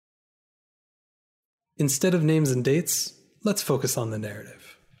Instead of names and dates, let's focus on the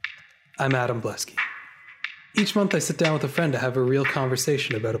narrative. I'm Adam Blesky. Each month I sit down with a friend to have a real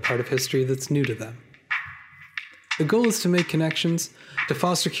conversation about a part of history that's new to them. The goal is to make connections, to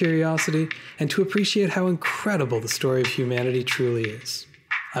foster curiosity, and to appreciate how incredible the story of humanity truly is.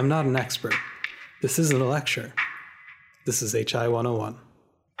 I'm not an expert. This isn't a lecture. This is HI 101.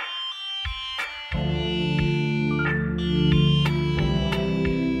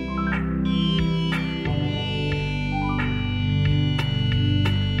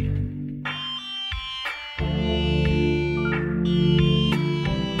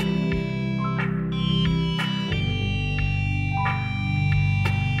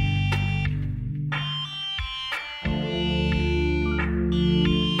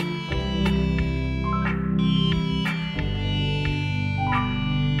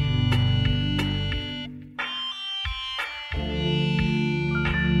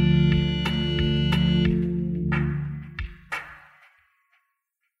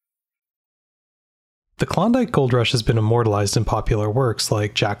 The Klondike Gold Rush has been immortalized in popular works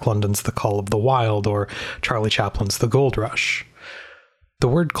like Jack London's The Call of the Wild or Charlie Chaplin's The Gold Rush. The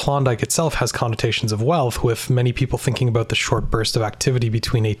word Klondike itself has connotations of wealth, with many people thinking about the short burst of activity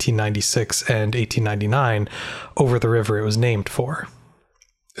between 1896 and 1899 over the river it was named for.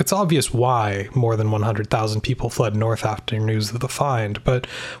 It's obvious why more than 100,000 people fled north after news of the find, but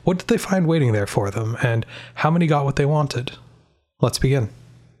what did they find waiting there for them, and how many got what they wanted? Let's begin.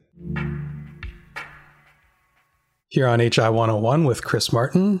 Here on HI 101 with Chris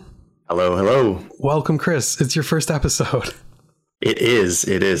Martin. Hello, hello. Welcome, Chris. It's your first episode. It is.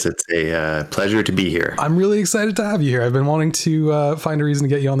 It's a pleasure to be here. I'm really excited to have you here. I've been wanting to find a reason to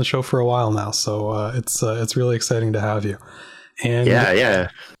get you on the show for a while now, so it's really exciting to have you. And yeah.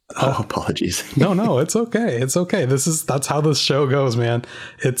 Apologies. No, it's okay. It's okay. That's how this show goes, man.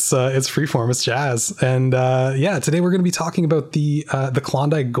 It's freeform. It's jazz. And today we're going to be talking about the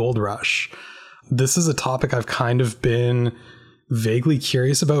Klondike Gold Rush. This is a topic I've kind of been vaguely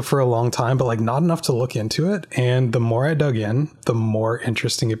curious about for a long time, but like not enough to look into it. And the more I dug in, the more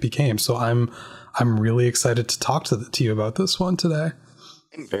interesting it became. So I'm really excited to talk to you about this one today.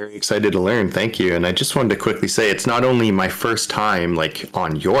 I'm very excited to learn. Thank you. And I just wanted to quickly say it's not only my first time like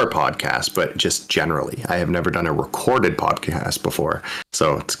on your podcast, but just generally. I have never done a recorded podcast before.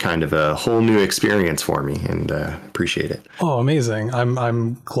 So it's kind of a whole new experience for me, and appreciate it. Oh, amazing.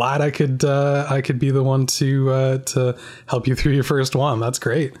 I'm glad I could be the one to help you through your first one. That's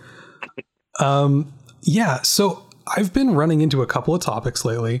great. So I've been running into a couple of topics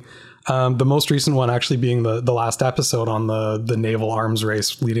lately. The most recent one actually being the last episode on the naval arms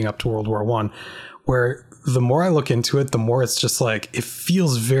race leading up to World War I, where the more I look into it, the more it's just like, it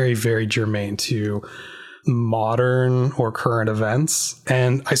feels very, very germane to modern or current events.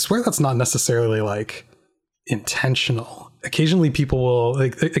 And I swear that's not necessarily like intentional. Occasionally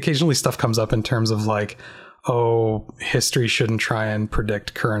occasionally stuff comes up in terms of like, oh, history shouldn't try and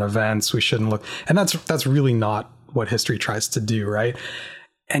predict current events. We shouldn't look. And that's really not what history tries to do, right?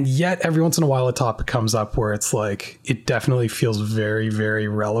 And yet every once in a while a topic comes up where it's like, it definitely feels very, very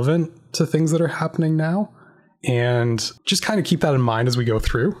relevant to things that are happening now. And just kind of keep that in mind as we go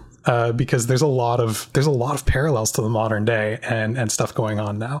through, because there's a lot of parallels to the modern day and stuff going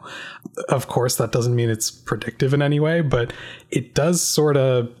on now. Of course, that doesn't mean it's predictive in any way, but it does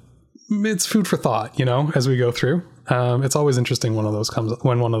it's food for thought, as we go through. It's always interesting when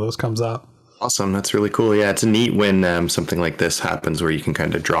one of those comes up. Awesome. That's really cool. Yeah, it's neat when something like this happens where you can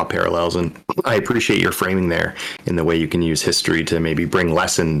kind of draw parallels. And I appreciate your framing there in the way you can use history to maybe bring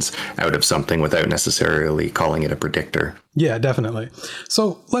lessons out of something without necessarily calling it a predictor. Yeah, definitely.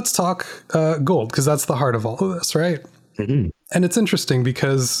 So let's talk gold, because that's the heart of all of this, right? Mm-hmm. And it's interesting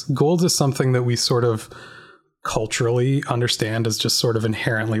because gold is something that we sort of culturally understand as just sort of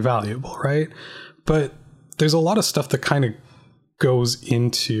inherently valuable, right? But there's a lot of stuff that kind of goes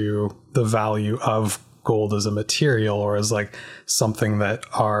into the value of gold as a material, or as like something that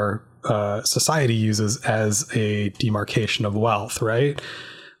our society uses as a demarcation of wealth, right?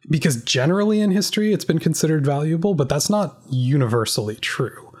 Because generally in history it's been considered valuable, but that's not universally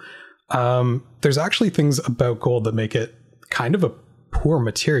true. There's actually things about gold that make it kind of a poor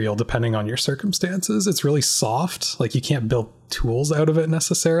material depending on your circumstances. It's really soft, like you can't build tools out of it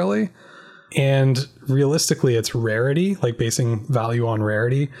necessarily. And realistically, its rarity, like basing value on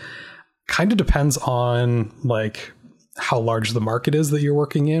rarity, kind of depends on like how large the market is that you're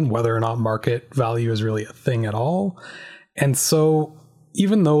working in, whether or not market value is really a thing at all. And so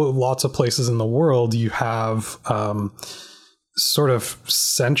even though lots of places in the world you have sort of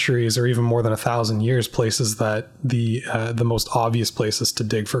centuries or even more than 1,000 years, places that the most obvious places to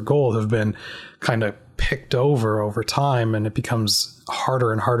dig for gold have been kind of picked over time, and it becomes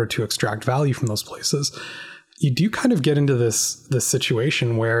harder and harder to extract value from those places. You do kind of get into this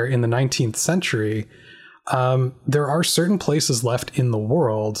situation where in the 19th century, there are certain places left in the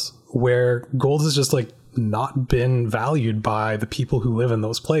world where gold has just like not been valued by the people who live in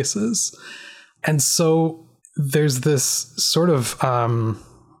those places. And so there's this sort of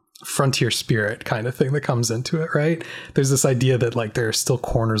frontier spirit kind of thing that comes into it, right? There's this idea that like there are still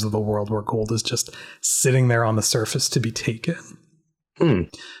corners of the world where gold is just sitting there on the surface to be taken.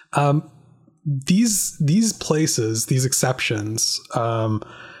 These places, these exceptions,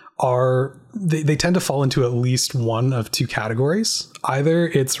 they tend to fall into at least one of two categories. Either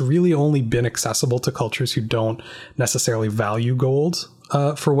it's really only been accessible to cultures who don't necessarily value gold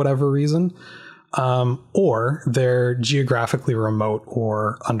for whatever reason, or they're geographically remote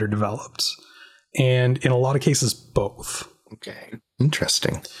or underdeveloped. And in a lot of cases, both. Okay,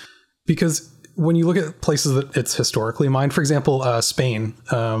 interesting. Because when you look at places that it's historically mined, for example, Spain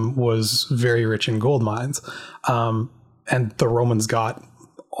was very rich in gold mines, and the Romans got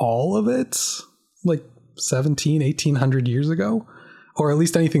all of it like 1800 years ago, or at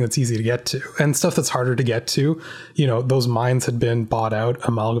least anything that's easy to get to. And stuff that's harder to get to, you know, those mines had been bought out,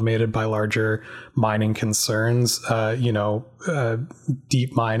 amalgamated by larger mining concerns,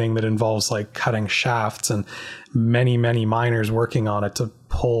 deep mining that involves like cutting shafts and many miners working on it to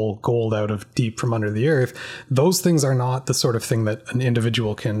pull gold out of deep from under the earth. Those things are not the sort of thing that an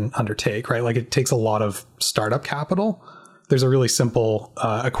individual can undertake, right? Like it takes a lot of startup capital. There's a really simple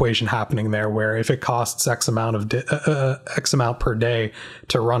equation happening there where if it costs X amount per day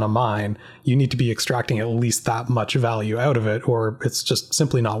to run a mine, you need to be extracting at least that much value out of it, or it's just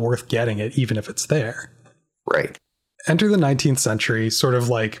simply not worth getting it, even if it's there. Right. Enter the 19th century, sort of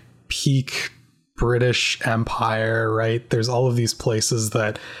like peak British Empire, right? There's all of these places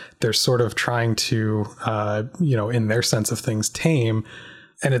that they're sort of trying to, in their sense of things, tame.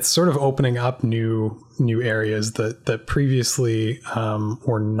 And it's sort of opening up new areas that previously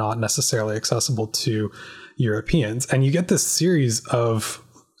were not necessarily accessible to Europeans. And you get this series of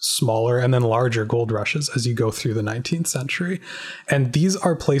smaller and then larger gold rushes as you go through the 19th century. And these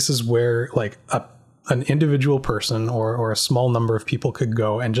are places where like an individual person or a small number of people could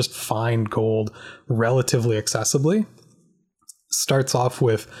go and just find gold relatively accessibly. Starts off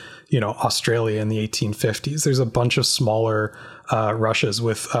with, Australia in the 1850s. There's a bunch of smaller rushes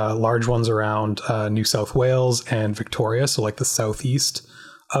with large ones around New South Wales and Victoria, so like the southeast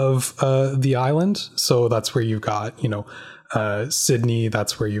of the island. So that's where you've got, Sydney.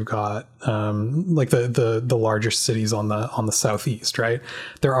 That's where you've got like the larger cities on the southeast, right?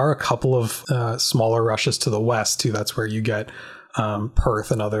 There are a couple of smaller rushes to the west too. That's where you get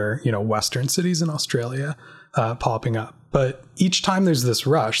Perth and other western cities in Australia popping up. But each time there's this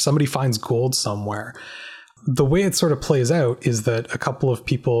rush, somebody finds gold somewhere. The way it sort of plays out is that a couple of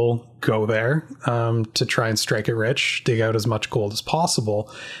people go there to try and strike it rich, dig out as much gold as possible.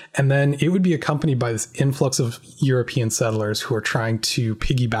 And then it would be accompanied by this influx of European settlers who are trying to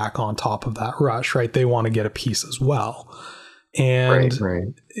piggyback on top of that rush, right? They want to get a piece as well. And,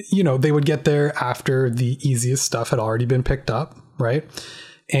 right. They would get there after the easiest stuff had already been picked up, right?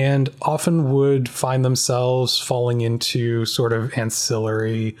 And often would find themselves falling into sort of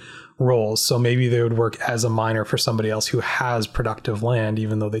ancillary roles. So maybe they would work as a miner for somebody else who has productive land,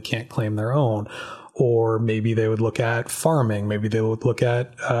 even though they can't claim their own. Or maybe they would look at farming. Maybe they would look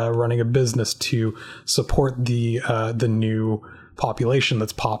at running a business to support the new population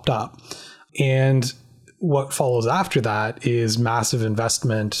that's popped up. And what follows after that is massive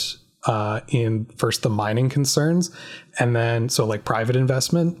investment in first the mining concerns, and then so like private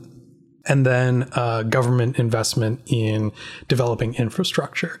investment, and then government investment in developing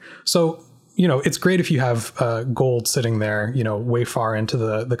infrastructure. So, it's great if you have gold sitting there, way far into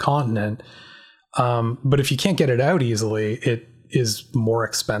the continent. But if you can't get it out easily, it is more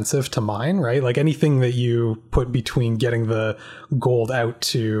expensive to mine, right? Like anything that you put between getting the gold out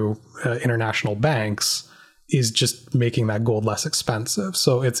to international banks is just making that gold less expensive.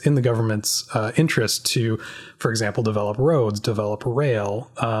 So it's in the government's interest to, for example, develop roads, develop rail,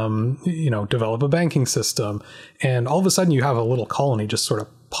 develop a banking system. And all of a sudden you have a little colony just sort of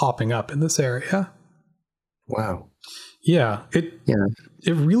popping up in this area. Wow. Yeah. It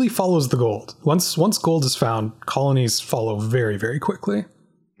really follows the gold. Once gold is found, colonies follow very, very quickly.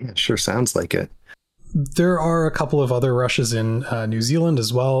 Yeah, it sure sounds like it. There are a couple of other rushes in New Zealand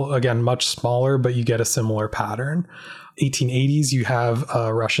as well. Again, much smaller, but you get a similar pattern. 1880s, you have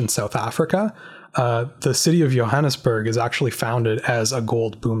a rush in South Africa. The city of Johannesburg is actually founded as a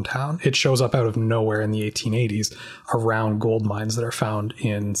gold boomtown. It shows up out of nowhere in the 1880s around gold mines that are found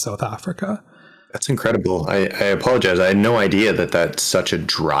in South Africa. That's incredible. I apologize. I had no idea that that's such a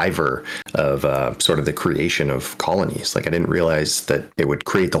driver of sort of the creation of colonies. Like, I didn't realize that it would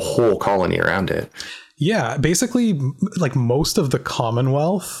create the whole colony around it. Yeah, basically, like most of the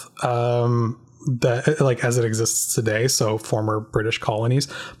Commonwealth, that like as it exists today, so former British colonies,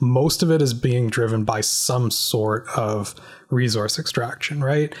 most of it is being driven by some sort of resource extraction,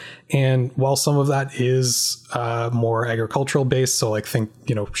 right? And while some of that is more agricultural based, so like think,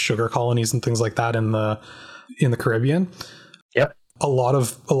 sugar colonies and things like that in the Caribbean. Yep. A lot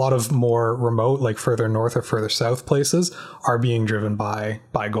of more remote, like further north or further south places are being driven by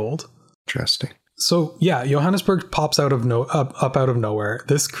gold. Interesting. So yeah, Johannesburg pops out of up out of nowhere.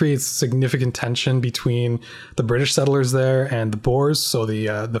 This creates significant tension between the British settlers there and the Boers, so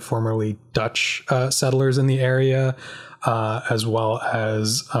the formerly Dutch settlers in the area, as well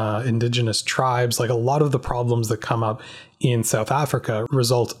as indigenous tribes. Like a lot of the problems that come up in South Africa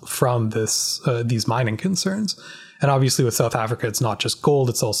result from these mining concerns. And obviously with South Africa, it's not just gold,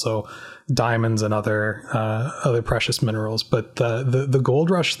 it's also diamonds and other precious minerals. But the gold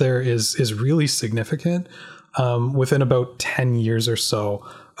rush there is really significant. Within about 10 years or so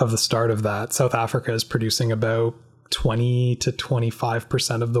of the start of that, South Africa is producing about 20 to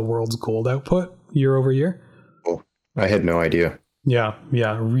 25% of the world's gold output year over year. Oh, I had no idea. Yeah,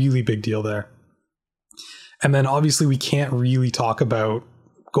 really big deal there. And then obviously we can't really talk about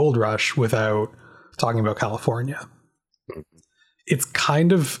gold rush without talking about California. It's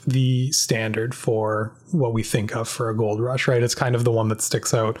kind of the standard for what we think of for a gold rush, right? It's kind of the one that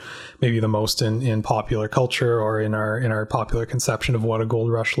sticks out maybe the most in popular culture or in our popular conception of what a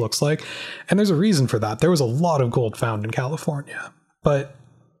gold rush looks like. And there's a reason for that. There was a lot of gold found in California, but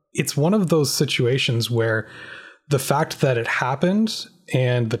it's one of those situations where the fact that it happened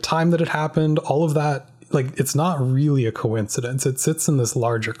and the time that it happened, all of that, like, it's not really a coincidence. It sits in this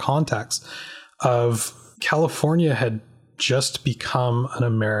larger context of California had just become an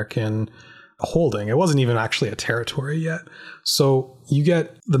American holding. It wasn't even actually a territory yet. So you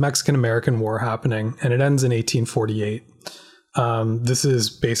get the Mexican-American War happening, and it ends in 1848. This is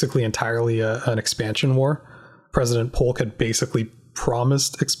basically entirely an expansion war. President Polk had basically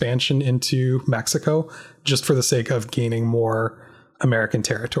promised expansion into Mexico just for the sake of gaining more American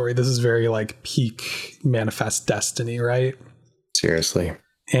territory. This is very like peak Manifest Destiny, right? Seriously.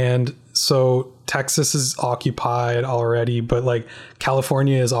 And so Texas is occupied already, but like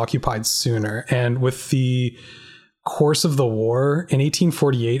California is occupied sooner. And with the course of the war in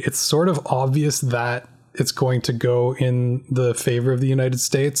 1848, it's sort of obvious that it's going to go in the favor of the United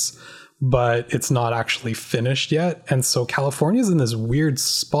States, but it's not actually finished yet. And so California is in this weird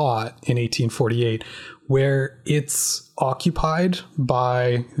spot in 1848 where it's occupied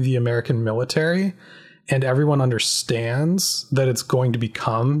by the American military. And everyone understands that it's going to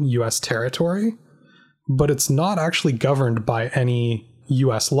become U.S. territory, but it's not actually governed by any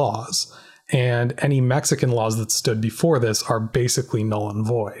U.S. laws. And any Mexican laws that stood before this are basically null and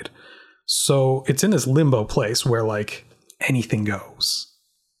void. So it's in this limbo place where, like, anything goes.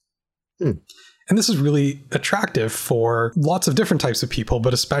 And this is really attractive for lots of different types of people,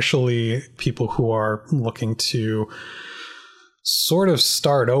 but especially people who are looking to sort of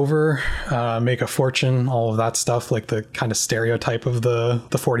start over, make a fortune, all of that stuff, like the kind of stereotype of the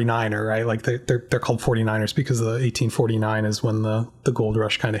 49er, right? Like they're called 49ers because the 1849 is when the gold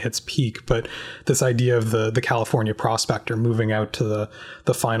rush kind of hits peak. But this idea of the California prospector moving out to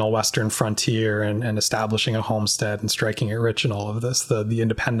the final western frontier and establishing a homestead and striking it rich and all of this, the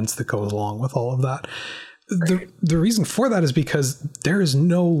independence that goes along with all of that. The reason for that is because there is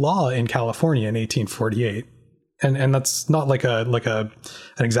no law in California in 1848. And that's not like an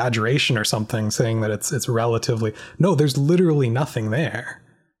exaggeration or something saying that it's relatively, no, there's literally nothing there.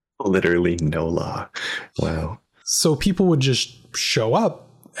 Literally no law. Wow. So people would just show up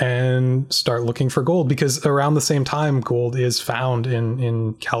and start looking for gold because around the same time gold is found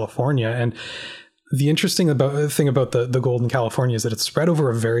in California. And the interesting thing about the gold in California is that it's spread over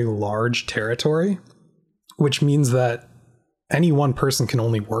a very large territory, which means that any one person can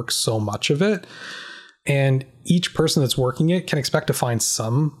only work so much of it. And each person that's working it can expect to find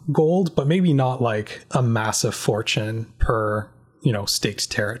some gold, but maybe not like a massive fortune per,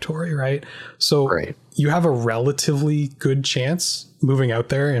 staked territory, right? So you have a relatively good chance moving out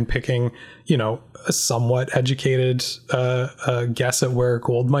there and picking, a somewhat educated guess at where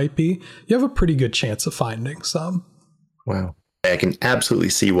gold might be. You have a pretty good chance of finding some. Wow. I can absolutely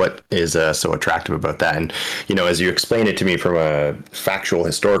see what is so attractive about that. And, as you explain it to me from a factual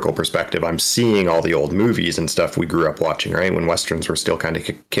historical perspective, I'm seeing all the old movies and stuff we grew up watching, right? When Westerns were still kind of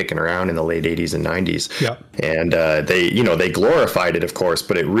kicking around in the late 80s and 90s. Yeah. And they glorified it, of course,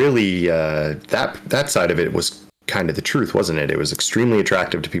 but it really, that side of it was kind of the truth, wasn't it? It was extremely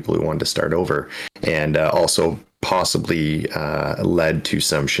attractive to people who wanted to start over, and also possibly led to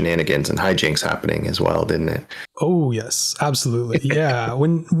some shenanigans and hijinks happening as well, didn't it? Oh yes, absolutely. Yeah.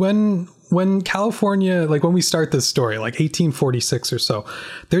 when California, like when we start this story, like 1846 or so,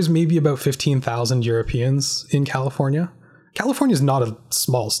 there's maybe about 15,000 Europeans in California. California is not a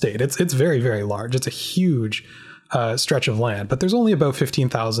small state. It's very, very large. It's a huge stretch of land, but there's only about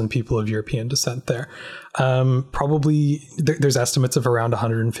 15,000 people of European descent there. Probably there's estimates of around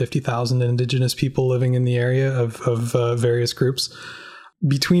 150,000 indigenous people living in the area of various groups.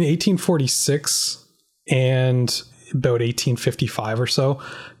 Between 1846 and about 1855 or so,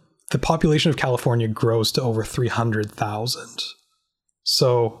 the population of California grows to over 300,000.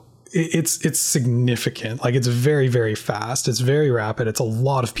 So it's significant. Like, it's very, very fast. It's very rapid. It's a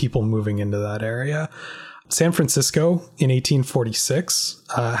lot of people moving into that area. San Francisco in 1846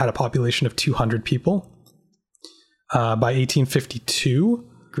 had a population of 200 people. By 1852,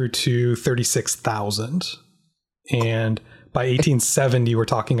 grew to 36,000. And by 1870, we're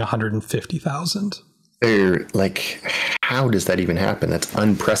talking 150,000. Like, how does that even happen? That's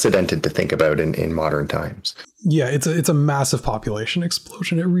unprecedented to think about in modern times. Yeah, it's a massive population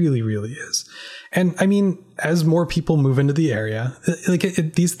explosion. It really, really is. And I mean, as more people move into the area, like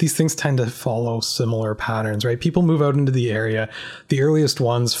these things tend to follow similar patterns, right? People move out into the area. The earliest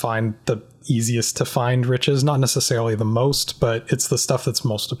ones find the easiest to find riches, not necessarily the most, but it's the stuff that's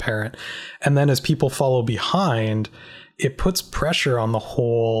most apparent. And then as people follow behind, it puts pressure on the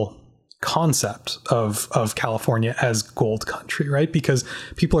whole concept of California as gold country, right? Because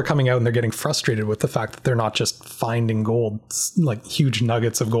people are coming out and they're getting frustrated with the fact that they're not just finding gold, like huge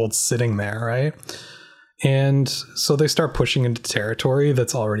nuggets of gold sitting there, right? And so they start pushing into territory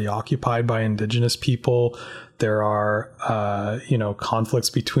that's already occupied by indigenous people. There are,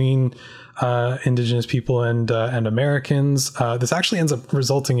 conflicts between indigenous people and Americans. This actually ends up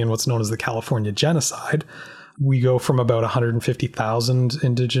resulting in what's known as the California Genocide. We go from about 150,000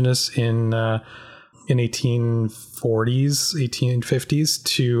 indigenous in 1840s, 1850s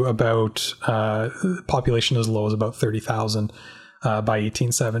to about population as low as about 30,000 by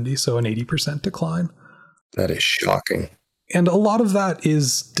 1870. So an 80% decline. That is shocking. And a lot of that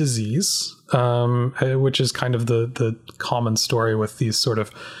is disease, which is kind of the common story with these sort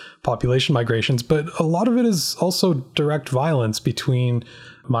of population migrations. But a lot of it is also direct violence between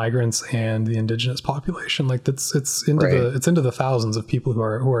migrants and the indigenous population. Like it's into the thousands of people who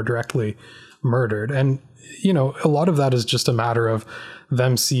are directly murdered. And, a lot of that is just a matter of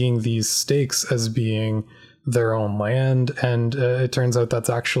them seeing these stakes as being their own land. And it turns out that's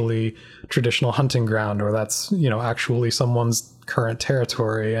actually traditional hunting ground, or that's, actually someone's current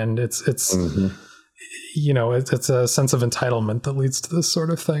territory. And it's mm-hmm. It's a sense of entitlement that leads to this sort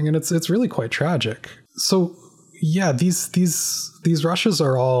of thing. And it's really quite tragic. So yeah, these rushes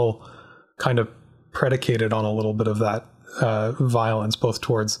are all kind of predicated on a little bit of that violence, both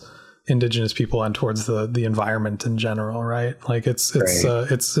towards indigenous people and towards the environment in general, right? Like it's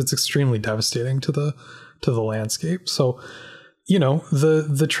extremely devastating to the landscape. So,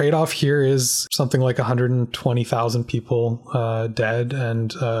 the trade-off here is something like 120,000 people dead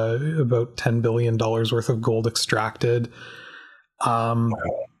and about $10 billion worth of gold extracted.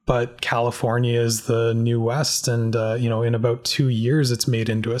 But California is the new West, and in about 2 years, it's made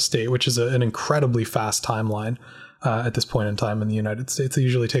into a state, which is an incredibly fast timeline at this point in time in the United States. It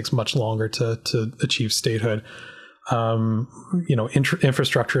usually takes much longer to achieve statehood.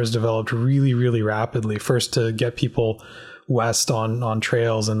 Infrastructure is developed really, really rapidly. First to get people west on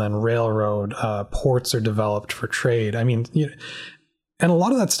trails, and then railroad. Ports are developed for trade. I mean, and a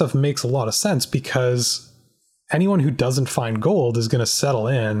lot of that stuff makes a lot of sense because anyone who doesn't find gold is going to settle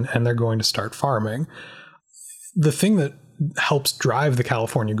in and they're going to start farming. The thing that helps drive the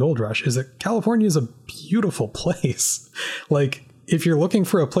California gold rush is that California is a beautiful place. Like, if you're looking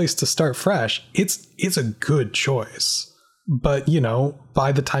for a place to start fresh, it's a good choice. But,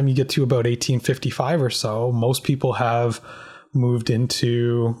 by the time you get to about 1855 or so, most people have moved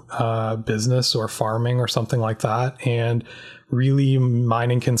into business or farming or something like that. And really,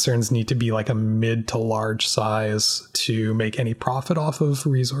 mining concerns need to be like a mid to large size to make any profit off of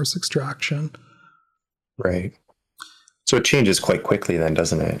resource extraction. Right. So it changes quite quickly then,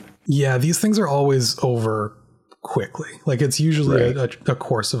 doesn't it? Yeah, these things are always over quickly. Like, it's usually a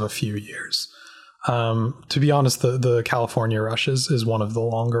course of a few years. To be honest, the California rush is one of the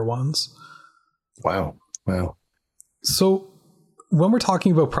longer ones. Wow. So when we're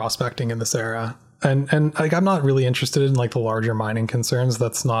talking about prospecting in this era, and like I'm not really interested in like the larger mining concerns.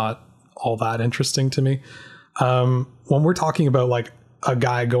 That's not all that interesting to me. When we're talking about like a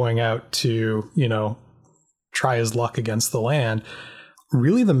guy going out to, try his luck against the land,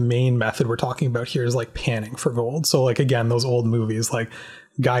 really the main method we're talking about here is like panning for gold. So like, again, those old movies, like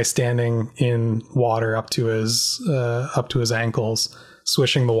guy standing in water up to his ankles,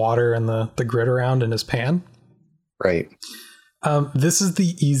 swishing the water and the grit around in his pan. Right. This is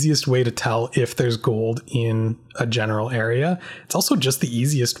the easiest way to tell if there's gold in a general area. It's also just the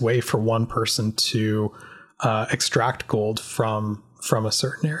easiest way for one person to extract gold from a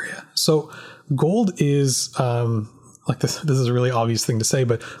certain area. So gold is like this is a really obvious thing to say,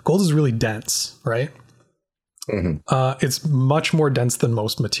 but gold is really dense, right? Mm-hmm. It's much more dense than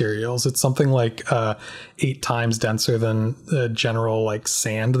most materials. It's something like 8 times denser than the general like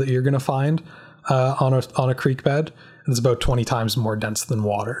sand that you're going to find on a creek bed. It's about 20 times more dense than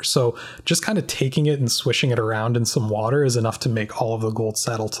water. So just kind of taking it and swishing it around in some water is enough to make all of the gold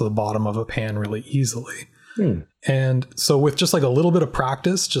settle to the bottom of a pan really easily. And so with just like a little bit of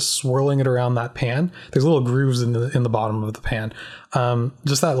practice, just swirling it around that pan, there's little grooves in the bottom of the pan.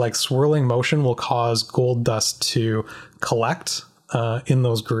 Just that like swirling motion will cause gold dust to collect in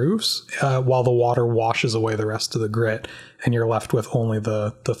those grooves while the water washes away the rest of the grit, and you're left with only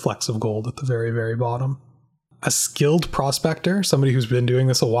the flecks of gold at the very, very bottom. A skilled prospector, somebody who's been doing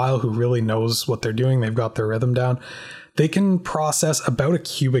this a while, who really knows what they're doing, they've got their rhythm down, they can process about a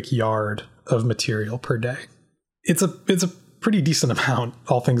cubic yard of material per day. It's a pretty decent amount,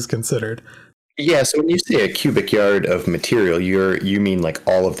 all things considered. Yeah, so when you say a cubic yard of material, you mean like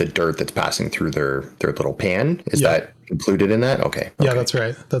all of the dirt that's passing through their little pan? Is that included in that? Okay. Yeah, that's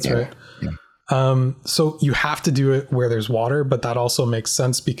right. That's right. Yeah. So you have to do it where there's water, but that also makes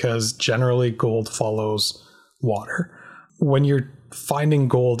sense because generally gold follows water. When you're finding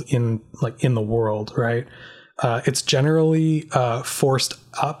gold in the world, right? It's generally forced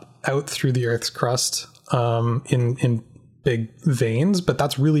out through the Earth's crust in big veins, but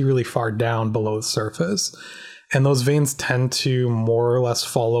that's really, really far down below the surface. And those veins tend to more or less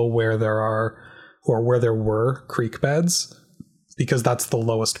follow where there were creek beds, because that's the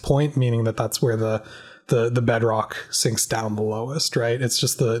lowest point, meaning that's where the bedrock sinks down the lowest, right? It's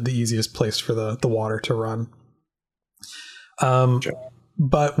just the easiest place for the water to run.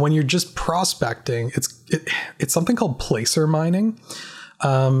 But when you're just prospecting, it's something called placer mining.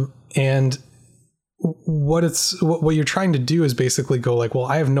 And what you're trying to do is basically go like, well,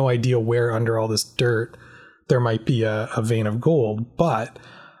 I have no idea where under all this dirt there might be a vein of gold. But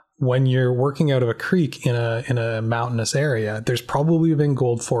when you're working out of a creek in a mountainous area, there's probably been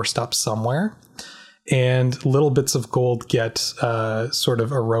gold forced up somewhere, and little bits of gold get sort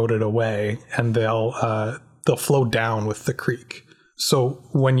of eroded away, and they'll flow down with the creek. So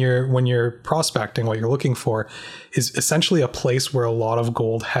when you're prospecting, what you're looking for is essentially a place where a lot of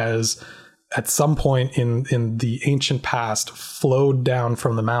gold has, at some point in the ancient past, flowed down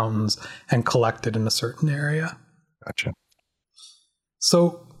from the mountains and collected in a certain area. Gotcha.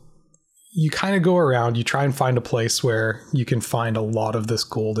 So you kind of go around, you try and find a place where you can find a lot of this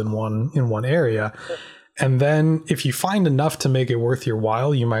gold in one area. And then if you find enough to make it worth your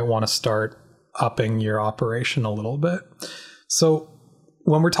while, you might want to start upping your operation a little bit. So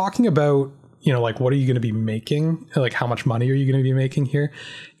when we're talking about, like, what are you going to be making? Like, how much money are you going to be making here?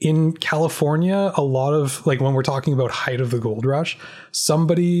 In California, a lot of, like, when we're talking about height of the gold rush,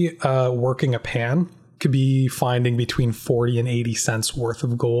 somebody working a pan could be finding between 40 and 80 cents worth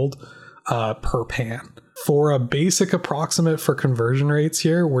of gold per pan. For a basic approximate for conversion rates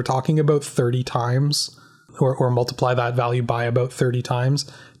here, we're talking about 30 times or multiply that value by about 30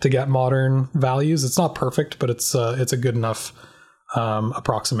 times to get modern values. It's not perfect, but it's a good enough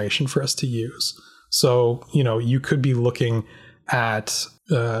approximation for us to use. So, you could be looking at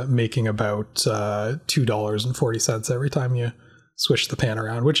making about $2.40 every time you swish the pan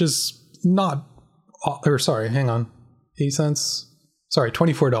around, which is not, or sorry, hang on, 80 cents. Sorry,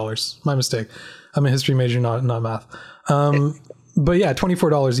 $24. My mistake. I'm a history major, not math. But yeah,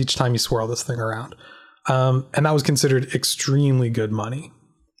 $24 each time you swirl this thing around. And that was considered extremely good money.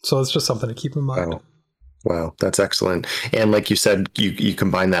 So it's just something to keep in mind. Wow, that's excellent. And like you said, you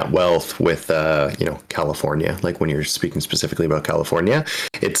combine that wealth with, California. Like when you're speaking specifically about California,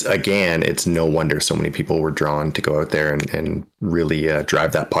 it's no wonder so many people were drawn to go out there and really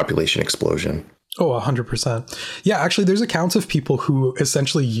drive that population explosion. Oh, 100%. Yeah, actually, there's accounts of people who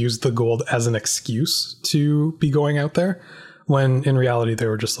essentially used the gold as an excuse to be going out there. when in reality they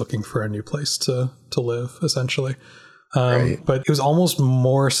were just looking for a new place to live, essentially. Right. But it was almost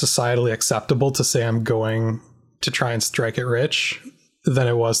more societally acceptable to say I'm going to try and strike it rich than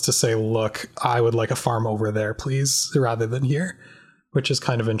it was to say, look, I would like a farm over there, please, rather than here, which is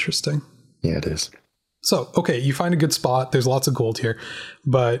kind of interesting. Yeah, it is. So, okay, you find a good spot. There's lots of gold here,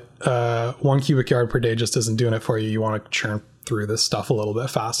 but 1 cubic yard per day just isn't doing it for you. You want to churn through this stuff a little bit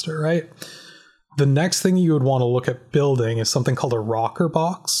faster, right? The next thing you would want to look at building is something called a rocker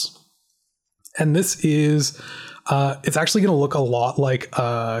box. And this is, it's actually going to look a lot like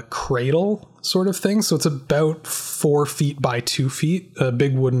a cradle sort of thing. So it's about 4 feet by 2 feet, a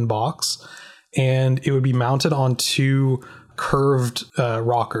big wooden box. And it would be mounted on 2 curved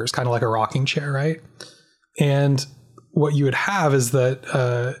rockers, kind of like a rocking chair, right? And what you would have is that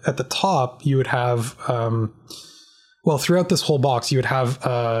at the top, you would have, throughout this whole box, you would have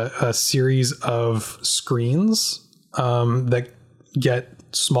a series of screens that get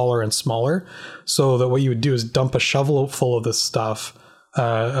smaller and smaller, so that what you would do is dump a shovel full of this stuff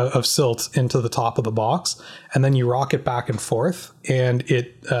of silt into the top of the box, and then you rock it back and forth, and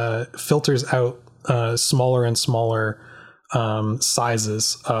it filters out smaller and smaller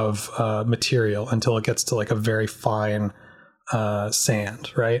sizes of material until it gets to like a very fine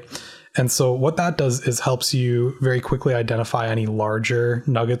sand, right? And so what that does is helps you very quickly identify any larger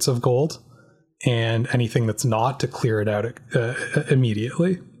nuggets of gold and anything that's not, to clear it out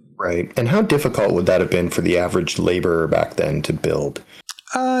immediately. Right. And how difficult would that have been for the average laborer back then to build?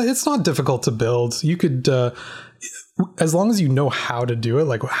 It's not difficult to build. You could, as long as you know how to do it,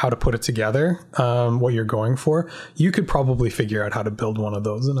 like how to put it together, what you're going for, you could probably figure out how to build one of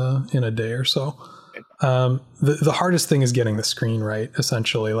those in a day or so. The hardest thing is getting the screen right,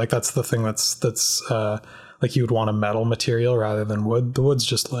 essentially. Like that's the thing that's like you would want a metal material rather than wood. The wood's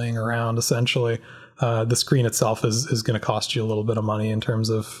just laying around, essentially. The screen itself is going to cost you a little bit of money in terms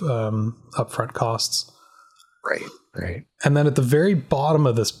of upfront costs. Right, right. And then at the very bottom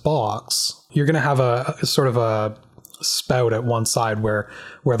of this box, you're going to have a sort of a spout at one side where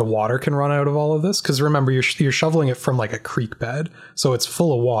the water can run out of all of this. Because remember, you're shoveling it from like a creek bed, so it's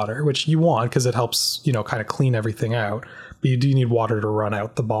full of water, which you want because it helps, kind of clean everything out. But you do need water to run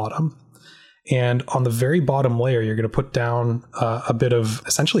out the bottom. And on the very bottom layer, you're going to put down a bit of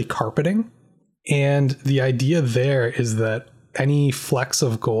essentially carpeting. And the idea there is that any flecks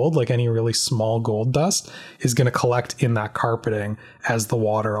of gold, like any really small gold dust, is going to collect in that carpeting as the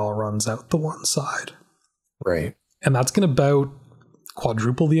water all runs out the one side. Right. And that's going to about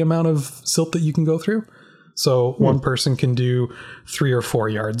quadruple the amount of silt that you can go through. So one person can do 3 or 4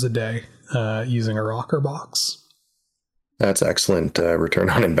 yards a day using a rocker box. That's excellent return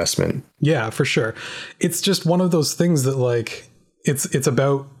on investment. Yeah, for sure. It's just one of those things that like it's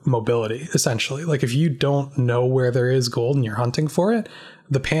about mobility, essentially. Like if you don't know where there is gold and you're hunting for it,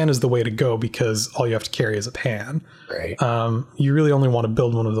 the pan is the way to go because all you have to carry is a pan. Right. You really only want to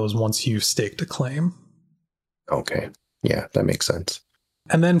build one of those once you've staked a claim. Okay. Yeah, that makes sense.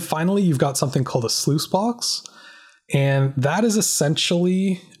 And then finally, you've got something called a sluice box. And that is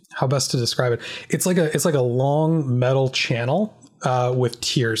essentially, how best to describe it? It's like a long metal channel with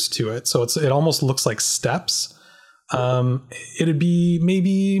tiers to it. So it almost looks like steps. It'd be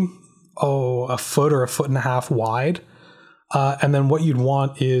maybe, a foot or a foot and a half wide. And then what you'd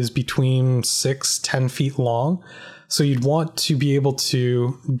want is between 6-10 feet long. So you'd want to be able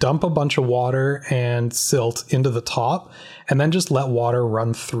to dump a bunch of water and silt into the top and then just let water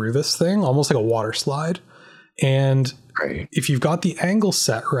run through this thing, almost like a water slide. And if you've got the angle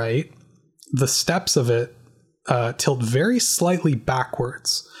set right, the steps of it tilt very slightly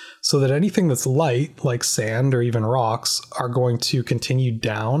backwards so that anything that's light, like sand or even rocks, are going to continue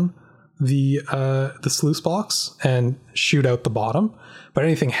down the sluice box and shoot out the bottom. But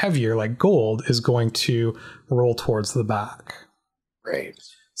anything heavier, like gold, is going to roll towards the back. Right.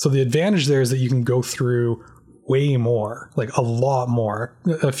 So the advantage there is that you can go through way more, like a lot more.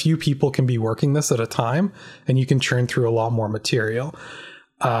 A few people can be working this at a time, and you can churn through a lot more material.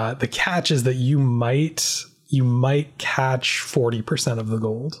 The catch is that you might catch 40% of the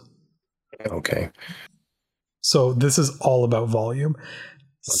gold. Okay. So this is all about volume.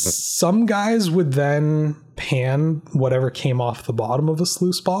 Some guys would then pan whatever came off the bottom of the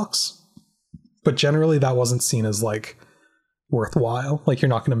sluice box, but generally that wasn't seen as like worthwhile. Like you're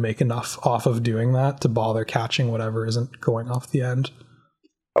not going to make enough off of doing that to bother catching whatever isn't going off the end.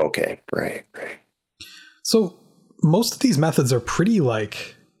 Okay, right. So most of these methods are pretty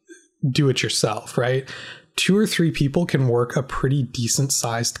like do it yourself, right? 2 or 3 people can work a pretty decent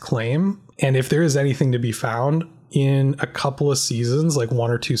sized claim. And if there is anything to be found in a couple of seasons, like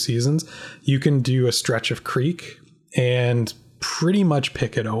 1 or 2 seasons, you can do a stretch of creek and pretty much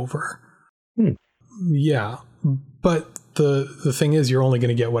pick it over. Hmm. Yeah. But the thing is, you're only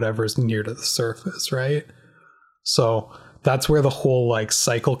going to get whatever's near to the surface, right? So that's where the whole like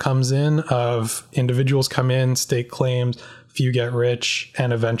cycle comes in of individuals come in, stake claims, few get rich,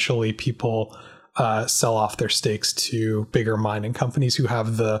 and eventually people sell off their stakes to bigger mining companies who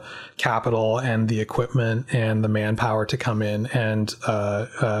have the capital and the equipment and the manpower to come in and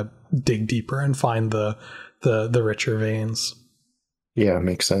dig deeper and find the richer veins. Yeah,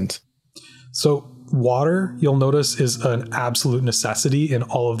 makes sense. So water, you'll notice, is an absolute necessity in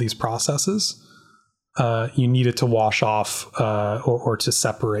all of these processes. You need it to wash off or to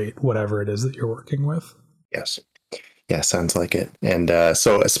separate whatever it is that you're working with. Yes. Yeah, sounds like it. And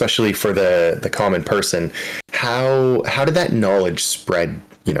so especially for the common person, how did that knowledge spread,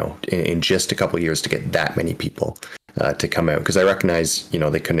 in just a couple of years to get that many people to come out? Because I recognize,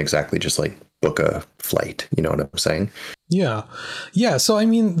 they couldn't exactly just like book a flight. You know what I'm saying? Yeah. Yeah. So, I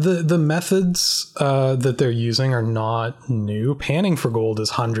mean, the methods that they're using are not new. Panning for gold is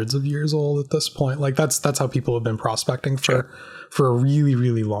hundreds of years old at this point. Like that's how people have been prospecting for a really,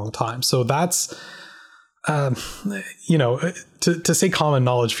 really long time. So that's, to say common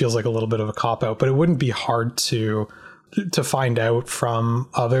knowledge feels like a little bit of a cop out, but it wouldn't be hard to find out from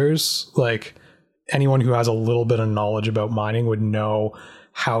others. Like anyone who has a little bit of knowledge about mining would know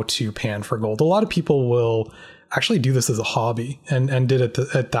how to pan for gold. A lot of people will actually do this as a hobby and did it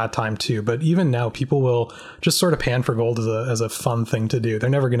at that time too. But even now, people will just sort of pan for gold as a fun thing to do. They're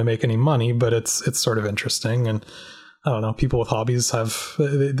never going to make any money, but it's sort of interesting. And I don't know, people with hobbies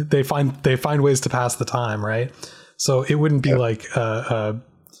they find ways to pass the time, right? So it wouldn't be like a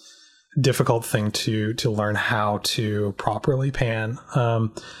difficult thing to learn how to properly pan.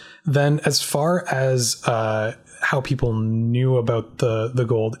 Then as far as how people knew about the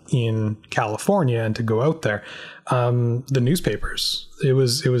gold in California and to go out there, the newspapers. It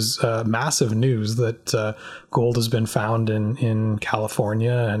was massive news that gold has been found in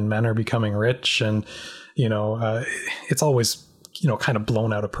California and men are becoming rich, and it's always kind of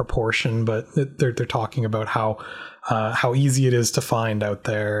blown out of proportion, but they're talking about how easy it is to find out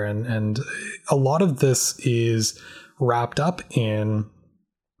there, and a lot of this is wrapped up in,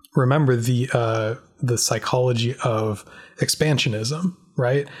 remember, the psychology of expansionism,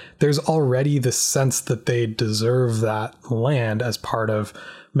 right? There's already this sense that they deserve that land as part of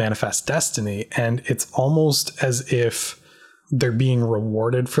manifest destiny, and it's almost as if they're being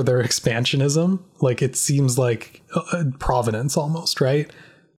rewarded for their expansionism. Like it seems like provenance almost, right?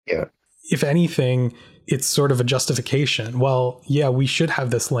 Yeah. If anything, it's sort of a justification. Well, yeah, we should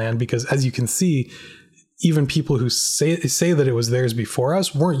have this land because, as you can see, even people who say that it was theirs before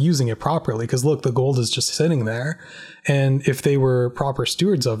us weren't using it properly, because look, the gold is just sitting there. And if they were proper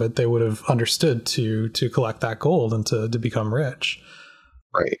stewards of it, they would have understood to collect that gold and to become rich.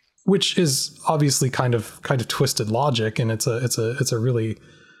 Right. Which is obviously kind of twisted logic, and it's a really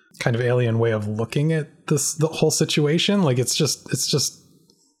kind of alien way of looking at the whole situation. Like it's just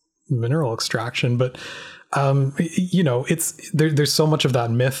mineral extraction, but there's so much of that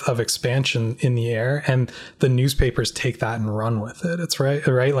myth of expansion in the air, and the newspapers take that and run with it. It's right.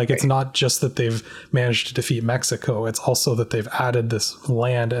 Like it's not just that they've managed to defeat Mexico. It's also that they've added this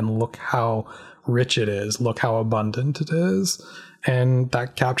land, and look how rich it is. Look how abundant it is. And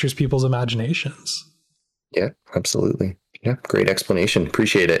that captures people's imaginations. Yeah, absolutely. Yeah. Great explanation.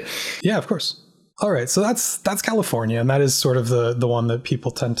 Appreciate it. Yeah, of course. All right, so that's California, and that is sort of the one that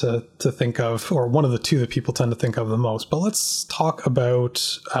people tend to think of, or one of the two that people tend to think of the most. But let's talk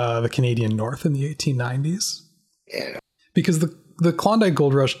about the Canadian North in the 1890s. Yeah. Because the Klondike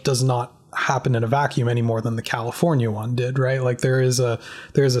Gold Rush does not happen in a vacuum any more than the California one did, right? Like there is a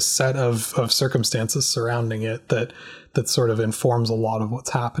set of circumstances surrounding it that sort of informs a lot of what's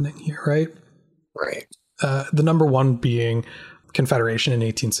happening here, right? Right. The number one being Confederation in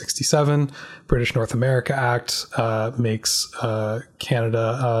 1867, British North America Act makes Canada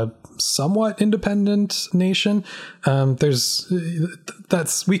a somewhat independent nation. We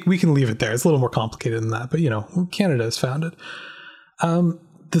can leave it there. It's a little more complicated than that, but Canada is founded.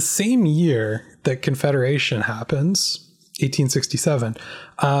 The same year that Confederation happens, 1867,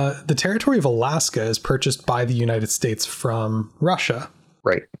 the territory of Alaska is purchased by the United States from Russia.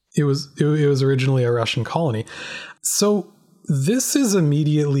 Right. It was originally a Russian colony. So this is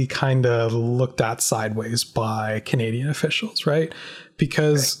immediately kind of looked at sideways by Canadian officials, right?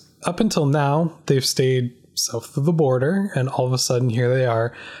 Because up until now, they've stayed south of the border, and all of a sudden here they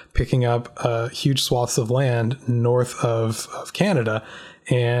are picking up huge swaths of land north of Canada.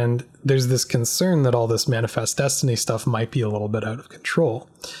 And there's this concern that all this manifest destiny stuff might be a little bit out of control.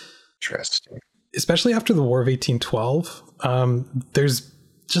 Interesting. especially after the War of 1812, there's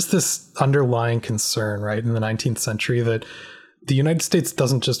just this underlying concern, right, in the 19th century that the United States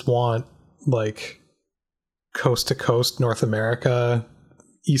doesn't just want like coast to coast North America,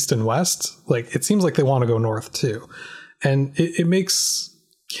 east and west. Like, it seems like they want to go north too. And it makes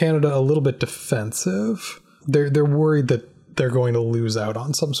Canada a little bit defensive. They're worried that they're going to lose out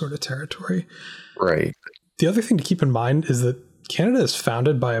on some sort of territory. Right. The other thing to keep in mind is that Canada is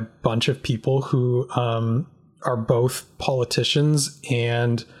founded by a bunch of people who are both politicians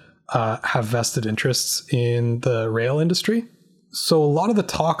and have vested interests in the rail industry. So a lot of the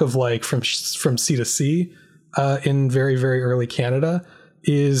talk of like from sea to sea in very, very early Canada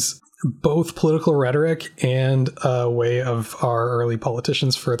is both political rhetoric and a way of our early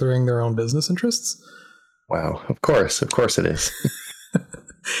politicians furthering their own business interests. Wow. Of course it is.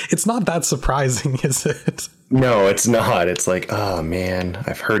 It's not that surprising, is it? No, it's not. It's like, oh man,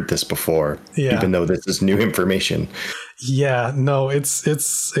 I've heard this before, even though this is new information. Yeah, no,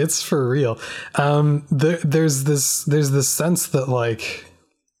 it's for real. There's this sense that like,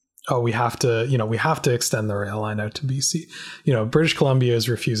 oh, we have to extend the rail line out to BC. British Columbia is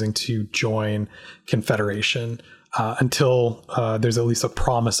refusing to join Confederation until there's at least a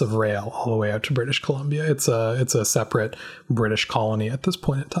promise of rail all the way out to British Columbia. It's a separate British colony at this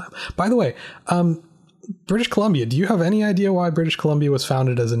point in time. By the way, British Columbia, do you have any idea why British Columbia was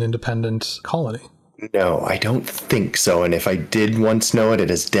founded as an independent colony? No, I don't think so. And if I did once know it, it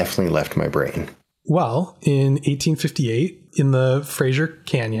has definitely left my brain. Well, in 1858, in the Fraser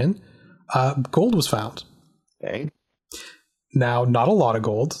Canyon, gold was found. Okay. Now, not a lot of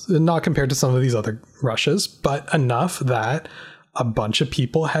gold, not compared to some of these other rushes, but enough that a bunch of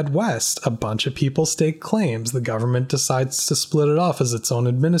people head west. A bunch of people stake claims. The government decides to split it off as its own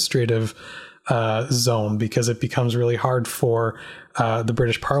administrative zone because it becomes really hard for the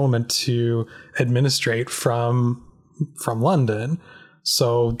British Parliament to administrate from London.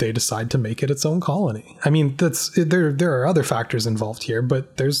 So they decide to make it its own colony. I mean, there are other factors involved here,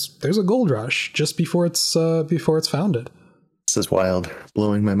 but there's a gold rush just before it's founded. This is wild,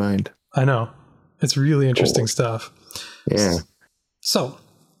 blowing my mind. I know. It's really interesting stuff. Yeah. So,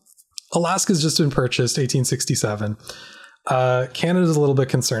 Alaska's just been purchased, 1867. Canada's a little bit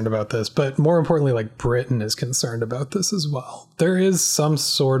concerned about this, but more importantly, like Britain is concerned about this as well. There is some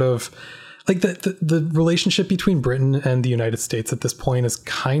sort of like the relationship between Britain and the United States at this point is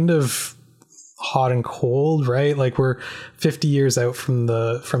kind of hot and cold, right? Like we're 50 years out from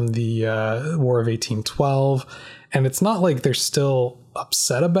the War of 1812. And it's not like they're still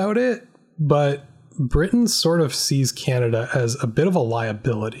upset about it, but Britain sort of sees Canada as a bit of a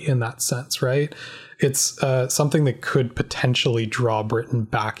liability in that sense, right? It's something that could potentially draw Britain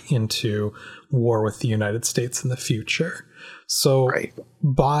back into war with the United States in the future. So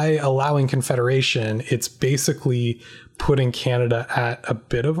by allowing Confederation, it's basically putting Canada at a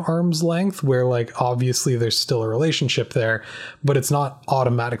bit of arm's length where like obviously there's still a relationship there, but it's not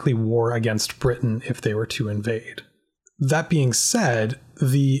automatically war against Britain if they were to invade. That being said,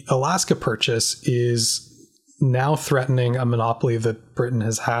 the Alaska Purchase is now threatening a monopoly that Britain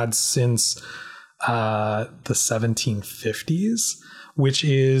has had since the 1750s, which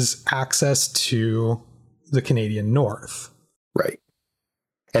is access to the Canadian North. Right.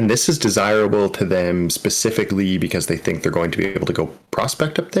 And this is desirable to them specifically because they think they're going to be able to go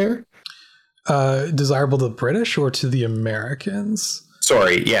prospect up there? Desirable to the British or to the Americans?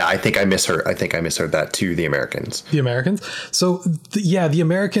 Sorry, yeah, I think I misheard that to the Americans. The Americans? So, the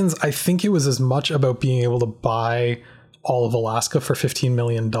Americans, I think it was as much about being able to buy all of Alaska for $15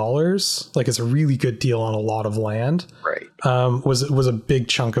 million. Like, it's a really good deal on a lot of land. Right. Was a big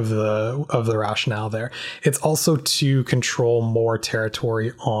chunk of the rationale there. It's also to control more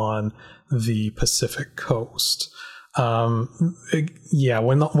territory on the Pacific coast. When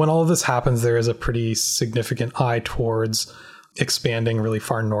all of this happens, there is a pretty significant eye towards expanding really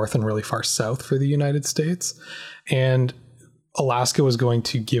far north and really far south for the United States. And Alaska was going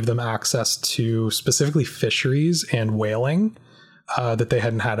to give them access to specifically fisheries and whaling that they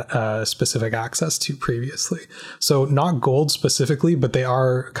hadn't had specific access to previously. So not gold specifically, but they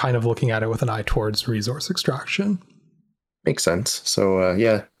are kind of looking at it with an eye towards resource extraction. Makes sense. So,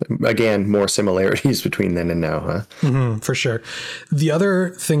 again, more similarities between then and now, huh? Mm-hmm, for sure. The other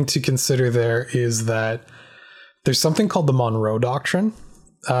thing to consider there is that there's something called the Monroe Doctrine,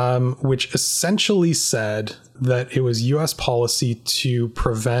 which essentially said that it was U.S. policy to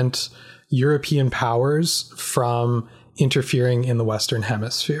prevent European powers from interfering in the Western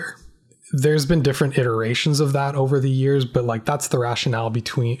Hemisphere. there's been different iterations of that over the years, but like that's the rationale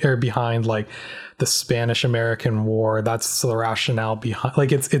behind like the Spanish-American War. That's the rationale behind,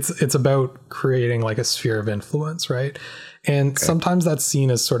 like it's about creating like a sphere of influence, right? And sometimes that's seen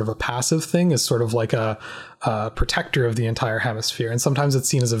as sort of a passive thing, as sort of like a protector of the entire hemisphere. And sometimes it's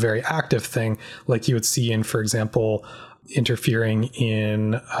seen as a very active thing, like you would see in, for example, interfering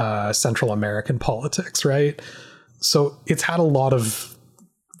in Central American politics, right? So it's had a lot of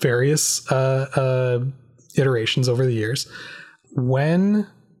various iterations over the years. When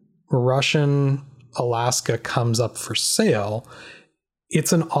Russian Alaska comes up for sale,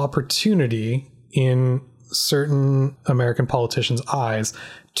 it's an opportunity in certain American politicians' eyes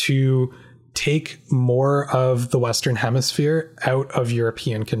to take more of the Western Hemisphere out of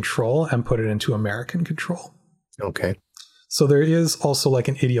European control and put it into American control. Okay. So there is also like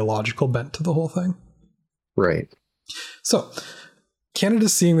an ideological bent to the whole thing. Right. So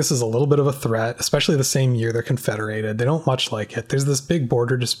Canada's seeing this as a little bit of a threat, especially the same year they're confederated. They don't much like it. There's this big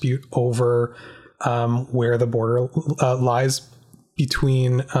border dispute over where the border lies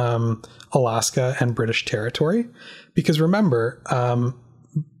between Alaska and British territory. Because remember,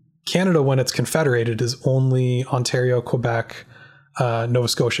 Canada, when it's confederated, is only Ontario, Quebec, Nova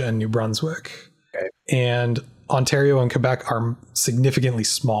Scotia, and New Brunswick. Okay. And Ontario and Quebec are significantly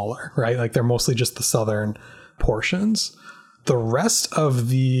smaller, right? Like they're mostly just the southern portions. The rest of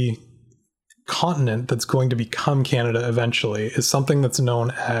the continent that's going to become Canada eventually is something that's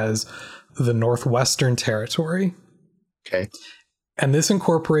known as the Northwestern Territory. Okay. And this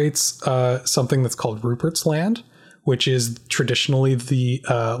incorporates something that's called Rupert's Land, which is traditionally the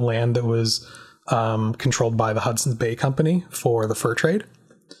land that was controlled by the Hudson's Bay Company for the fur trade.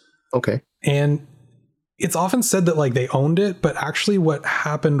 Okay. And it's often said that like they owned it, but actually what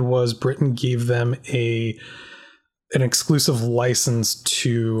happened was Britain gave them an exclusive license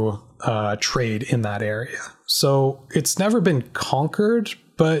to trade in that area. So it's never been conquered,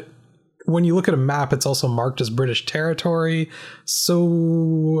 but when you look at a map, it's also marked as British territory.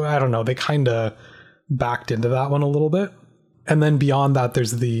 So I don't know, they kind of backed into that one a little bit. And then beyond that,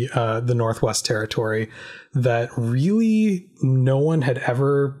 there's the Northwest Territory that really no one had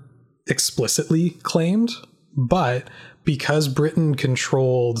ever explicitly claimed, but because Britain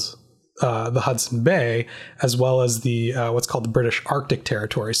controlled the Hudson Bay, as well as the what's called the British Arctic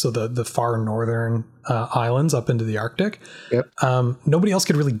Territory, so the far northern islands up into the Arctic. Yep. Nobody else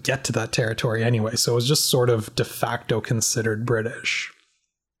could really get to that territory anyway, so it was just sort of de facto considered British.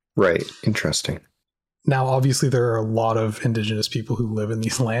 Right. Interesting. Now, obviously, there are a lot of Indigenous people who live in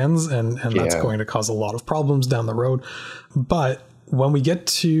these lands, and that's going to cause a lot of problems down the road. But when we get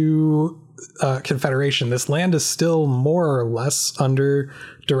to Confederation, this land is still more or less under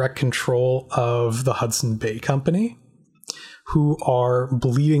direct control of the Hudson Bay Company, who are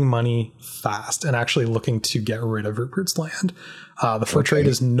bleeding money fast and actually looking to get rid of Rupert's Land. The fur trade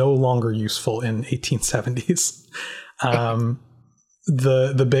is no longer useful in 1870s.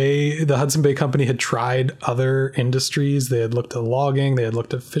 The Hudson Bay Company had tried other industries. They had looked at logging, they had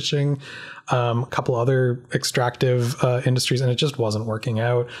looked at fishing, a couple other extractive industries, and it just wasn't working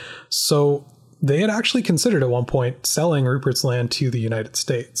out. So they had actually considered at one point selling Rupert's Land to the United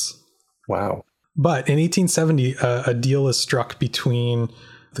States. Wow. But in 1870, a deal is struck between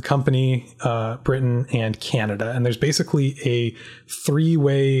the company, Britain, and Canada. And there's basically a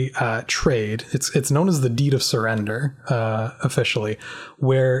three-way trade. It's known as the Deed of Surrender, officially,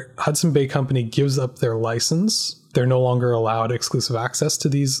 where Hudson Bay Company gives up their license. They're no longer allowed exclusive access to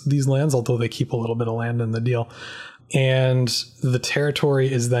these lands, although they keep a little bit of land in the deal. And the territory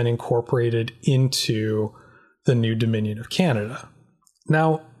is then incorporated into the new Dominion of Canada.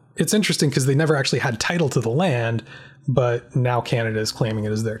 Now, it's interesting because they never actually had title to the land, but now Canada is claiming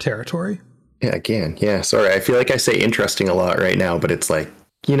it as their territory. Yeah, again, yeah, sorry. I feel like I say interesting a lot right now, but it's like,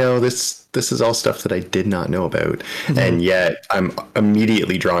 you know, this is all stuff that I did not know about. Mm-hmm. And yet I'm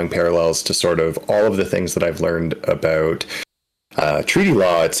immediately drawing parallels to sort of all of the things that I've learned about treaty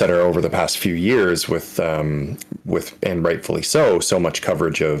law, et cetera, over the past few years with and rightfully so much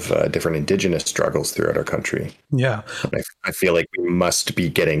coverage of different Indigenous struggles throughout our country. Yeah. I feel like we must be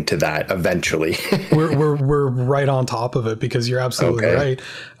getting to that eventually. we're right on top of it because you're absolutely right.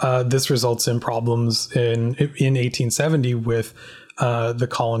 This results in problems in 1870 with the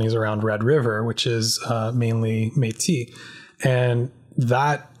colonies around Red River, which is mainly Métis. And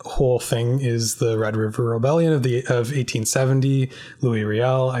that whole thing is the Red River Rebellion of 1870. Louis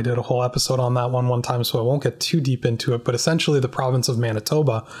Riel, I did a whole episode on that one time, so I won't get too deep into it. But essentially, the province of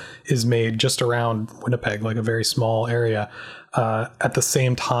Manitoba is made just around Winnipeg, like a very small area, at the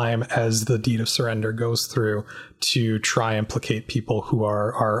same time as the Deed of Surrender goes through to try and placate people who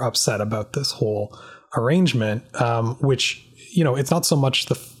are upset about this whole arrangement, which, you know, it's not so much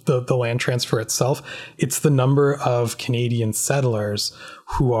the land transfer itself, it's the number of Canadian settlers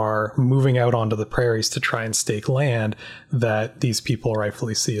who are moving out onto the prairies to try and stake land that these people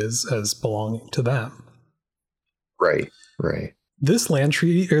rightfully see as belonging to them. Right. This land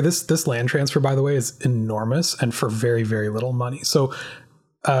treaty, or this land transfer, by the way, is enormous and for very, very little money. So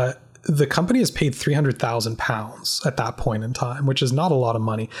the company has paid £300,000 at that point in time, which is not a lot of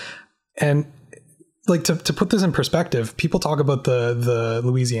money. And like, to put this in perspective, people talk about the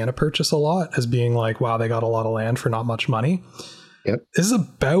Louisiana Purchase a lot as being like, wow, they got a lot of land for not much money. Yep. This is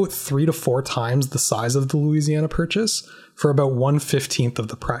about 3 to 4 times the size of the Louisiana Purchase for about 1/15 of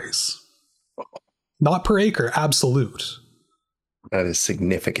the price. Not per acre, absolute. That is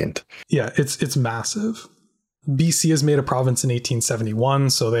significant. Yeah, it's massive. BC is made a province in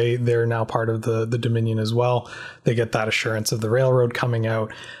 1871, so they're now part of the Dominion as well. They get that assurance of the railroad coming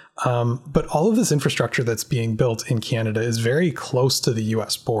out. But all of this infrastructure that's being built in Canada is very close to the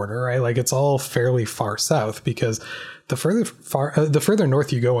US border, right? Like, it's all fairly far south, because the further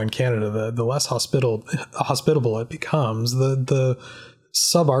north you go in Canada, the less hospitable it becomes. The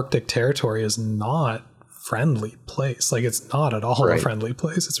subarctic territory is not friendly place. Like, it's not at all a friendly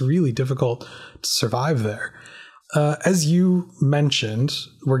place. It's really difficult to survive there. As you mentioned,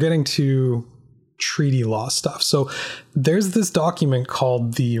 we're getting to treaty law stuff. So there's this document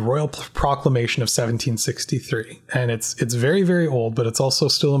called the Royal Proclamation of 1763, and it's very, very old, but it's also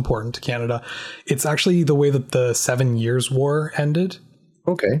still important to Canada. It's actually the way that the 7 Years' War ended.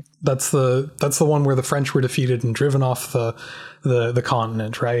 Okay. That's the one where the French were defeated and driven off the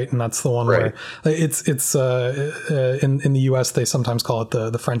continent, right? And that's the one where it's in the US they sometimes call it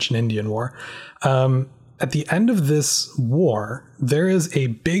the French and Indian War. At the end of this war, there is a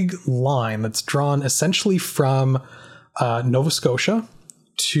big line that's drawn essentially from Nova Scotia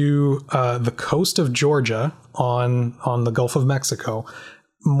to the coast of Georgia on the Gulf of Mexico,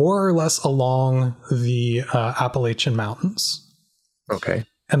 more or less along the Appalachian Mountains. Okay.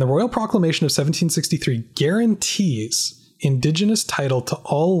 And the Royal Proclamation of 1763 guarantees Indigenous title to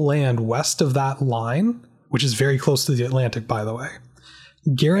all land west of that line, which is very close to the Atlantic, by the way.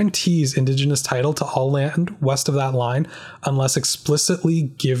 Guarantees Indigenous title to all land west of that line unless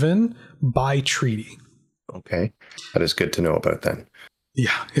explicitly given by treaty. Okay. That is good to know about then.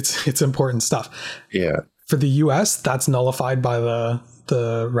 Yeah, it's important stuff. Yeah. For the US, that's nullified by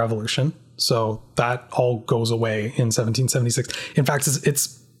the revolution. So that all goes away in 1776. In fact,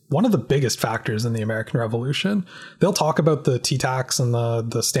 it's one of the biggest factors in the American Revolution. They'll talk about the tea tax and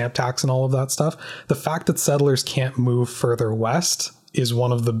the stamp tax and all of that stuff. The fact that settlers can't move further west is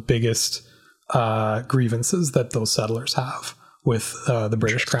one of the biggest grievances that those settlers have with the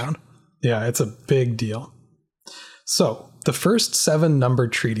British Crown. Yeah, it's a big deal. So the first 7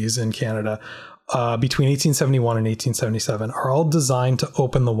 numbered treaties in Canada between 1871 and 1877 are all designed to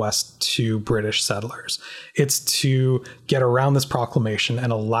open the West to British settlers. It's to get around this proclamation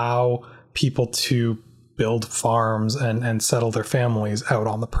and allow people to build farms and settle their families out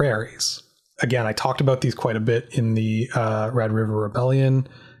on the prairies. Again, I talked about these quite a bit in the Red River Rebellion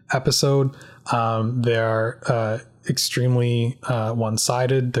episode. They're extremely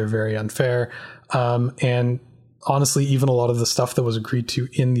one-sided. They're very unfair. And honestly, even a lot of the stuff that was agreed to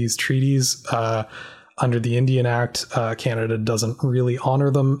in these treaties under the Indian Act, Canada doesn't really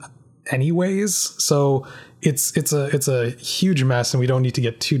honor them anyways. So it's a huge mess, and we don't need to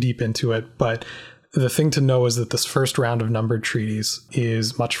get too deep into it. But the thing to know is that this first round of numbered treaties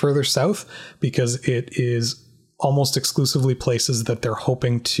is much further south, because it is almost exclusively places that they're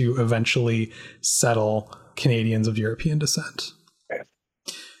hoping to eventually settle Canadians of European descent.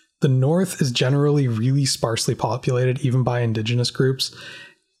 The North is generally really sparsely populated, even by Indigenous groups.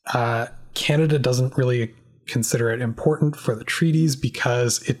 Canada doesn't really consider it important for the treaties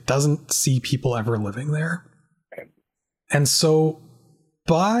because it doesn't see people ever living there. And so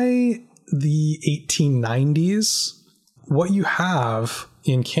by the 1890s, what you have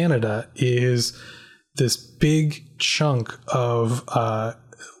in Canada is this big chunk of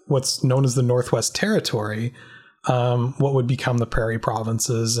what's known as the Northwest Territory, what would become the Prairie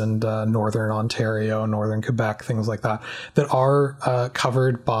Provinces and Northern Ontario, Northern Quebec, things like that, that are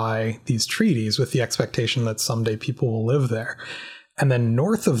covered by these treaties with the expectation that someday people will live there. And then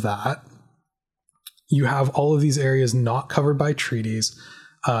north of that, You have all of these areas not covered by treaties.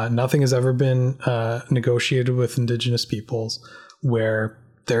 Nothing has ever been negotiated with indigenous peoples, where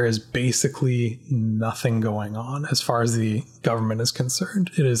there is basically nothing going on as far as the government is concerned.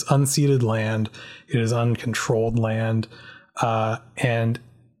 It is unceded land. It is uncontrolled land. And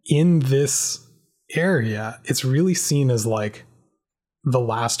in this area, it's really seen as like the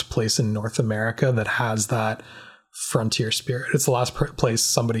last place in North America that has that frontier spirit. It's the last place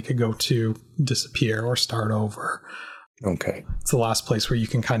somebody could go to disappear or start over. Okay. It's the last place where you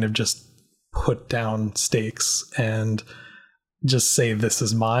can kind of just put down stakes and just say this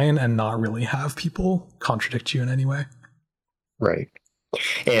is mine and not really have people contradict you in any way. Right.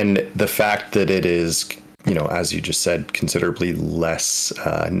 And the fact that it is, you know, as you just said, considerably less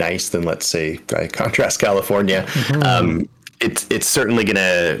nice than, let's say, by contrast, California, it's certainly going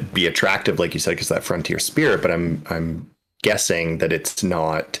to be attractive, like you said, because that frontier spirit. But I'm guessing that it's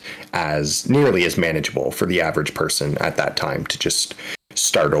not as nearly as manageable for the average person at that time to just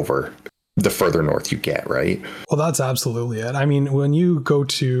start over the further north you get, right? Well, that's absolutely it. I mean, when you go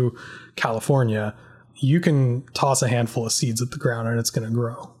to California, you can toss a handful of seeds at the ground and it's going to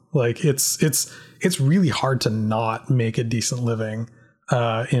grow. Like it's really hard to not make a decent living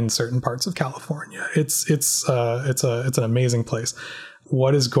in certain parts of California. It's an amazing place.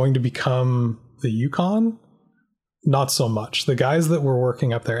 What is going to become the Yukon? Not so much. The guys that were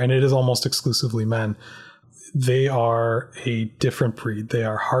working up there, and it is almost exclusively men, they are a different breed. They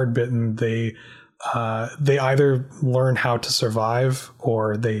are hard bitten. They either learn how to survive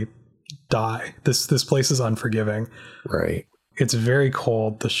or they die. This place is unforgiving. Right. It's very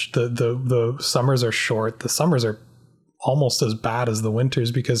cold. The summers are short. The summers are almost as bad as the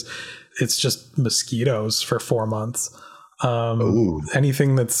winters because it's just mosquitoes for 4 months.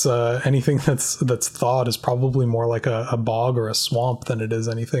 Anything that's thawed is probably more like a bog or a swamp than it is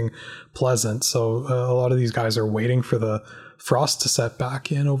anything pleasant. So a lot of these guys are waiting for the frost to set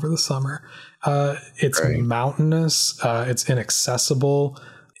back in over the summer. It's mountainous, it's inaccessible,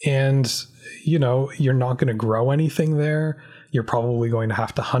 and you know, you're not going to grow anything there. You're probably going to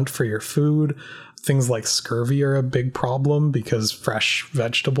have to hunt for your food. Things like scurvy are a big problem because fresh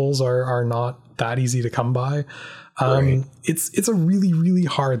vegetables are not that easy to come by. It's a really, really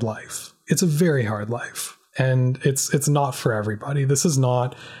hard life. It's a very hard life, and it's not for everybody. This is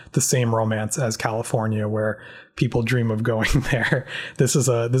not the same romance as California where people dream of going there. This is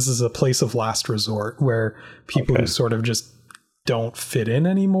a place of last resort where people who sort of just don't fit in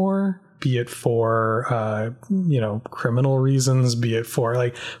anymore, be it for criminal reasons, be it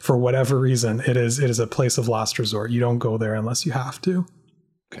for whatever reason, it is a place of last resort. You don't go there unless you have to.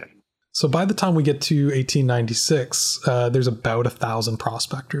 Okay. So by the time we get to 1896, there's about 1,000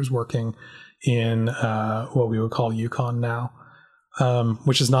 prospectors working in what we would call Yukon now,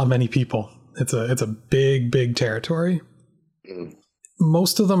 which is not many people. It's a big, big territory.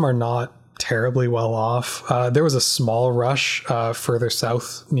 Most of them are not terribly well off. There was a small rush further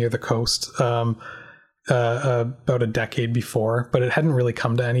south near the coast about a decade before, but it hadn't really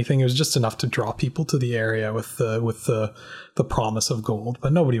come to anything. It was just enough to draw people to the area with the promise of gold,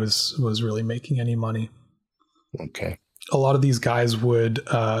 but nobody was really making any money. Okay. A lot of these guys would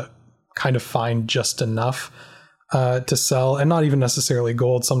kind of find just enough to sell, and not even necessarily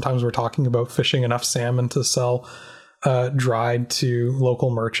gold. Sometimes we're talking about fishing enough salmon to sell dried to local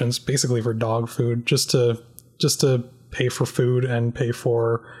merchants, basically for dog food, just to pay for food and pay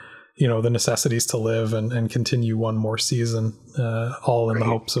for the necessities to live and continue one more season, all in the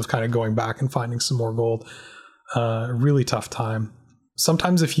hopes of kind of going back and finding some more gold. Really tough time.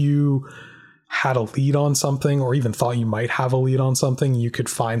 Sometimes if you had a lead on something, or even thought you might have a lead on something, you could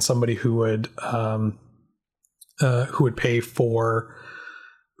find somebody who would pay for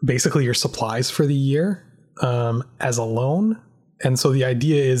basically your supplies for the year as a loan. And so the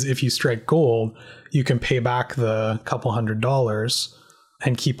idea is, if you strike gold, you can pay back the couple $100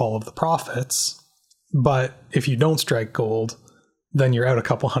 and keep all of the profits. But if you don't strike gold, then you're out a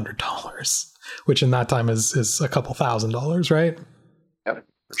couple $100, which in that time is a couple $1,000, right? Yep,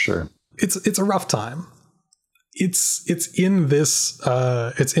 for sure. It's a rough time. It's in this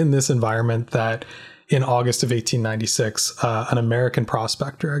environment that in August of 1896, an American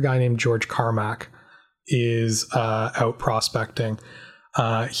prospector, a guy named George Carmack, is out prospecting.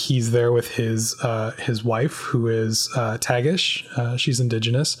 He's there with his wife, who is Tagish. She's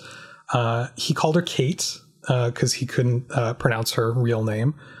indigenous. He called her Kate because he couldn't pronounce her real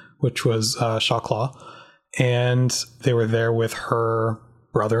name, which was Shawclaw. And they were there with her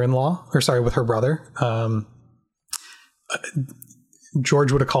brother.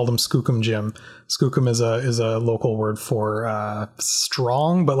 George would have called him Skookum Jim. Skookum is a local word for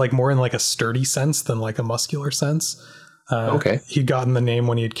strong, but like more in like a sturdy sense than like a muscular sense. Okay. He'd gotten the name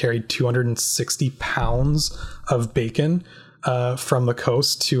when he had carried 260 pounds of bacon from the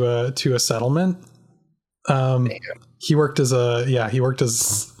coast to a settlement. He worked as a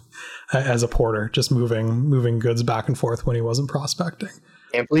porter, just moving goods back and forth when he wasn't prospecting.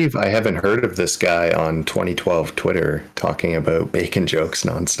 Can't believe I haven't heard of this guy on 2012 Twitter talking about bacon jokes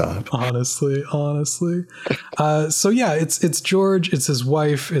nonstop. Honestly. So yeah, it's George, it's his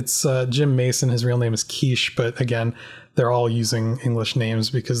wife, it's Jim Mason. His real name is Quiche, but again, they're all using English names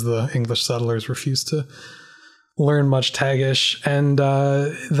because the English settlers refused to learn much Tagish. And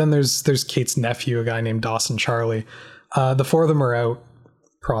then there's Kate's nephew, a guy named Dawson Charlie. The four of them are out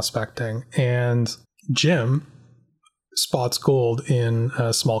prospecting, and Jim spots gold in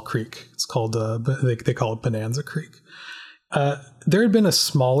a small creek. It's called they call it Bonanza Creek. There had been a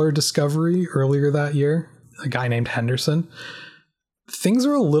smaller discovery earlier that year, a guy named Henderson. Things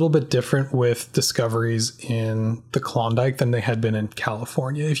are a little bit different with discoveries in the Klondike than they had been in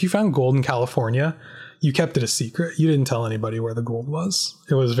California. If you found gold in California, you kept it a secret. You didn't tell anybody where the gold was.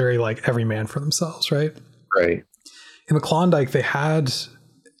 It was very like every man for themselves, right? Right. In the Klondike, they had,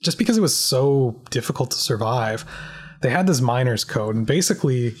 just because it was so difficult to survive, they had this miner's code, and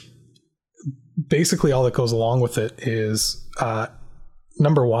basically all that goes along with it is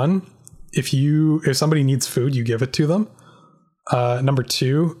number one, if somebody needs food, you give it to them. Number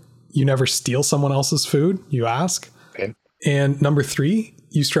two, you never steal someone else's food, you ask. Okay. And number three,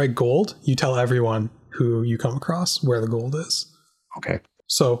 you strike gold, you tell everyone who you come across where the gold is. Okay.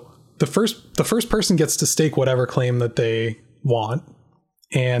 So the first person gets to stake whatever claim that they want,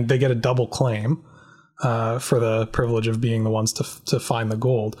 and they get a double claim for the privilege of being the ones to find the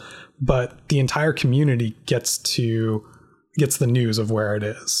gold. But the entire community gets the news of where it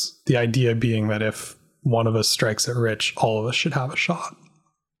is. The idea being that if one of us strikes it rich, all of us should have a shot.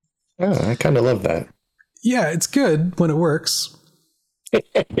 Oh, I kind of love that. Yeah, it's good when it works.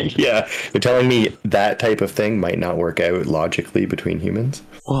 Yeah, you're telling me that type of thing might not work out logically between humans?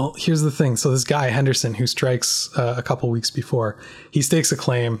 Well, here's the thing. So this guy, Henderson, who strikes a couple weeks before, he stakes a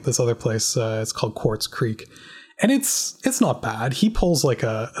claim, this other place, it's called Quartz Creek. And it's not bad. He pulls like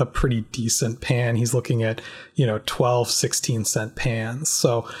a pretty decent pan. He's looking at, 12, 16 cent pans.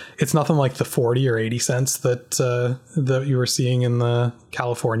 So it's nothing like the 40 or 80 cents that you were seeing in the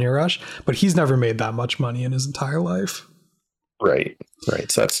California rush. But he's never made that much money in his entire life. Right.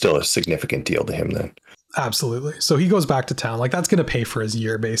 So that's still a significant deal to him then. Absolutely. So he goes back to town. Like that's going to pay for his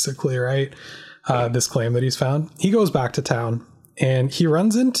year, basically, right? This claim that he's found. He goes back to town and he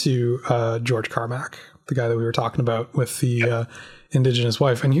runs into George Carmack, the guy that we were talking about with the Indigenous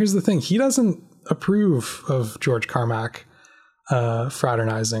wife. And here's the thing. He doesn't approve of George Carmack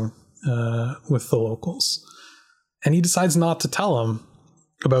fraternizing with the locals. And he decides not to tell him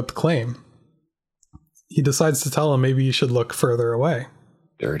about the claim. He decides to tell him maybe you should look further away.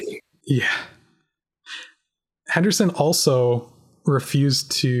 Dirty. Yeah. Henderson also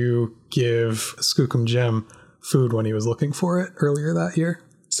refused to give Skookum Jim food when he was looking for it earlier that year.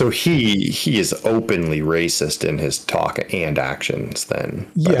 So he is openly racist in his talk and actions then.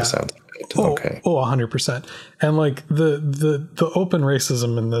 By the sounds of it. Okay. 100%. And like the open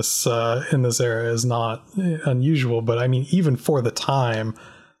racism in this era is not unusual, but I mean, even for the time,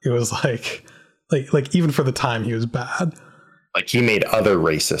 it was like even for the time he was bad. Like he made other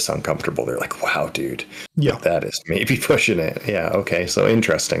racists uncomfortable. They're like, wow, dude. Yeah. Like that is maybe pushing it. Yeah. Okay. So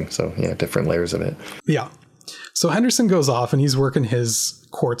interesting. So yeah, different layers of it. Yeah. So Henderson goes off and he's working his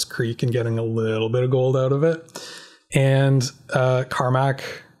Quartz Creek and getting a little bit of gold out of it. And Carmack,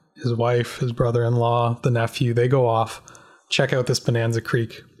 his wife, his brother-in-law, the nephew, they go off, check out this Bonanza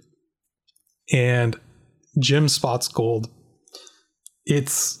Creek. And Jim spots gold.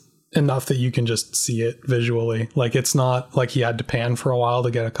 It's enough that you can just see it visually. Like it's not like he had to pan for a while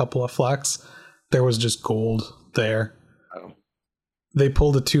to get a couple of flecks. There was just gold there. Oh. They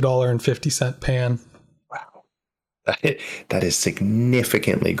pulled a $2.50 pan. Wow. That is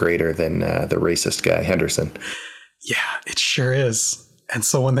significantly greater than the racist guy, Henderson. Yeah, it sure is. And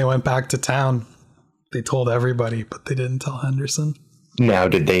so when they went back to town, they told everybody, but they didn't tell Henderson. Now,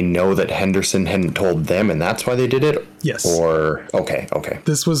 did they know that Henderson hadn't told them and that's why they did it? Yes. Or, okay.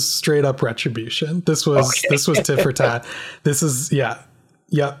 This was straight up retribution. This was tit for tat. This is, yeah.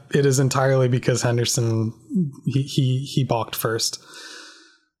 It is entirely because Henderson, he balked first.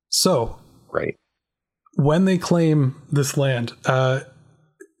 So. Right. When they claim this land,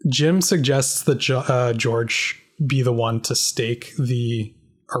 Jim suggests that George be the one to stake the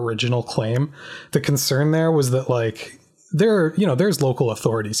original claim. The concern there was that like there's local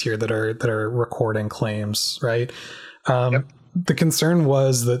authorities here that are recording claims, right? The concern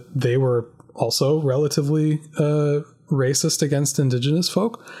was that they were also relatively racist against Indigenous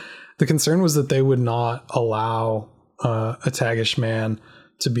folk. The concern was that they would not allow a Tagish man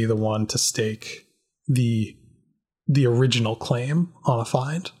to be the one to stake the original claim on a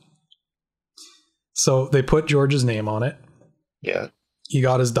find. So they put George's name on it. Yeah. He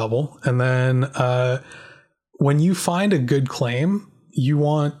got his double. And then when you find a good claim, you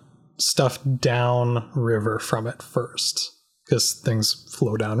want stuff down river from it first, because things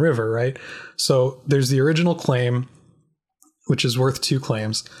flow down river, right? So there's the original claim, which is worth 2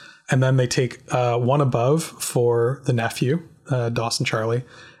 claims. And then they take one above for the nephew, Dawson Charlie,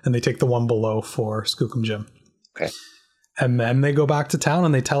 and they take the one below for Skookum Jim. Okay. And then they go back to town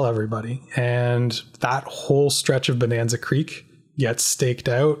and they tell everybody. And that whole stretch of Bonanza Creek gets staked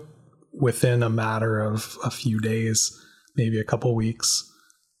out within a matter of a few days, maybe a couple weeks.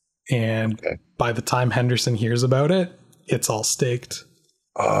 And by the time Henderson hears about it, it's all staked.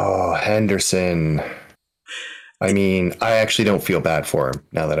 Oh, Henderson. I mean, I actually don't feel bad for him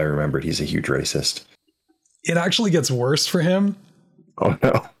now that I remembered he's a huge racist. It actually gets worse for him. Oh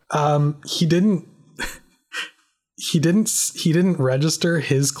no. He didn't register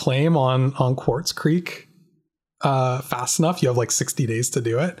his claim on Quartz Creek fast enough. You have like 60 days to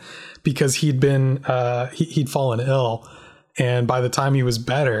do it, because he'd fallen ill, and by the time he was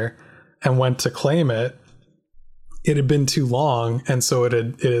better and went to claim it, it had been too long, and so it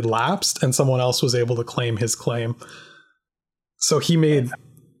had lapsed, and someone else was able to claim his claim. So he made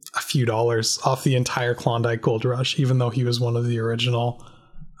a few dollars off the entire Klondike Gold Rush, even though he was one of the original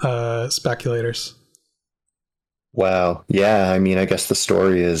speculators. Wow. Yeah. I mean, I guess the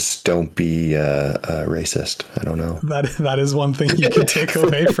story is don't be racist. I don't know. That is one thing you can take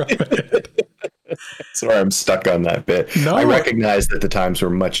away from it. Sorry, I'm stuck on that bit. No, I recognize that the times were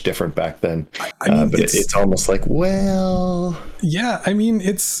much different back then. I mean, but it's almost like, well, yeah. I mean,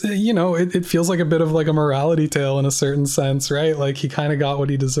 it's it feels like a bit of like a morality tale in a certain sense, right? Like he kind of got what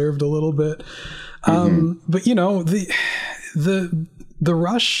he deserved a little bit. But the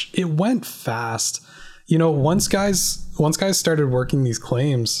rush, it went fast. Once guys started working these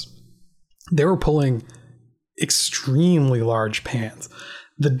claims, they were pulling extremely large pans.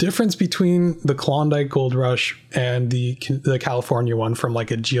 The difference between the Klondike Gold Rush and the California one, from like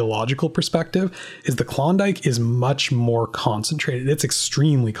a geological perspective, is the Klondike is much more concentrated. It's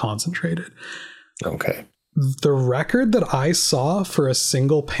extremely concentrated. Okay. The record that I saw for a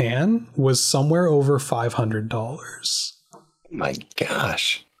single pan was somewhere over $500. My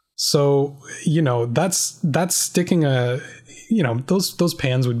gosh. So, that's sticking those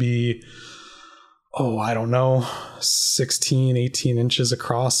pans would be, I don't know, 16, 18 inches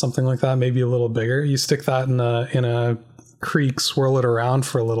across, something like that, maybe a little bigger. You stick that in a creek, swirl it around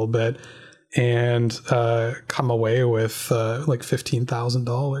for a little bit, and come away with like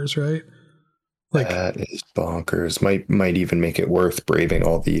 $15,000, right? Like, that is bonkers. Might even make it worth braving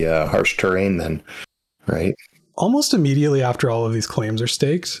all the harsh terrain then, right? Almost immediately after all of these claims are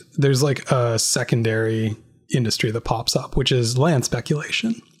staked, there's like a secondary industry that pops up, which is land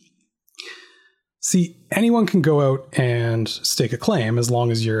speculation. See, anyone can go out and stake a claim as long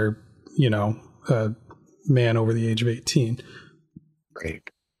as you're, a man over the age of 18. Right.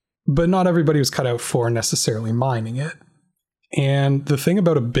 But not everybody was cut out for necessarily mining it. And the thing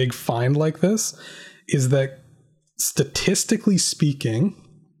about a big find like this is that, statistically speaking,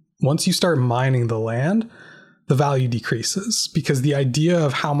 once you start mining the land, the value decreases, because the idea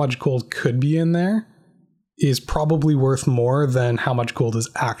of how much gold could be in there is probably worth more than how much gold is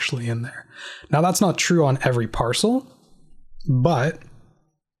actually in there. Now, that's not true on every parcel, but,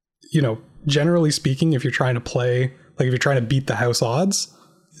 generally speaking, if you're trying to play, like if you're trying to beat the house odds,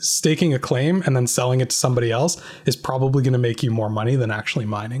 staking a claim and then selling it to somebody else is probably going to make you more money than actually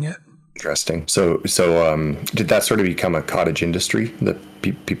mining it. Interesting. So did that sort of become a cottage industry that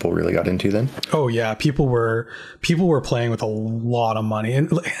people really got into then? Oh yeah, people were playing with a lot of money,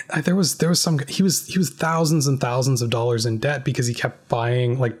 and there was some. He was thousands and thousands of dollars in debt because he kept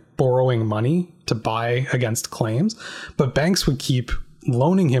borrowing money to buy against claims, but banks would keep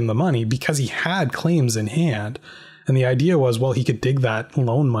loaning him the money because he had claims in hand, and the idea was, well, he could dig that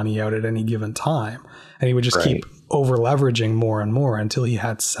loan money out at any given time, and he would just keep over leveraging more and more until he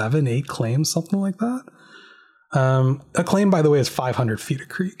had 7-8 claims, something like that. A claim, by the way, is 500 feet of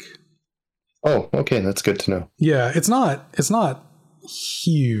creek. Oh, okay. That's good to know. Yeah. It's not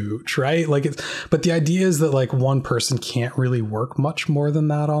huge, right? But the idea is that like one person can't really work much more than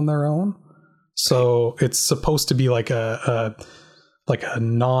that on their own. So it's supposed to be like a like a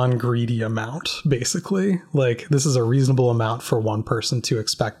non-greedy amount, basically. Like, this is a reasonable amount for one person to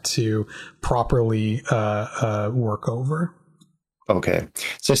expect to properly work over. Okay.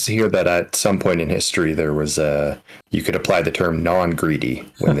 It's just to hear that at some point in history there was you could apply the term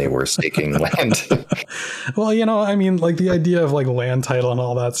non-greedy when they were staking land. Well, you know, I mean, like the idea of like land title and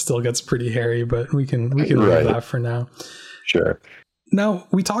all that still gets pretty hairy, but we can leave that for now. Sure. Now,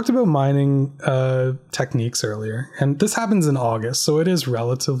 we talked about mining techniques earlier, and this happens in August, so it is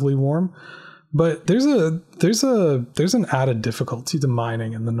relatively warm. But there's an added difficulty to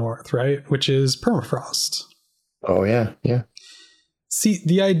mining in the north, right? Which is permafrost. Oh yeah, yeah. See,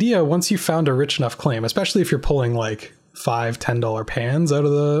 the idea, once you found a rich enough claim, especially if you're pulling like $5-10 pans out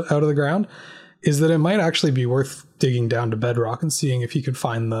of the ground, is that it might actually be worth digging down to bedrock and seeing if you could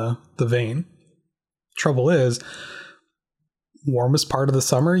find the vein. Trouble is, warmest part of the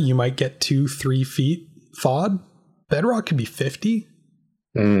summer, you might get 2-3 feet thawed. Bedrock could be 50.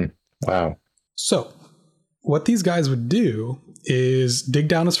 Wow. So what these guys would do is dig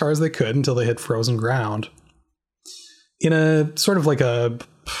down as far as they could until they hit frozen ground in a sort of like a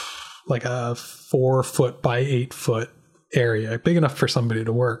 4 foot by 8 foot area, big enough for somebody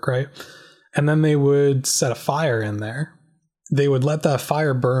to work, right? And then they would set a fire in there. They would let that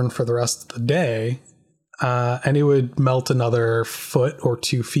fire burn for the rest of the day, and it would melt another 1 foot or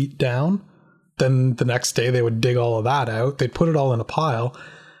 2 feet down. Then the next day they would dig all of that out. They'd put it all in a pile,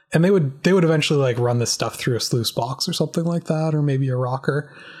 and they would eventually like run this stuff through a sluice box or something like that, or maybe a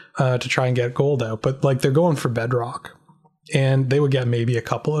rocker, to try and get gold out. But like, they're going for bedrock, and they would get maybe a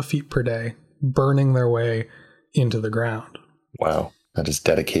couple of feet per day burning their way into the ground. Wow, that is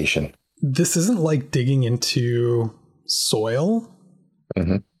dedication. This isn't like digging into soil,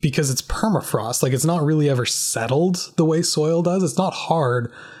 because it's permafrost. Like, it's not really ever settled the way soil does. It's not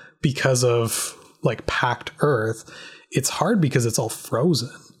hard because of like packed earth. It's hard because it's all frozen.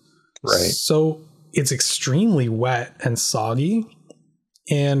 Right. So it's extremely wet and soggy.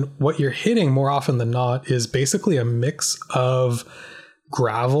 And what you're hitting more often than not is basically a mix of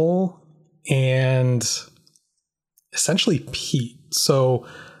gravel and essentially peat. So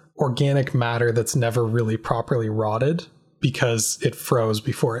organic matter that's never really properly rotted because it froze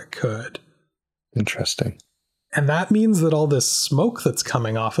before it could. Interesting. And that means that all this smoke that's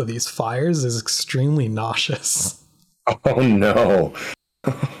coming off of these fires is extremely nauseous. Oh no.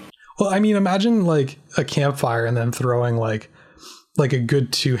 Well, I mean, imagine like a campfire and then throwing like a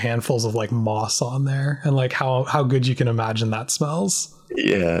good 2 handfuls of like moss on there, and like how good you can imagine that smells.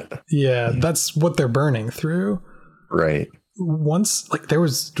 Yeah. Yeah, that's what they're burning through. Right. Once, like,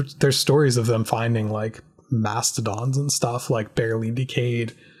 there's stories of them finding like mastodons and stuff like barely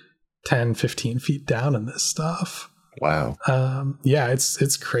decayed 10-15 feet down in this stuff. Wow. Yeah,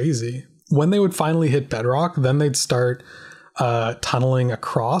 it's crazy. When they would finally hit bedrock, then they'd start tunneling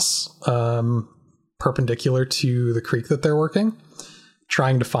across perpendicular to the creek that they're working,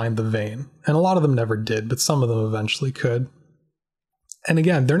 trying to find the vein. And a lot of them never did, but some of them eventually could. And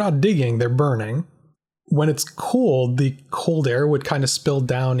again, they're not digging, they're burning. When it's cold, the cold air would kind of spill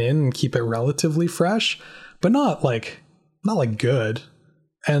down in and keep it relatively fresh, but not like good.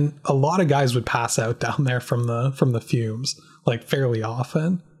 And a lot of guys would pass out down there from the fumes, like fairly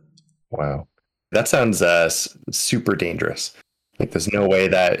often. Wow. That sounds super dangerous. Like, there's no way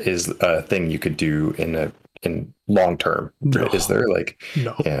that is a thing you could do in long term. No. Is there? Like,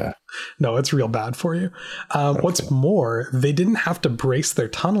 no. Yeah. No, it's real bad for you. What's more, they didn't have to brace their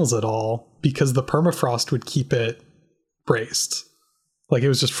tunnels at all because the permafrost would keep it braced. Like, it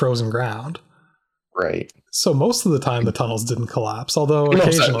was just frozen ground. Right. So most of the time the tunnels didn't collapse, although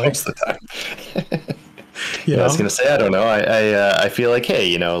occasionally. Most of the time. I was going to say, I don't know. I feel like, hey,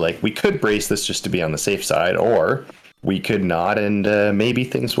 you know, like, we could brace this just to be on the safe side, or we could not, and maybe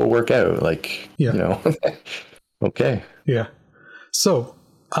things will work out. Like, you know. Okay. Yeah. So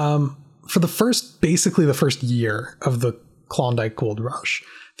for the first year of the Klondike Gold Rush,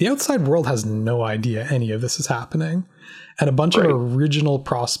 the outside world has no idea any of this is happening. And a bunch of original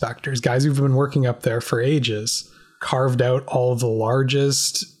prospectors, guys who've been working up there for ages, carved out all the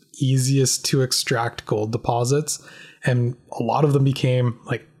largest, easiest to extract gold deposits. And a lot of them became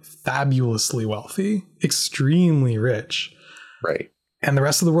like fabulously wealthy, extremely rich. Right. And the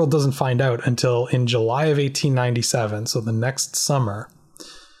rest of the world doesn't find out until in July of 1897, so the next summer,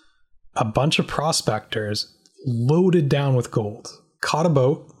 a bunch of prospectors loaded down with gold, caught a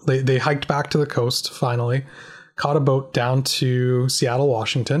boat. They hiked back to the coast, finally, caught a boat down to Seattle,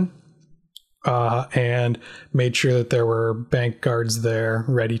 Washington, and made sure that there were bank guards there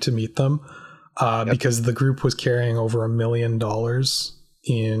ready to meet them, because the group was carrying over $1 million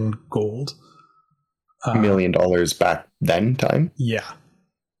in gold. $1 million back then time? Yeah.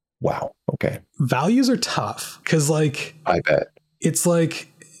 Wow. Okay. Values are tough because, like, I bet. It's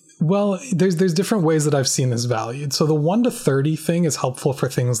like, well, there's different ways that I've seen this valued. So the 1 to 30 thing is helpful for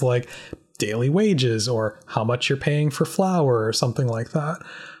things like daily wages or how much you're paying for flour or something like that.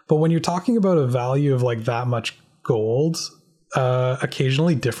 But when you're talking about a value of like that much gold,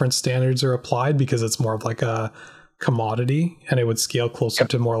 occasionally different standards are applied because it's more of like a commodity and it would scale closer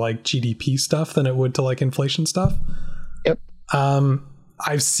to more like GDP stuff than it would to like inflation stuff. Yep.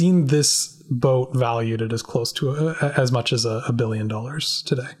 I've seen this boat valued at as close to as much as $1 billion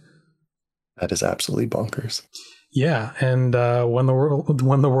today. That is absolutely bonkers. Yeah, and when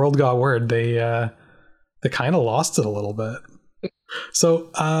the world got word, they kind of lost it a little bit.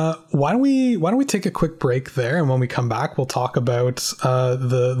 So why don't we take a quick break there, and when we come back, we'll talk about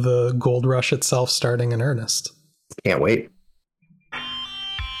the gold rush itself starting in earnest. Can't wait.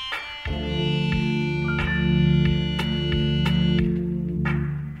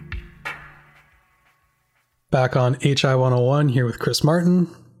 Back on HI 101 here with Chris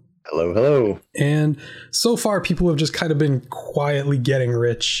Martin. Hello, hello. And so far, people have just kind of been quietly getting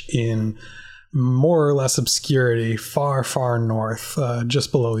rich in more or less obscurity, far, far north,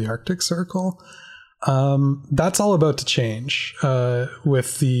 just below the Arctic Circle. That's all about to change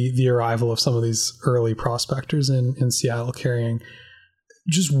with the arrival of some of these early prospectors in Seattle carrying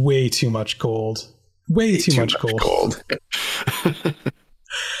just way too much gold. Way too much gold.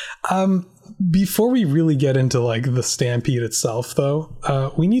 Before we really get into like the stampede itself,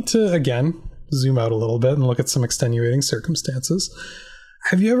 though, we need to, again, zoom out a little bit and look at some extenuating circumstances.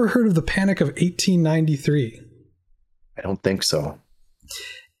 Have you ever heard of the Panic of 1893? I don't think so.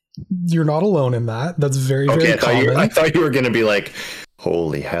 You're not alone in that. That's very, very common. I thought you were going to be like,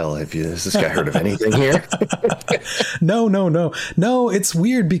 holy hell, has this guy heard of anything here? No, it's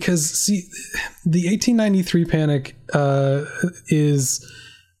weird because, see, the 1893 Panic is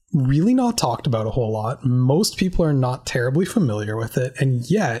really not talked about a whole lot. Most people are not terribly familiar with it, and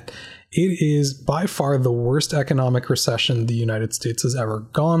yet it is by far the worst economic recession the United States has ever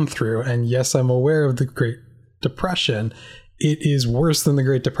gone through. And yes, I'm aware of the Great Depression. It is worse than the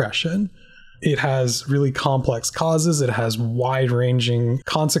Great Depression. It has really complex causes. It has wide-ranging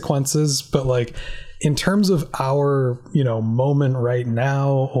consequences, but like in terms of our, moment right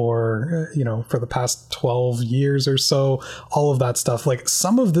now, or, for the past 12 years or so, all of that stuff, like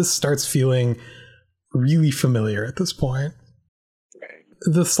some of this starts feeling really familiar at this point.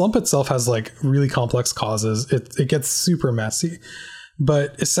 The slump itself has like really complex causes. It gets super messy,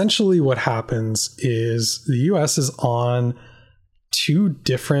 but essentially what happens is the US is on two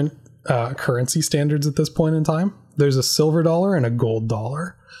different currency standards at this point in time. There's a silver dollar and a gold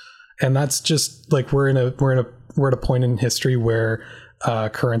dollar. And that's just like we're at a point in history where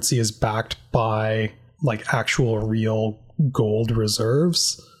currency is backed by like actual real gold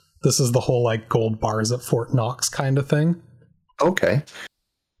reserves. This is the whole like gold bars at Fort Knox kind of thing. Okay.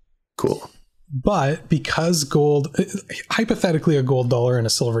 Cool. But because gold, hypothetically, a gold dollar and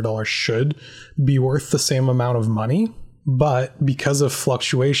a silver dollar should be worth the same amount of money. But because of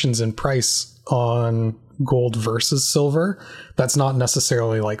fluctuations in price on gold versus silver, that's not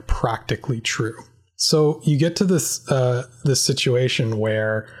necessarily like practically true. So you get to this situation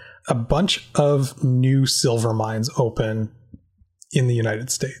where a bunch of new silver mines open in the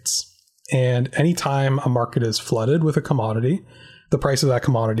United States. And anytime a market is flooded with a commodity, the price of that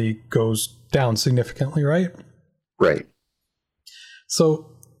commodity goes down significantly, right? Right.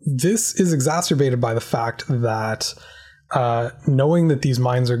 So this is exacerbated by the fact that knowing that these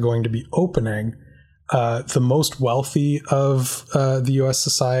mines are going to be opening, the most wealthy of the US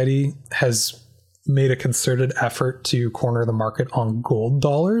society has made a concerted effort to corner the market on gold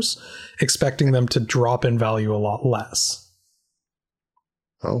dollars, expecting them to drop in value a lot less.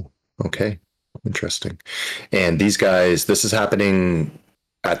 Oh, okay. Interesting. And these guys, this is happening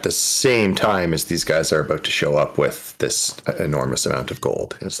at the same time as these guys are about to show up with this enormous amount of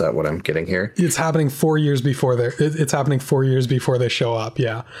gold. Is that what I'm getting here? It's happening 4 years before it's happening 4 years before they show up.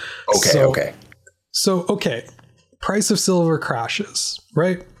 Yeah. Okay. So, price of silver crashes,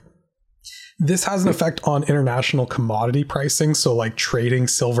 right? This has an effect on international commodity pricing. So like trading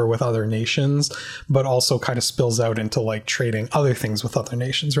silver with other nations, but also kind of spills out into like trading other things with other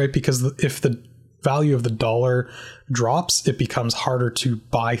nations, right? Because if the value of the dollar drops, it becomes harder to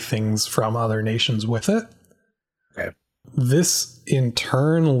buy things from other nations with it. Okay. This in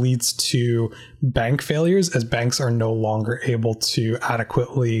turn leads to bank failures, as banks are no longer able to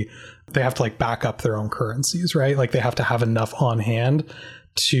adequately, they have to like back up their own currencies, right? Like they have to have enough on hand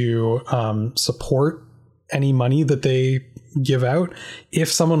to support any money that they give out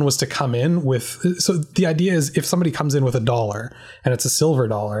if someone was to come in with, so the idea is if somebody comes in with $1 and it's a silver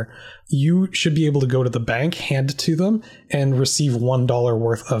dollar, you should be able to go to the bank, hand it to them, and receive $1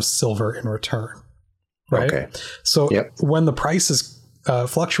 worth of silver in return. Right. Okay. So when the prices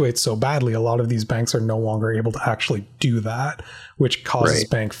fluctuate so badly, a lot of these banks are no longer able to actually do that, which causes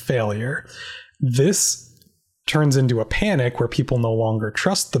bank failure. This turns into a panic where people no longer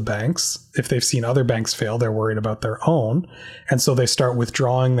trust the banks. If they've seen other banks fail, they're worried about their own. And so they start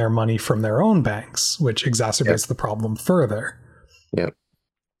withdrawing their money from their own banks, which exacerbates the problem further. Yep.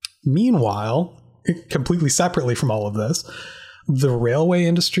 Meanwhile, completely separately from all of this, the railway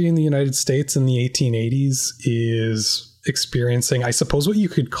industry in the United States in the 1880s is experiencing, I suppose, what you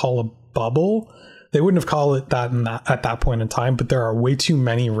could call a bubble. They wouldn't have called it that, at that point in time, but there are way too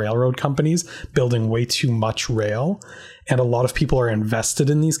many railroad companies building way too much rail. And a lot of people are invested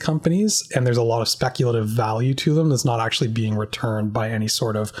in these companies, and there's a lot of speculative value to them that's not actually being returned by any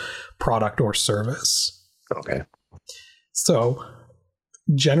sort of product or service. Okay. So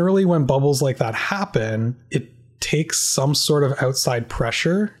generally when bubbles like that happen, it takes some sort of outside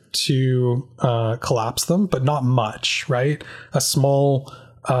pressure to collapse them, but not much, right? A small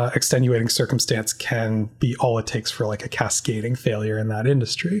extenuating circumstance can be all it takes for like a cascading failure in that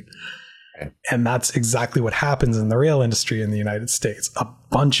industry. Okay. And that's exactly what happens in the rail industry in the United States. A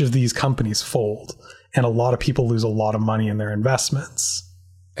bunch of these companies fold, and a lot of people lose a lot of money in their investments.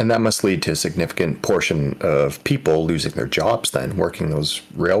 And that must lead to a significant portion of people losing their jobs then, working those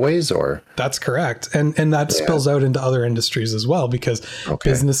railways, or? That's correct. And that spills out into other industries as well, because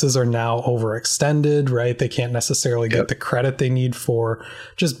businesses are now overextended, right? They can't necessarily get the credit they need for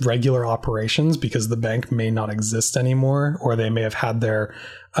just regular operations because the bank may not exist anymore, or they may have had their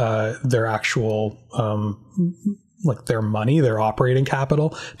actual, like their money, their operating capital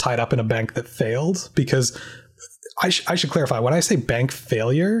tied up in a bank that failed. Because I should clarify, when I say bank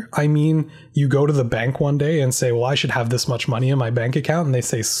failure, I mean you go to the bank one day and say, well, I should have this much money in my bank account. And they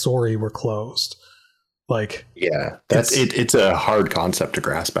say, sorry, we're closed. Like, yeah, it's a hard concept to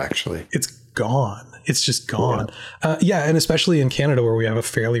grasp, actually. It's gone. It's just gone. Yeah. And especially in Canada, where we have a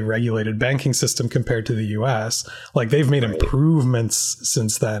fairly regulated banking system compared to the US, like they've made improvements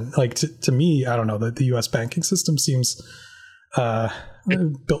since then. Like to me, I don't know, that the US banking system seems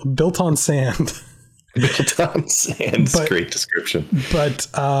built on sand. Built on sand. Great description. But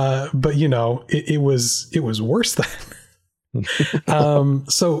you know, it was worse then.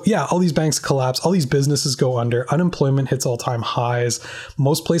 So yeah, all these banks collapse, all these businesses go under, unemployment hits all-time highs.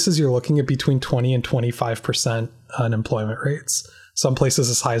 Most places you're looking at between 20 and 25% unemployment rates. Some places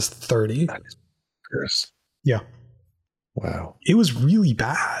as high as 30. That is gross. Yeah. Wow. It was really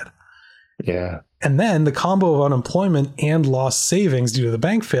bad. Yeah. And then the combo of unemployment and lost savings due to the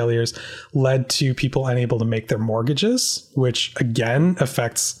bank failures led to people unable to make their mortgages, which again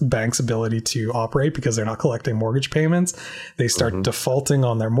affects banks' ability to operate because they're not collecting mortgage payments. They start defaulting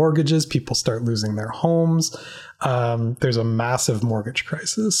on their mortgages. People start losing their homes. There's a massive mortgage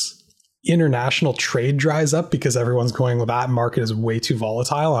crisis. International trade dries up because everyone's going, well, that market is way too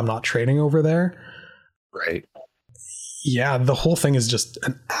volatile. I'm not trading over there. Right. Yeah, the whole thing is just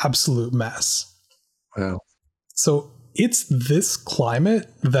an absolute mess. Wow. So it's this climate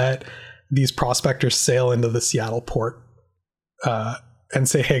that these prospectors sail into the Seattle port and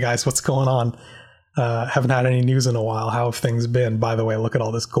say, hey guys, what's going on? Haven't had any news in a while. How have things been? By the way, look at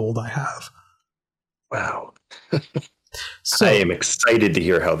all this gold I have. Wow. So, I am excited to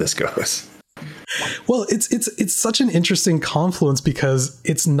hear how this goes. Well, it's such an interesting confluence because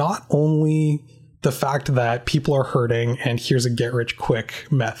it's not only the fact that people are hurting and here's a get rich quick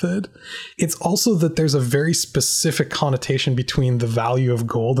method. It's also that there's a very specific connotation between the value of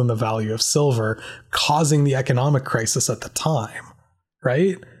gold and the value of silver causing the economic crisis at the time,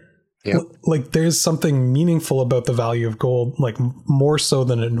 right? Yep. Like there's something meaningful about the value of gold, like more so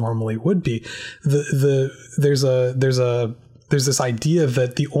than it normally would be. There's this idea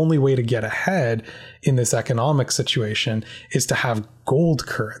that the only way to get ahead in this economic situation is to have gold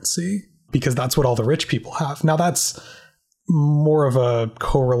currency, because that's what all the rich people have. Now that's more of a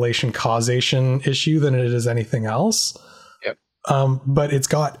correlation causation issue than it is anything else. Yep. But it's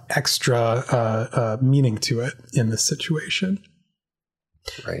got extra meaning to it in this situation.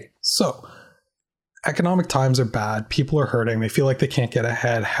 Right. So economic times are bad. People are hurting. They feel like they can't get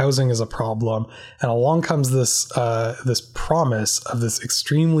ahead. Housing is a problem. And along comes this promise of this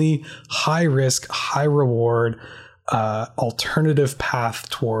extremely high risk, high reward, alternative path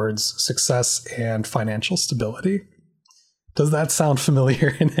towards success and financial stability. Does that sound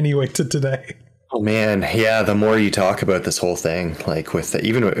familiar in any way to today? man, yeah. The more you talk about this whole thing, like with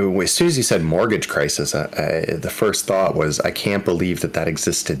even as soon as you said mortgage crisis, the first thought was, I can't believe that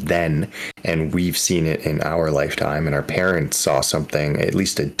existed then, and we've seen it in our lifetime, and our parents saw something, at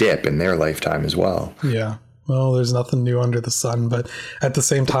least a dip in their lifetime as well. Yeah. Well, there's nothing new under the sun, but at the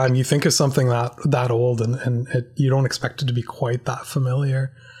same time, you think of something that old, and you don't expect it to be quite that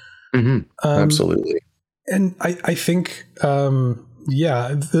familiar. Mm-hmm. Absolutely. And I think,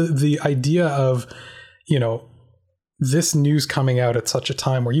 the idea of, this news coming out at such a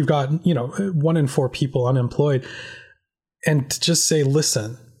time where you've got, 1 in 4 people unemployed, and to just say,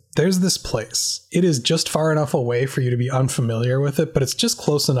 listen, there's this place. It is just far enough away for you to be unfamiliar with it, but it's just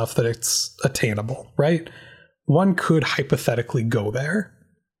close enough that it's attainable, right? One could hypothetically go there.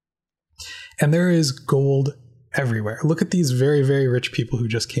 And there is gold everywhere. Look at these very, very rich people who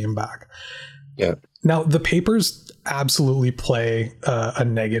just came back. Yeah. Now, the papers absolutely play a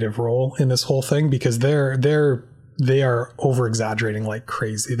negative role in this whole thing, because they are over exaggerating like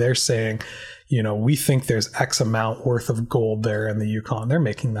crazy. They're saying, we think there's X amount worth of gold there in the Yukon. They're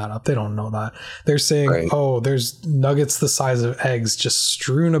making that up. They don't know that. They're saying, right, oh, there's nuggets the size of eggs just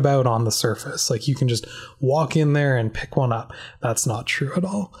strewn about on the surface. Like you can just walk in there and pick one up. That's not true at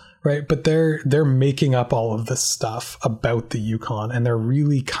all. Right. But they're making up all of this stuff about the Yukon, and they're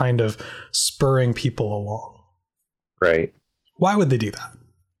really kind of spurring people along. Right. Why would they do that?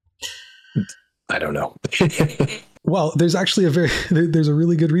 I don't know. Well, there's actually there's a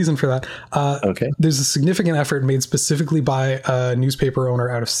really good reason for that. Okay. There's a significant effort made specifically by a newspaper owner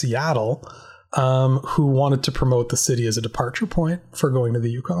out of Seattle, who wanted to promote the city as a departure point for going to the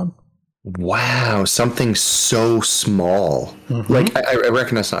Yukon. Wow, something so small. Mm-hmm. Like I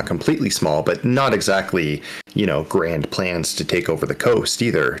reckon it's not completely small, but not exactly, grand plans to take over the coast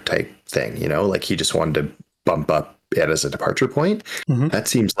either type thing, like he just wanted to bump up it as a departure point. Mm-hmm. That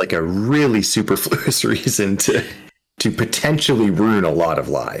seems like a really superfluous reason to potentially ruin a lot of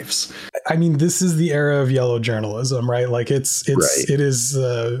lives. I mean, this is the era of yellow journalism, right? Like it is,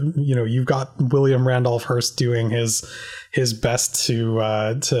 you've got William Randolph Hearst doing his best to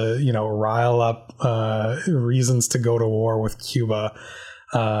rile up reasons to go to war with Cuba,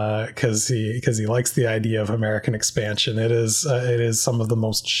 because he likes the idea of American expansion. It is some of the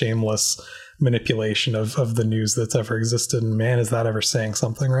most shameless manipulation of the news that's ever existed, and man, is that ever saying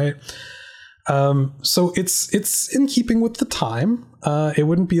something, right? So it's in keeping with the time. It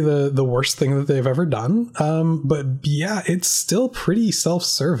wouldn't be the worst thing that they've ever done. But yeah, it's still pretty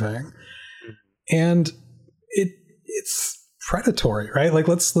self-serving, and it's predatory, right? Like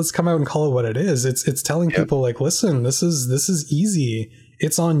let's come out and call it what it is. It's telling people like, listen, this is easy.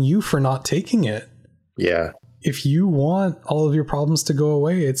 It's on you for not taking it. Yeah. If you want all of your problems to go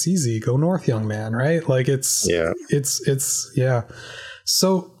away, it's easy. Go north, young man, right? Like it's.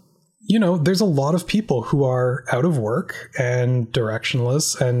 So, there's a lot of people who are out of work and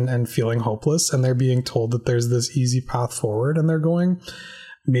directionless and feeling hopeless, and they're being told that there's this easy path forward, and they're going,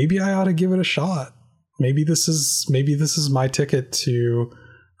 maybe I ought to give it a shot. Maybe this is my ticket to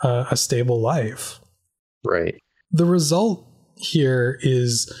a stable life. Right. The result here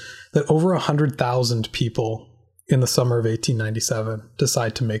is that over 100,000 people in the summer of 1897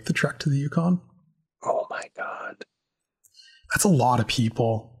 decide to make the trek to the Yukon. Oh my God. That's a lot of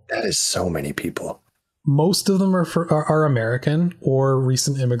people. That is so many people. Most of them are American or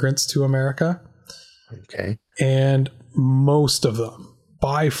recent immigrants to America. Okay. And most of them,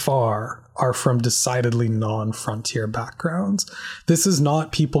 by far, are from decidedly non-frontier backgrounds. This is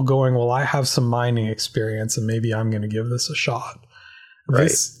not people going, well, I have some mining experience and maybe I'm going to give this a shot. Right.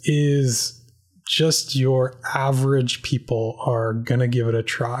 This is just your average people are going to give it a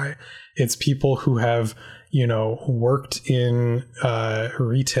try. It's people who have, worked in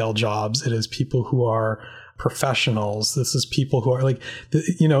retail jobs. It is people who are professionals. This is people who are like,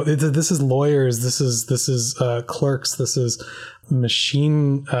 this is lawyers. This is clerks. This is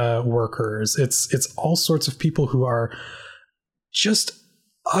machine workers. It's all sorts of people who are just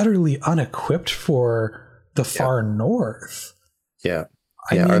utterly unequipped for the far north. Yeah.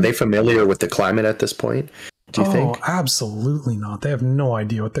 I mean, are they familiar with the climate at this point? Do you think? Absolutely not. They have no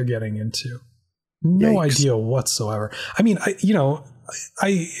idea what they're getting into. No idea whatsoever. I mean, I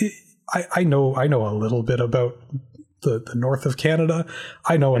know a little bit about the north of Canada.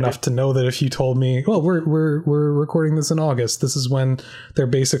 I know enough to know that if you told me, well, we're recording this in August, this is when they're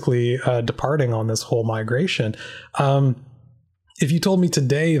basically departing on this whole migration. If you told me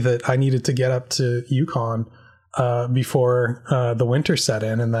today that I needed to get up to Yukon before the winter set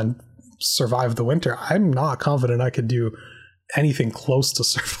in and then survive the winter, I'm not confident I could do anything close to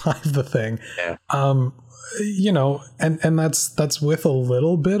survive the thing. Yeah. And that's with a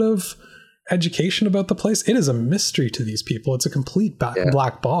little bit of education about the place. It is a mystery to these people. It's a complete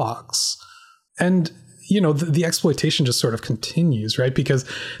black box. And, the exploitation just sort of continues, right? Because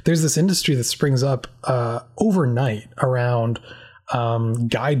there's this industry that springs up overnight around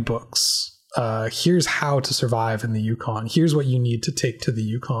guidebooks. Here's how to survive in the Yukon. Here's what you need to take to the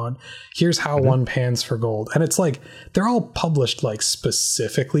Yukon. Here's how one pans for gold. And it's like, they're all published like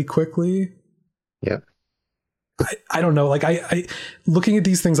specifically quickly. Yeah. I don't know. Like I looking at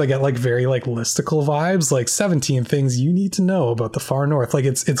these things, I get like very like listicle vibes, like 17 things you need to know about the far north. Like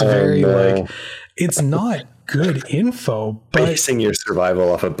it's very like, it's not good info, but basing your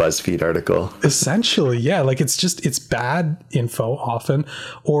survival off a BuzzFeed article. Essentially, yeah. Like it's bad info often,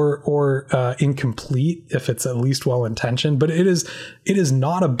 or incomplete if it's at least well intentioned. But it is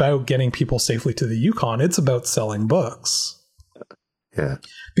not about getting people safely to the Yukon. It's about selling books. Yeah.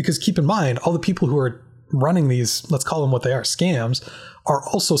 Because keep in mind, all the people who are running these, let's call them what they are, scams, are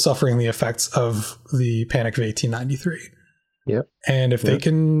also suffering the effects of the Panic of 1893. Yep. And if they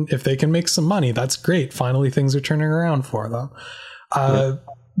can make some money, that's great. Finally, things are turning around for them.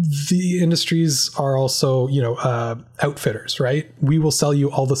 The industries are also, outfitters, right? We will sell you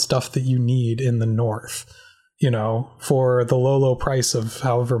all the stuff that you need in the north. For the low price of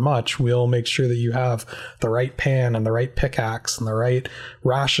however much, we'll make sure that you have the right pan and the right pickaxe and the right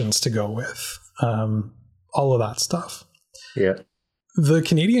rations to go with. All of that stuff. Yeah. The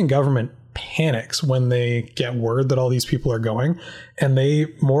Canadian government panics when they get word that all these people are going, and they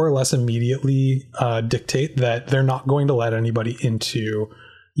more or less immediately dictate that they're not going to let anybody into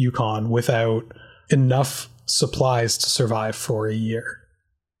Yukon without enough supplies to survive for a year.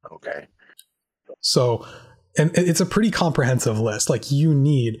 Okay. So, and it's a pretty comprehensive list. Like, you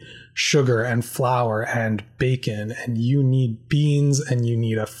need sugar and flour and bacon, and you need beans, and you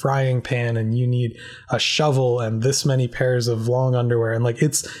need a frying pan, and you need a shovel and this many pairs of long underwear. And like,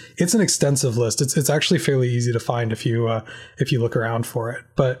 it's an extensive list. It's actually fairly easy to find if you look around for it.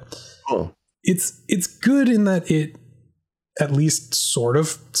 But it's good in that it at least sort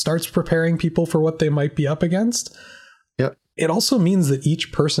of starts preparing people for what they might be up against. Yep. It also means that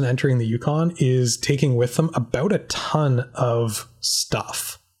each person entering the Yukon is taking with them about a ton of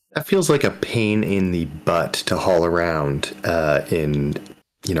stuff. That feels like a pain in the butt to haul around in,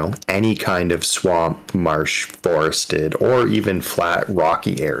 any kind of swamp, marsh, forested, or even flat,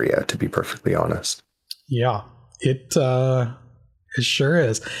 rocky area, to be perfectly honest. Yeah, it sure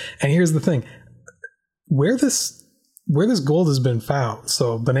is. And here's the thing. Where this gold has been found,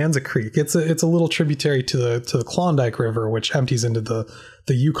 so Bonanza Creek, it's a little tributary to the Klondike River, which empties into the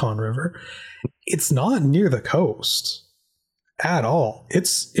Yukon River. It's not near the coast at all.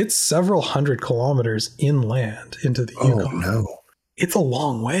 It's several hundred kilometers inland into the Yukon. Oh no. It's a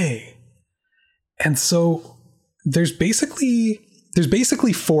long way. And so there's basically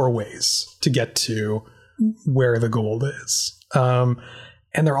 4 ways to get to where the gold is. And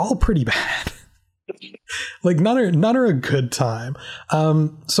they're all pretty bad. Like, none are a good time.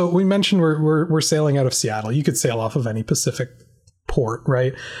 So we mentioned we're sailing out of Seattle. You could sail off of any Pacific port,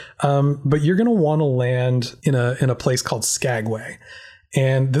 right? But you're going to want to land in a place called Skagway,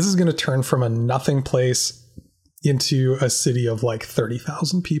 and this is going to turn from a nothing place into a city of like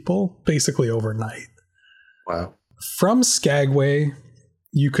 30,000 people, basically overnight. Wow. From Skagway,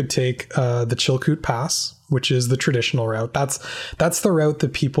 you could take the Chilkoot Pass, which is the traditional route. That's the route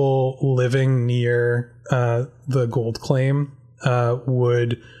that people living near the gold claim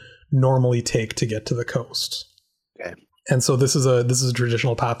would normally take to get to the coast. Okay. And so this is a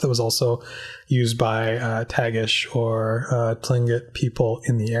traditional path that was also used by Tagish or Tlingit people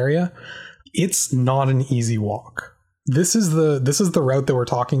in the area. It's not an easy walk. This is the route that we're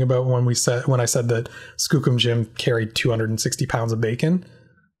talking about when I said that Skookum Jim carried 260 pounds of bacon.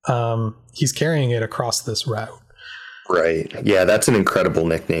 He's carrying it across this route. Right. Yeah, that's an incredible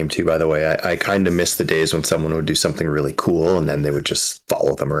nickname too, by the way. I kind of miss the days when someone would do something really cool and then they would just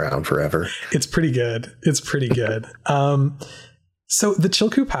follow them around forever. It's pretty good. So the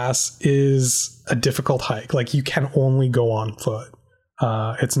Chilkoot Pass is a difficult hike. Like, you can only go on foot.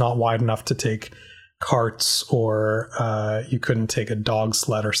 It's not wide enough to take carts, or you couldn't take a dog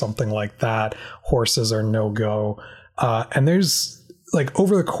sled or something like that. Horses are no go. And there's, like,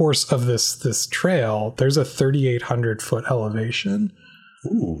 over the course of this trail, there's a 3,800 foot elevation.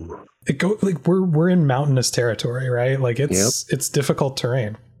 Ooh. It go like we're in mountainous territory, right? Like, it's difficult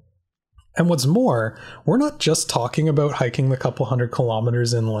terrain. And what's more, we're not just talking about hiking the couple hundred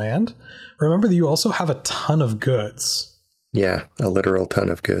kilometers inland. Remember that you also have a ton of goods. Yeah, a literal ton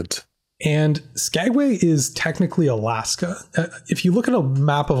of goods. And Skagway is technically Alaska. If you look at a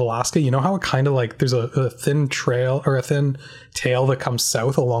map of Alaska, you know how it kind of like there's a thin trail or a thin tail that comes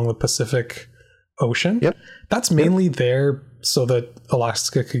south along the Pacific Ocean. Yep. That's mainly there so that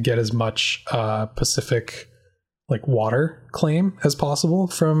Alaska could get as much Pacific like water claim as possible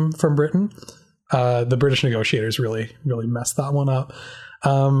from Britain. The British negotiators really messed that one up.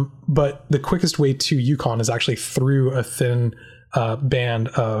 But the quickest way to Yukon is actually through a thin band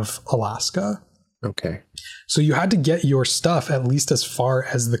of Alaska. Okay. So you had to get your stuff at least as far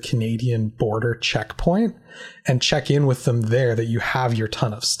as the Canadian border checkpoint and check in with them there that you have your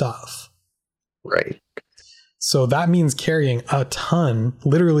ton of stuff. Right. So that means carrying a ton,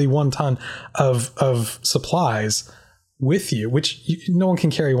 literally 1 ton of supplies with you, which no one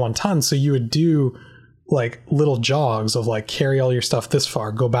can carry 1 ton. So you would do like little jogs of like carry all your stuff this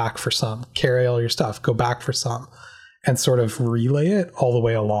far, go back for some, carry all your stuff, go back for some, and sort of relay it all the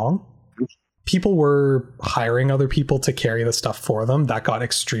way along. People were hiring other people to carry the stuff for them. That got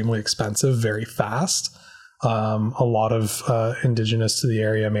extremely expensive very fast. A lot of indigenous to the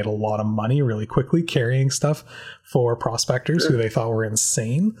area made a lot of money really quickly carrying stuff for prospectors who they thought were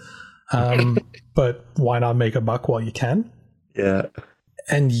insane. But why not make a buck while you can? Yeah.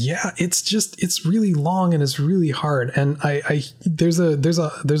 And yeah, it's really long and it's really hard. And there's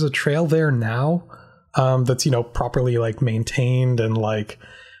a trail there now that's, properly like maintained and like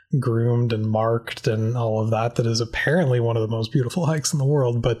groomed and marked and all of that is apparently one of the most beautiful hikes in the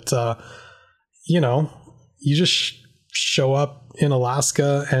world. But you just show up in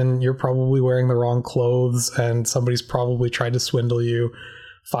Alaska and you're probably wearing the wrong clothes and somebody's probably tried to swindle you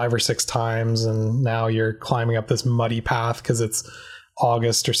 5 or 6 times, and now you're climbing up this muddy path because it's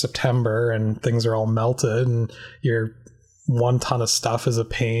August or September and things are all melted and your 1 ton of stuff is a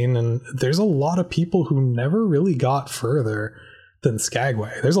pain. And there's a lot of people who never really got further than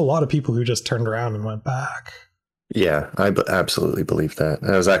Skagway. There's a lot of people who just turned around and went back. Yeah, I absolutely believe that.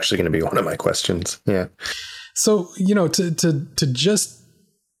 That was actually going to be one of my questions. Yeah. So, to just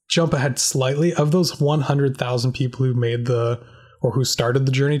jump ahead slightly, of those 100,000 people who made who started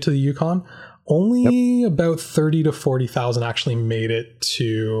the journey to the Yukon, only about 30 to 40,000 actually made it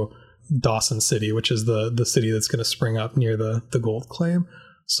to Dawson City, which is the city that's going to spring up near the gold claim.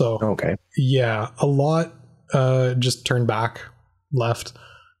 So, okay. Yeah, a lot just turned back, left,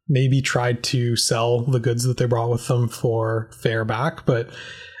 maybe tried to sell the goods that they brought with them for fare back, but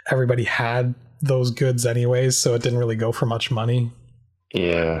everybody had those goods anyways, so it didn't really go for much money.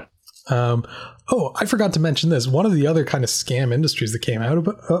 Yeah. I forgot to mention this. One of the other kind of scam industries that came out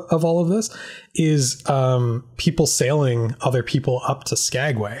of all of this is people sailing other people up to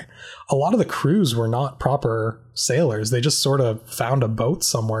Skagway. A lot of the crews were not proper sailors. They just sort of found a boat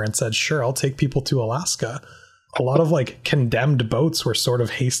somewhere and said, sure, I'll take people to Alaska. A lot of like condemned boats were sort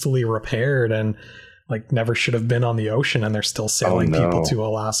of hastily repaired and like never should have been on the ocean, and they're still sailing people to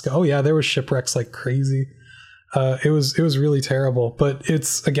Alaska. Oh yeah, there was shipwrecks like crazy. It was really terrible, but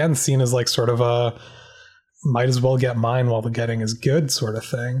it's again seen as like sort of a might as well get mine while the getting is good sort of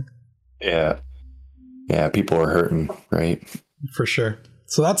thing. Yeah. Yeah, people are hurting, right? For sure.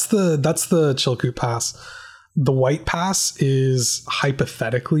 So that's the Chilkoot Pass. The White Pass is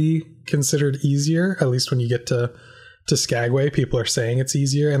hypothetically considered easier, at least when you get to Skagway. People are saying it's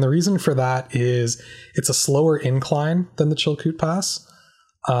easier, and the reason for that is it's a slower incline than the Chilkoot Pass,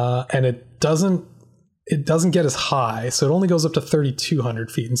 and it doesn't get as high, so it only goes up to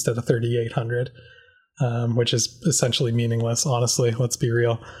 3,200 feet instead of 3,800, which is essentially meaningless, honestly, let's be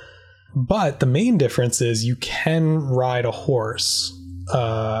real. But the main difference is you can ride a horse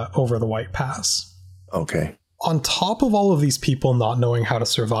over the White Pass. Okay. On top of all of these people not knowing how to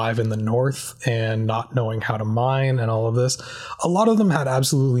survive in the north and not knowing how to mine and all of this, a lot of them had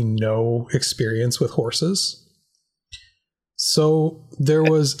absolutely no experience with horses. So there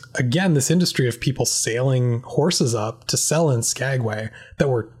was, again, this industry of people sailing horses up to sell in Skagway that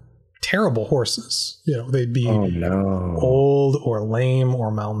were terrible horses. They'd be old or lame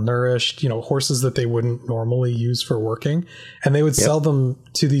or malnourished, horses that they wouldn't normally use for working. And they would sell them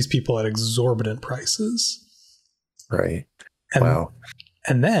to these people at exorbitant prices. Right. Wow.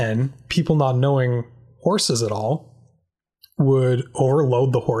 And then people not knowing horses at all would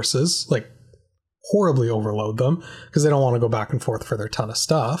overload the horses, like horribly overload them, because they don't want to go back and forth for their ton of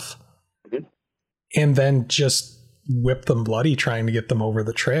stuff. Mm-hmm. And then just whip them bloody trying to get them over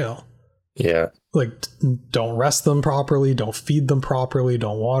the trail. Yeah. Like, don't rest them properly, don't feed them properly,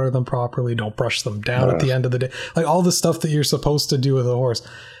 don't water them properly, don't brush them down at the end of the day. Like all the stuff that you're supposed to do with a horse.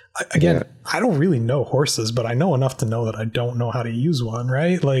 Again, I don't really know horses, but I know enough to know that I don't know how to use one,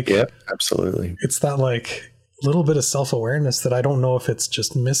 right? Like, yeah, absolutely. It's that like little bit of self-awareness that I don't know if it's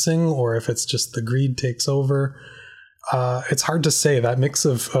just missing or if it's just the greed takes over. It's hard to say. That mix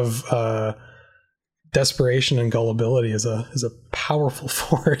of desperation and gullibility is a powerful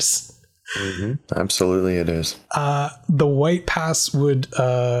force. Mm-hmm. Absolutely, it is. The White Pass would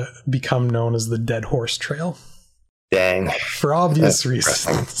become known as the Dead Horse Trail. Dang. For obvious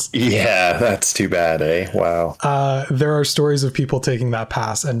reasons. Yeah, that's too bad, eh? Wow. There are stories of people taking that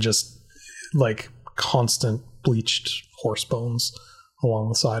pass and just like constant bleached horse bones along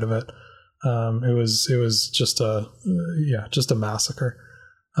the side of it. It was just a massacre.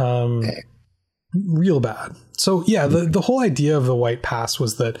 Real bad. So yeah, the whole idea of the White Pass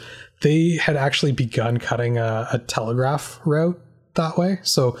was that they had actually begun cutting a telegraph route that way.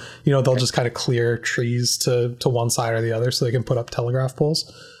 So, they'll just kind of clear trees to one side or the other so they can put up telegraph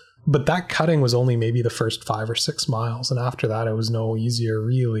poles. But that cutting was only maybe the first 5 or 6 miles. And after that, it was no easier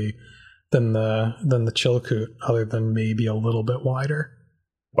really than the Chilkoot, other than maybe a little bit wider.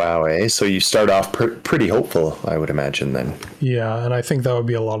 Wow, eh? So you start off pretty hopeful, I would imagine, then. Yeah, and I think that would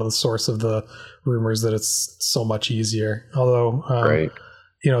be a lot of the source of the rumors that it's so much easier. Although, right.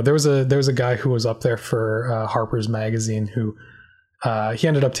 There was a guy who was up there for Harper's Magazine who he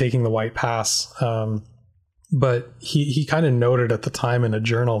ended up taking the White Pass, but he kind of noted at the time in a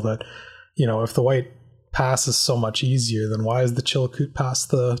journal that, if the White Pass is so much easier, then why is the Chilkoot Pass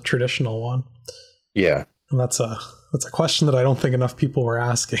the traditional one? Yeah. And that's a question that I don't think enough people were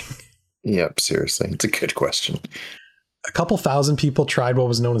asking. Yep, seriously. It's a good question. A couple thousand people tried what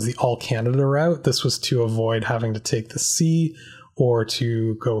was known as the All Canada route. This was to avoid having to take the sea or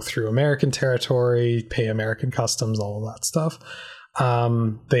to go through American territory, pay American customs, all of that stuff.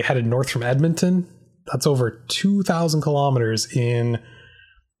 They headed north from Edmonton. That's over 2,000 kilometers in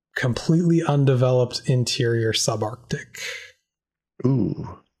completely undeveloped interior subarctic.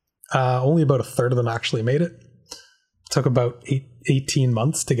 Ooh. Only about a third of them actually made it. Took about 18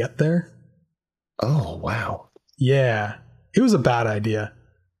 months to get there. Oh, wow. Yeah. It was a bad idea.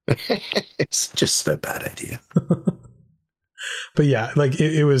 It's just a bad idea. But yeah, like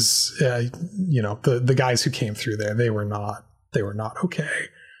it was, the guys who came through there, they were not okay.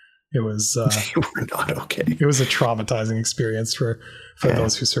 It was, they were not okay. It was a traumatizing experience for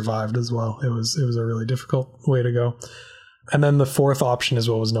those who survived as well. It was a really difficult way to go. And then the fourth option is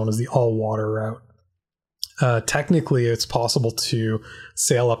what was known as the all water route. Technically, it's possible to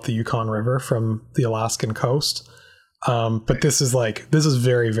sail up the Yukon River from the Alaskan coast. But this is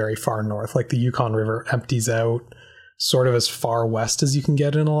very, very far north. Like the Yukon River empties out sort of as far west as you can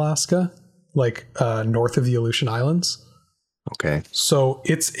get in Alaska, like north of the Aleutian Islands. Okay. So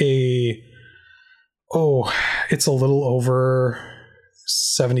it's a little over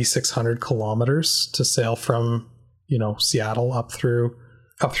 7,600 kilometers to sail from, Seattle up through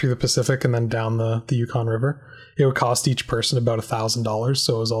the Pacific and then down the Yukon River. It would cost each person about $1,000.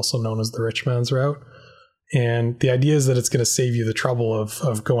 So it was also known as the rich man's route. And the idea is that it's going to save you the trouble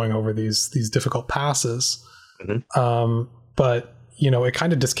of going over these difficult passes. Mm-hmm. But it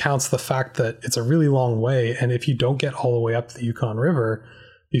kind of discounts the fact that it's a really long way. And if you don't get all the way up the Yukon River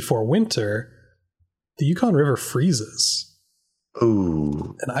before winter, the Yukon River freezes.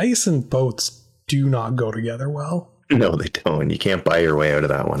 Ooh. And ice and boats do not go together well. No, they don't. You can't buy your way out of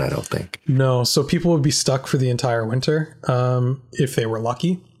that one, I don't think. No. So people would be stuck for the entire winter if they were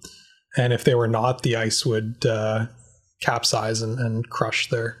lucky. And if they were not, the ice would capsize and crush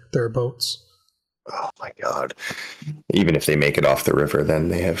their boats. Oh my God. Even if they make it off the river, then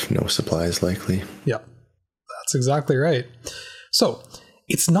they have no supplies likely. Yep. That's exactly right. So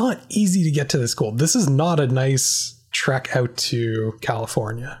it's not easy to get to this goal. This is not a nice trek out to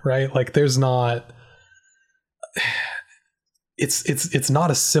California, right? Like there's not, it's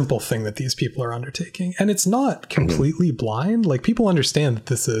not a simple thing that these people are undertaking, and it's not completely blind. Like people understand that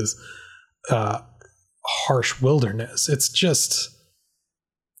this is harsh wilderness. It's just,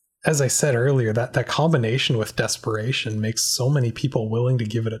 as I said earlier, that combination with desperation makes so many people willing to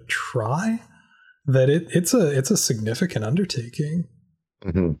give it a try that it's a significant undertaking.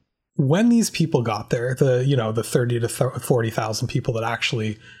 Mm-hmm. When these people got there, the 30 to 40,000 people that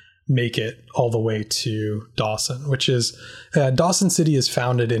actually make it all the way to Dawson, which is Dawson City is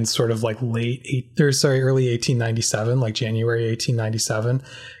founded in sort of like early 1897, like January 1897.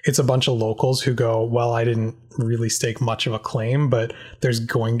 It's a bunch of locals who go, well, I didn't really stake much of a claim, but there's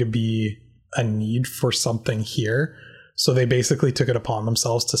going to be a need for something here. So they basically took it upon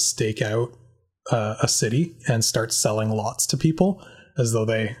themselves to stake out a city and start selling lots to people as though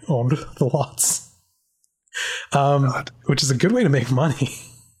they owned the lots, which is a good way to make money.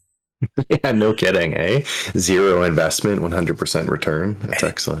 Yeah, no kidding, eh? Zero investment, 100% return. That's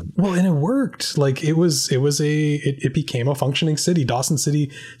excellent. Well, and it worked. Like it became a functioning city. Dawson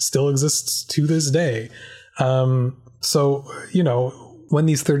City still exists to this day. So, when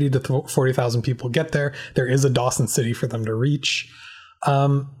these 30 to 40,000 people get there, there is a Dawson City for them to reach.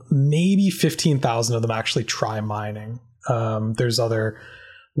 Maybe 15,000 of them actually try mining. There's other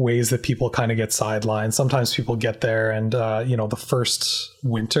ways that people kind of get sidelined. Sometimes people get there and, the first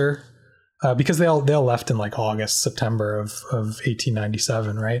winter, because they all left in like August, September of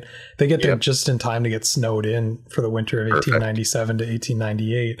 1897, right? They get there just in time to get snowed in for the winter of 1897 to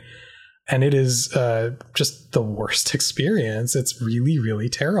 1898. And it is just the worst experience. It's really, really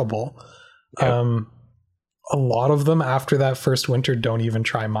terrible. Yep. A lot of them after that first winter don't even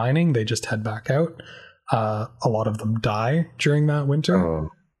try mining. They just head back out. A lot of them die during that winter.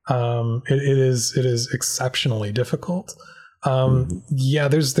 It is exceptionally difficult. Yeah,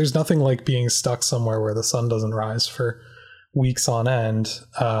 there's nothing like being stuck somewhere where the sun doesn't rise for weeks on end.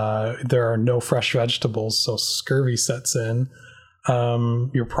 There are no fresh vegetables, so scurvy sets in.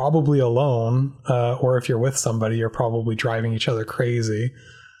 You're probably alone, or if you're with somebody, you're probably driving each other crazy.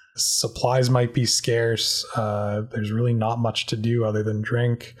 Supplies might be scarce. There's really not much to do other than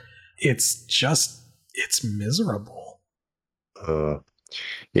drink. It's miserable.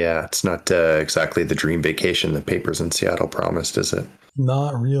 Yeah, it's not exactly the dream vacation that Papers in Seattle promised, is it?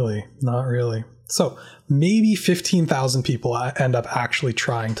 Not really. So maybe 15,000 people end up actually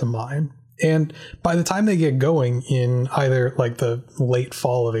trying to mine. And by the time they get going in either like the late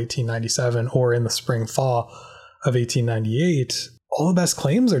fall of 1897 or in the spring thaw of 1898, all the best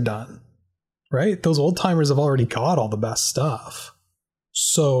claims are done, right? Those old timers have already got all the best stuff.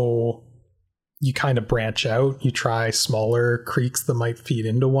 So you kind of branch out. You try smaller creeks that might feed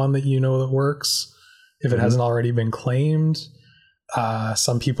into one that that works if it hasn't already been claimed.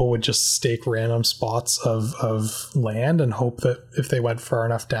 Some people would just stake random spots of land and hope that if they went far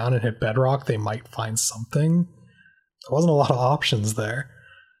enough down and hit bedrock, they might find something. There wasn't a lot of options there.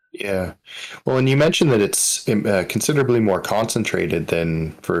 Yeah. Well, and you mentioned that it's considerably more concentrated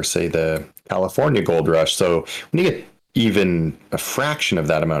than for, say, the California gold rush. So when you get even a fraction of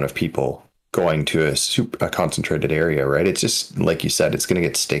that amount of people going to a concentrated area, right? It's just, like you said, it's going to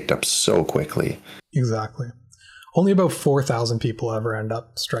get staked up so quickly. Exactly. Only about 4,000 people ever end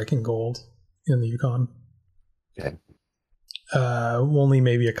up striking gold in the Yukon. Okay. Only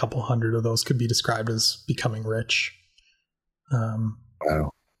maybe a couple hundred of those could be described as becoming rich.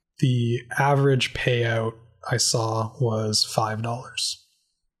 Wow. The average payout I saw was $5.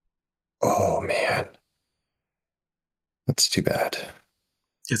 Oh, man. That's too bad.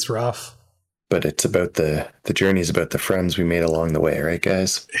 It's rough. But it's about the journey's about the friends we made along the way, right,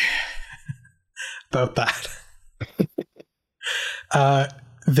 guys? About that.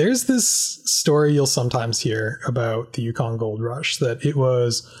 There's this story you'll sometimes hear about the Yukon Gold Rush, that it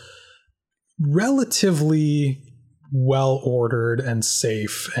was relatively well-ordered and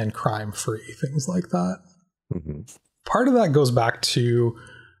safe and crime-free, things like that. Mm-hmm. Part of that goes back to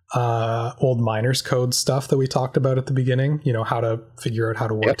old miners' code stuff that we talked about at the beginning, how to figure out how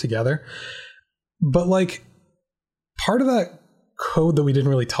to work together. But like, part of that code that we didn't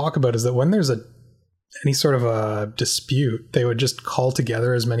really talk about is that when there's any sort of a dispute, they would just call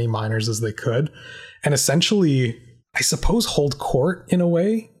together as many miners as they could and essentially, I suppose, hold court in a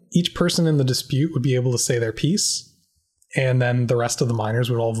way. Each person in the dispute would be able to say their piece, and then the rest of the miners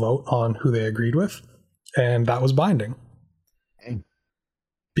would all vote on who they agreed with, and that was binding. Okay.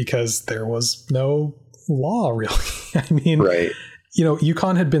 Because there was no law, really. I mean, right.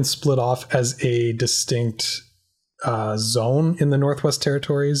 Yukon had been split off as a distinct zone in the Northwest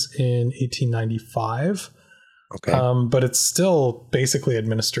Territories in 1895. Okay. But it's still basically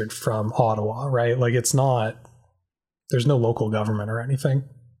administered from Ottawa, right? Like, there's no local government or anything.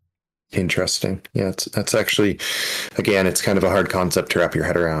 Interesting. Yeah, that's actually, again, it's kind of a hard concept to wrap your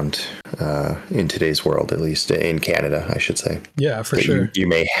head around in today's world, at least in Canada, I should say. Yeah, for sure. You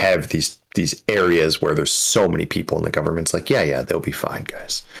may have these areas where there's so many people and the government's like, yeah, they'll be fine,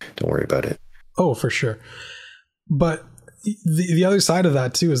 guys. Don't worry about it. Oh, for sure. But the other side of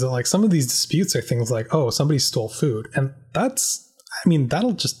that too is that like some of these disputes are things like, oh, somebody stole food, and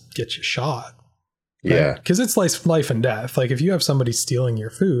that'll just get you shot. Right? Yeah, because it's life and death. Like, if you have somebody stealing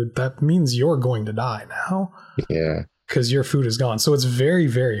your food, that means you're going to die now. Yeah, because your food is gone. So it's very,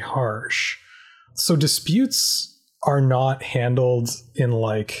 very harsh. So disputes are not handled in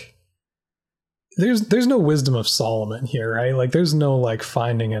like, there's no wisdom of Solomon here, right? Like, there's no like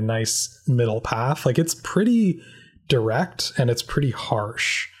finding a nice middle path. Like, it's pretty direct and it's pretty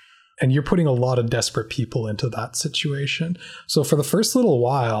harsh. And you're putting a lot of desperate people into that situation. So for the first little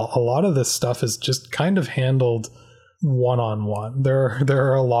while, a lot of this stuff is just kind of handled one-on-one. There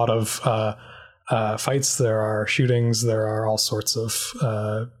are a lot of fights, there are shootings, there are all sorts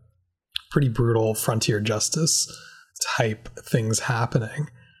of pretty brutal frontier justice type things happening.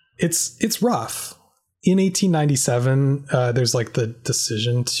 It's rough. In 1897, there's like the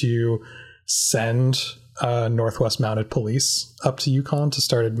decision to send Northwest Mounted Police up to Yukon to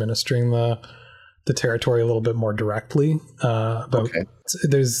start administering the territory a little bit more directly.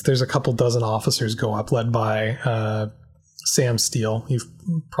 There's a couple dozen officers go up, led by Sam Steele. You've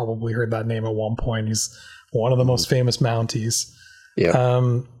probably heard that name at one point. He's one of the most famous Mounties. Yeah.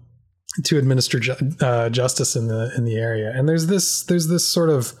 To administer justice in the area. And there's this sort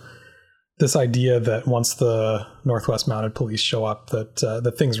of this idea that once the Northwest Mounted Police show up,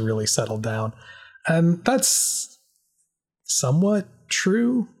 that things really settle down. And that's somewhat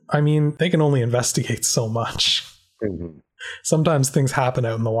true. I mean, they can only investigate so much. Mm-hmm. Sometimes things happen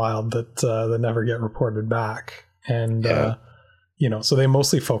out in the wild that never get reported back. And, so they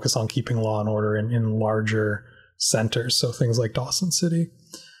mostly focus on keeping law and order in larger centers. So things like Dawson City,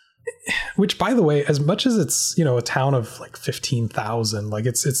 which, by the way, as much as it's, a town of like 15,000, like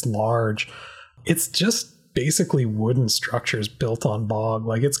it's large, it's just basically wooden structures built on bog.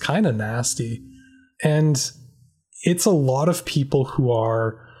 Like, it's kind of nasty. And it's a lot of people who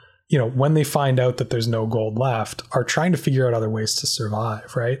are, when they find out that there's no gold left, are trying to figure out other ways to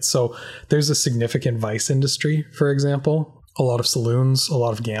survive, right? So there's a significant vice industry, for example, a lot of saloons, a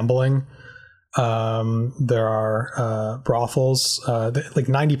lot of gambling. There are brothels. Like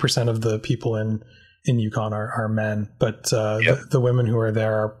 90% of the people in Yukon are men, but the women who are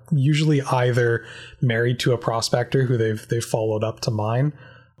there are usually either married to a prospector who they've followed up to mine,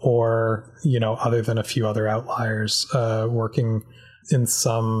 or other than a few other outliers, working in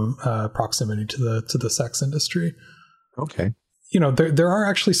some proximity to the sex industry. Okay. There are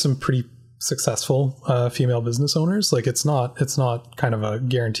actually some pretty successful female business owners. Like, it's not kind of a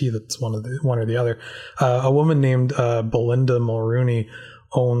guarantee that it's one or the other. A woman named Belinda Mulrooney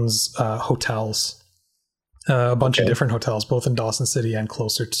owns hotels, a bunch of different hotels, both in Dawson City and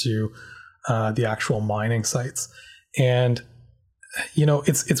closer to the actual mining sites. And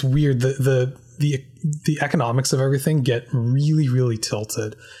it's weird. The economics of everything get really, really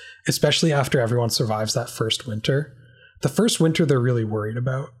tilted, especially after everyone survives that first winter. The first winter they're really worried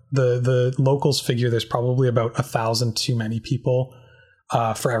about. The locals figure there's probably about 1,000 too many people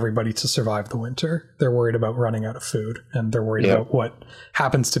for everybody to survive the winter. They're worried about running out of food, and they're worried about what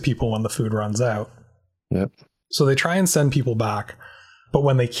happens to people when the food runs out. Yep. So they try and send people back, but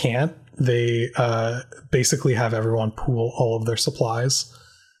when they can't, they basically have everyone pool all of their supplies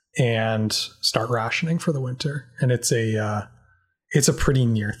and start rationing for the winter. And it's a pretty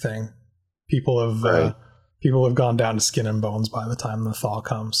near thing. People have gone down to skin and bones by the time the thaw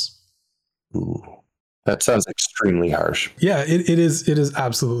comes. Ooh, that sounds extremely harsh. Yeah, it is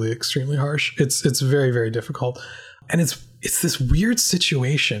absolutely extremely harsh. It's very, very difficult. And it's this weird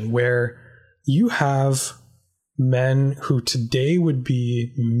situation where you have men who today would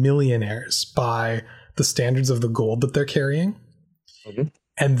be millionaires by the standards of the gold that they're carrying. Mm-hmm.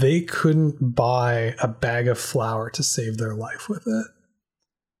 And they couldn't buy a bag of flour to save their life with it.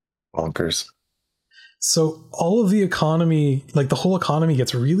 Bonkers. So all of the economy, like the whole economy,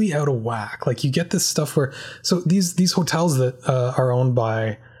 gets really out of whack. Like, you get this stuff where, so these hotels that are owned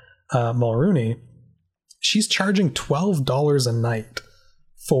by Mulrooney, she's charging $12 a night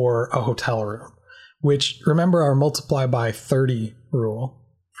for a hotel room, which, remember, our multiply by 30 rule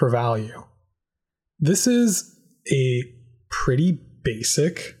for value. This is a pretty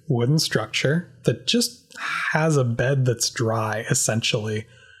basic wooden structure that just has a bed that's dry, essentially.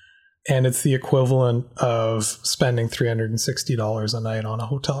 And it's the equivalent of spending $360 a night on a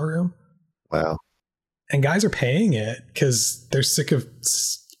hotel room. Wow. And guys are paying it because they're sick of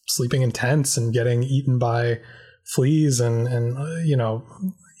sleeping in tents and getting eaten by fleas and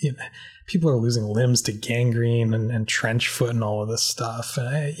people are losing limbs to gangrene and trench foot and all of this stuff.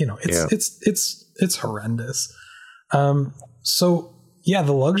 And, it's horrendous. So yeah,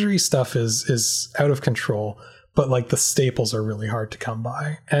 the luxury stuff is out of control, but like the staples are really hard to come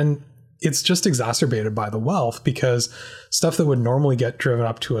by. And it's just exacerbated by the wealth, because stuff that would normally get driven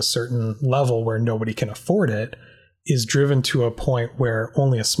up to a certain level where nobody can afford it is driven to a point where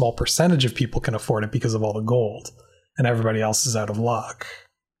only a small percentage of people can afford it because of all the gold, and everybody else is out of luck.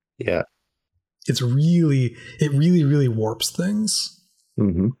 Yeah. It really, really warps things.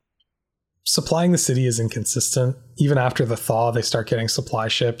 Mm-hmm. supplying the city is inconsistent. Even after the thaw, they start getting supply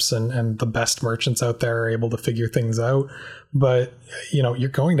ships, and the best merchants out there are able to figure things out. But, you're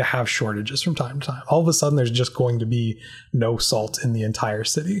going to have shortages from time to time. All of a sudden, there's just going to be no salt in the entire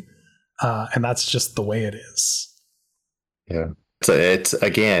city. And that's just the way it is. Yeah. So it's,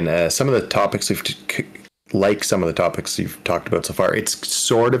 again, some of the topics some of the topics you've talked about so far, it's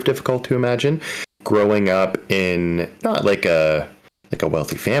sort of difficult to imagine growing up in not like a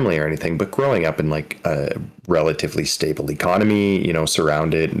wealthy family or anything, but growing up in like a relatively stable economy,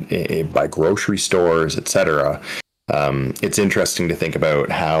 surrounded by grocery stores, etc. It's interesting to think about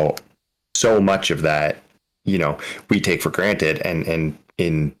how so much of that, we take for granted, and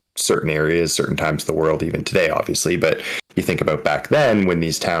in certain areas, certain times of the world, even today, obviously. But you think about back then when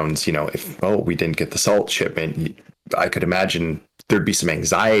these towns, if we didn't get the salt shipment, I could imagine there'd be some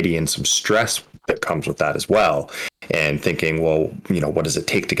anxiety and some stress that comes with that as well. And thinking, well, what does it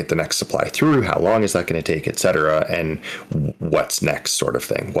take to get the next supply through? How long is that going to take, et cetera? And what's next, sort of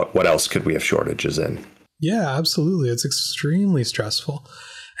thing. What else could we have shortages in? Yeah, absolutely. It's extremely stressful.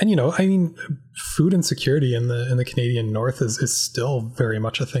 And, food insecurity in the Canadian North is still very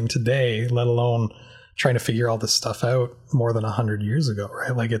much a thing today, let alone trying to figure all this stuff out more than 100 years ago,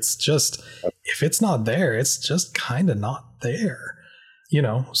 right? Like, it's just, if it's not there, it's just kind of not there,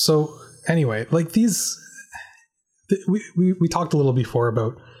 So anyway, like we talked a little before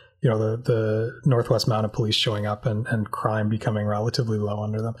about, the Northwest Mounted Police showing up and crime becoming relatively low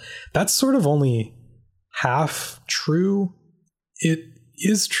under them. That's sort of only half true. It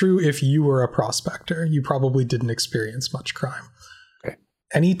is true if you were a prospector. You probably didn't experience much crime. Okay.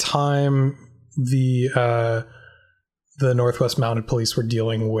 Anytime the Northwest Mounted Police were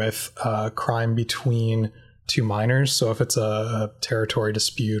dealing with crime between two miners, so if it's a territory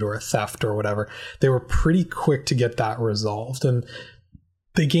dispute or a theft or whatever, they were pretty quick to get that resolved, and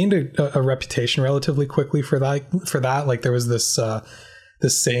they gained a reputation relatively quickly for that. Like, there was this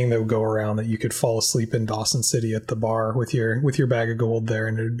saying that would go around that you could fall asleep in Dawson City at the bar with your bag of gold there,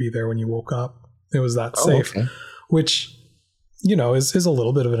 and it would be there when you woke up. It was that safe, okay. Which is a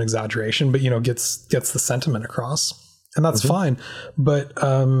little bit of an exaggeration, but gets the sentiment across, and that's fine. But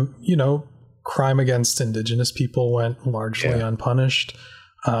crime against Indigenous people went largely unpunished.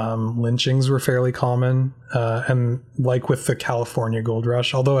 Lynchings were fairly common, and like with the California gold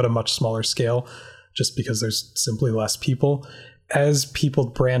rush, although at a much smaller scale, just because there's simply less people. As people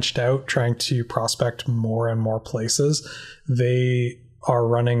branched out trying to prospect more and more places, they are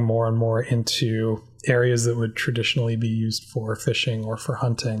running more and more into areas that would traditionally be used for fishing or for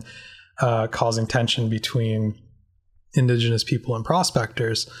hunting, causing tension between Indigenous people and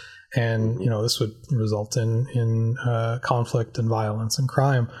prospectors. And, this would result in conflict and violence and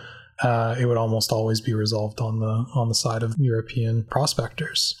crime. It would almost always be resolved on the side of European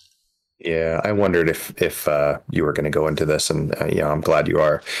prospectors. Yeah, I wondered if you were going to go into this, and I'm glad you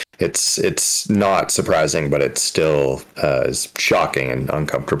are. It's not surprising, but it still is shocking and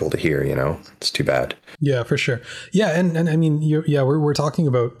uncomfortable to hear. It's too bad. Yeah, for sure. Yeah, and I mean, we're talking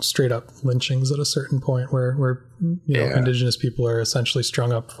about straight up lynchings at a certain point where Indigenous people are essentially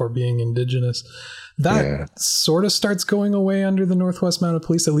strung up for being Indigenous. That sort of starts going away under the Northwest Mounted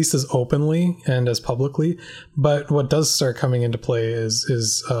Police, at least as openly and as publicly. But what does start coming into play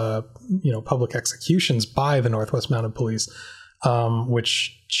is public executions by the Northwest Mounted Police,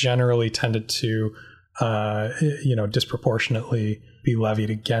 which generally tended to disproportionately be levied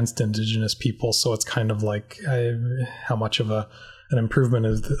against Indigenous people. So it's kind of like, how much of an improvement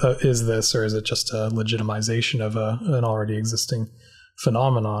is this, or is it just a legitimization of an already existing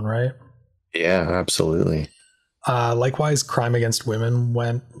phenomenon, right? Yeah, absolutely. Likewise, crime against women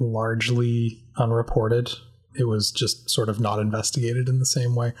went largely unreported. It was just sort of not investigated in the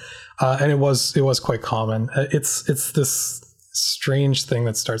same way, and it was quite common. It's this strange thing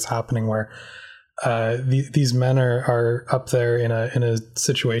that starts happening where these men are up there in a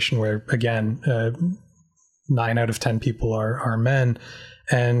situation where, again, 9 out of 10 people are men,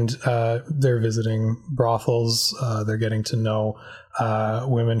 and they're visiting brothels. They're getting to know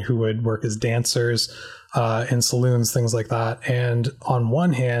women who would work as dancers in saloons, things like that. And on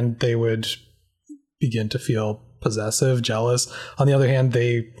one hand, they would begin to feel possessive, jealous. On the other hand,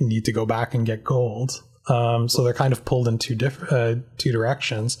 they need to go back and get gold. So they're kind of pulled in two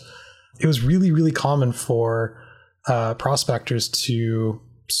directions. It was really, really common for prospectors to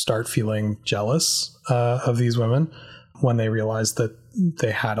start feeling jealous of these women when they realized that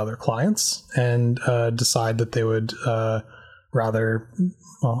they had other clients, and decide that they would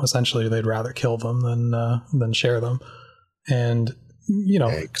essentially they'd rather kill them than share them. And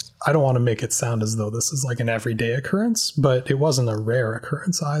Yikes. I don't want to make it sound as though this is like an everyday occurrence, but it wasn't a rare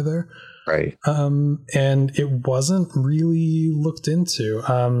occurrence either. Right. And it wasn't really looked into.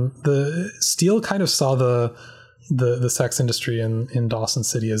 The Steele kind of saw the sex industry in Dawson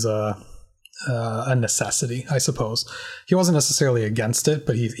City as a necessity, I suppose. He wasn't necessarily against it,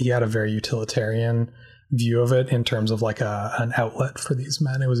 but he had a very utilitarian view of it in terms of like an outlet for these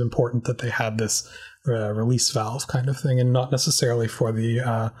men. It was important that they had this release valve kind of thing, and not necessarily for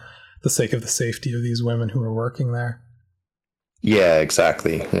the sake of the safety of these women who were working there. Yeah,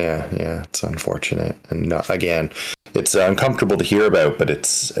 exactly. Yeah, it's unfortunate, and again, it's uncomfortable to hear about, but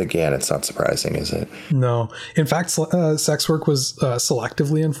it's not surprising, is it? No, in fact, sex work was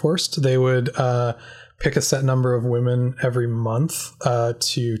selectively enforced. They would pick a set number of women every month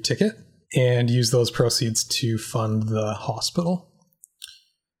to ticket and use those proceeds to fund the hospital.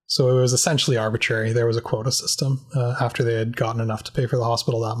 So it was essentially arbitrary. There was a quota system. After they had gotten enough to pay for the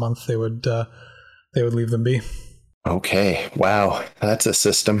hospital that month, they would leave them be. Okay. Wow. That's a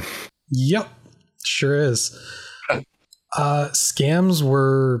system. Yep. Sure is. Scams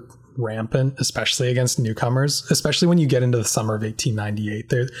were rampant, especially against newcomers, especially when you get into the summer of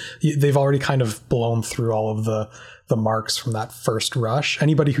 1898. They've already kind of blown through all of the marks from that first rush.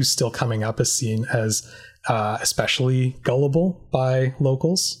 Anybody who's still coming up is seen as especially gullible by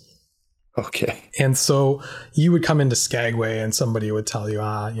locals. Okay. And so you would come into Skagway and somebody would tell you,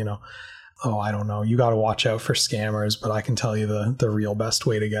 oh, I don't know, you got to watch out for scammers, but I can tell you the real best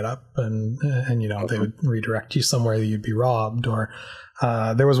way to get up, and they would redirect you somewhere that you'd be robbed. Or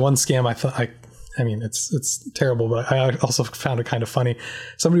there was one scam I mean, it's terrible, but I also found it kind of funny.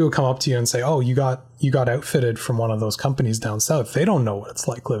 Somebody would come up to you and say, oh, you got outfitted from one of those companies down south. They don't know what it's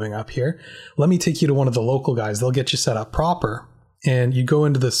like living up here. Let me take you to one of the local guys. They'll get you set up proper. And you go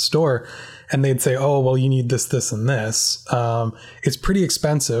into this store and they'd say, oh, well, you need this, this, and this. It's pretty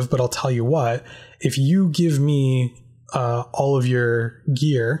expensive, but I'll tell you what, if you give me all of your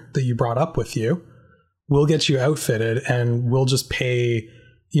gear that you brought up with you, we'll get you outfitted and we'll just pay,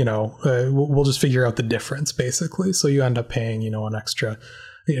 we'll just figure out the difference, basically. So you end up paying, an extra,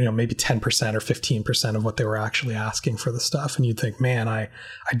 maybe 10% or 15% of what they were actually asking for the stuff. And you'd think, man, I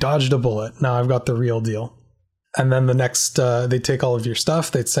dodged a bullet. Now I've got the real deal. And then the next, they'd take all of your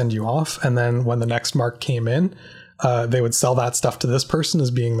stuff, they'd send you off. And then when the next mark came in, they would sell that stuff to this person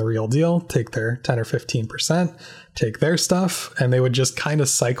as being the real deal, take their 10 or 15%, take their stuff, and they would just kind of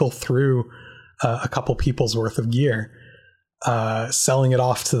cycle through a couple people's worth of gear, selling it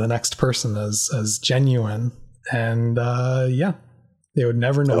off to the next person as genuine. And they would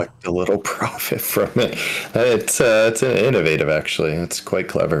never know. Collect a little profit from it. It's innovative, actually. It's quite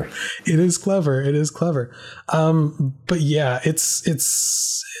clever. It is clever. But yeah, it's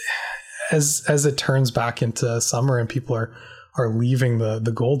as it turns back into summer and people are leaving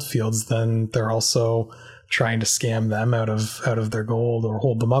the gold fields, then they're also trying to scam them out of their gold or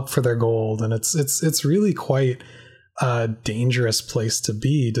hold them up for their gold, and it's really quite a dangerous place to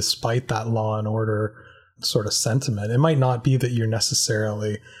be, despite that law and order sort of sentiment. It might not be that you're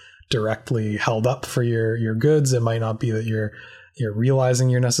necessarily directly held up for your goods. It might not be that you're realizing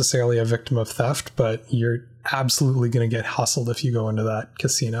you're necessarily a victim of theft, but you're absolutely going to get hustled if you go into that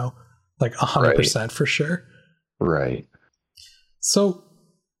casino, like 100% for sure. Right. So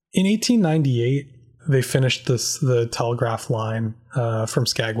in 1898, they finished the telegraph line from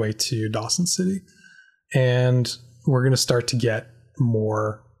Skagway to Dawson City, and we're going to start to get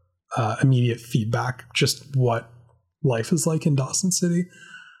more immediate feedback, just what life is like in Dawson City.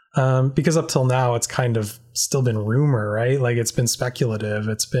 Because up till now, it's kind of still been rumor, right? Like, it's been speculative.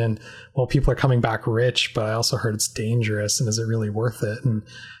 It's been, well, people are coming back rich, but I also heard it's dangerous, and is it really worth it? And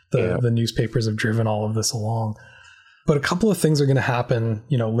the newspapers have driven all of this along. But a couple of things are going to happen,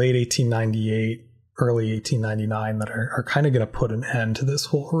 late 1898, early 1899, that are kind of going to put an end to this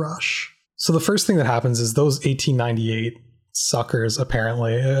whole rush. So the first thing that happens is those 1898 suckers,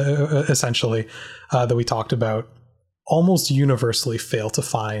 apparently, essentially, that we talked about, almost universally fail to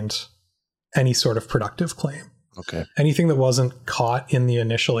find any sort of productive claim. Okay. Anything that wasn't caught in the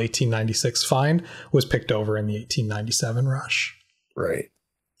initial 1896 find was picked over in the 1897 rush. Right.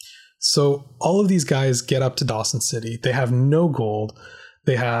 So all of these guys get up to Dawson City. They have no gold.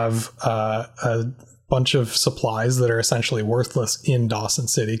 They have a bunch of supplies that are essentially worthless in Dawson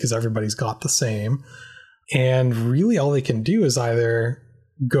City because everybody's got the same. And really all they can do is either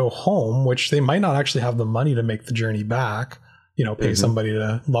go home, which they might not actually have the money to make the journey back, pay somebody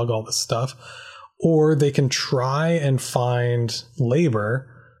to lug all this stuff, or they can try and find labor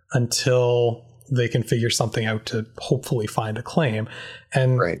until they can figure something out to hopefully find a claim.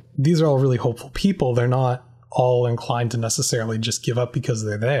 And these are all really hopeful people. They're not all inclined to necessarily just give up because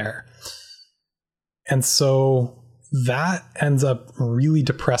they're there. And so that ends up really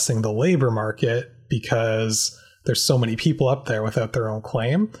depressing the labor market because there's so many people up there without their own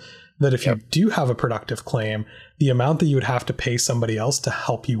claim that if you do have a productive claim, the amount that you would have to pay somebody else to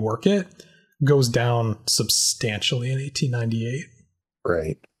help you work it goes down substantially in 1898.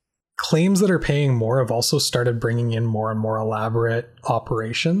 Right. Claims that are paying more have also started bringing in more and more elaborate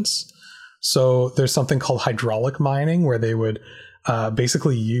operations. So there's something called hydraulic mining, where they would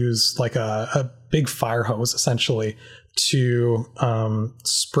basically use like a big fire hose essentially to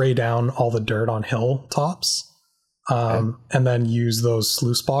spray down all the dirt on hilltops. And then use those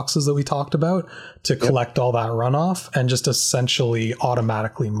sluice boxes that we talked about to collect all that runoff and just essentially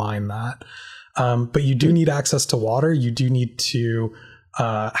automatically mine that. But you do need access to water. You do need to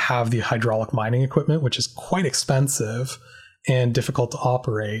have the hydraulic mining equipment, which is quite expensive and difficult to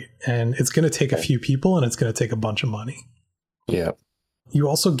operate. And it's going to take a few people and it's going to take a bunch of money. Yeah. You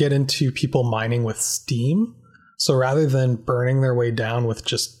also get into people mining with steam. So rather than burning their way down with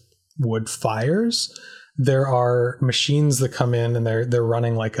just wood fires, there are machines that come in and they're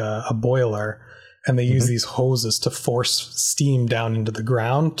running like a boiler, and they use these hoses to force steam down into the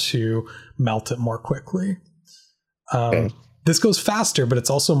ground to melt it more quickly. This goes faster, but it's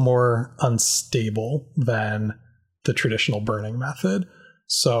also more unstable than the traditional burning method.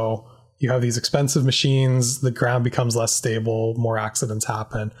 So you have these expensive machines, the ground becomes less stable, more accidents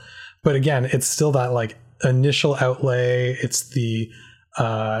happen. But again, it's still that like initial outlay. It's the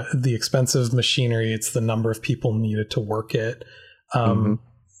expensive machinery, it's the number of people needed to work it.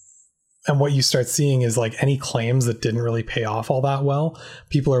 And what you start seeing is like any claims that didn't really pay off all that well,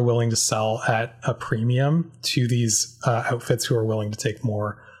 people are willing to sell at a premium to these outfits who are willing to take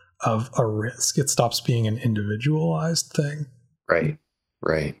more of a risk. It stops being an individualized thing. Right.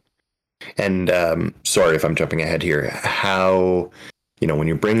 And sorry if I'm jumping ahead here. How, when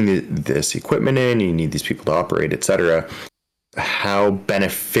you're bringing this equipment in, you need these people to operate, etc. How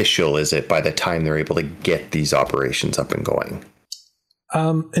beneficial is it by the time they're able to get these operations up and going?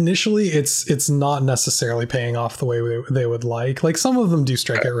 Initially, it's not necessarily paying off the way they would like. Like some of them do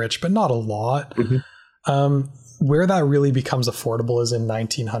strike it rich, but not a lot. Where that really becomes affordable is in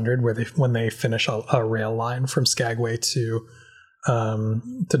 1900, when they finish a rail line from Skagway to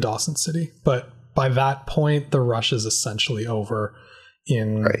Dawson City. But by that point, the rush is essentially over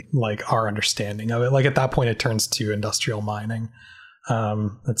in like our understanding of it. Like at that point, it turns to industrial mining.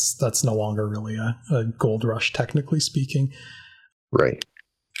 That's no longer really a gold rush, technically speaking. Right.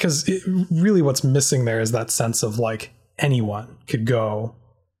 Because really what's missing there is that sense of like anyone could go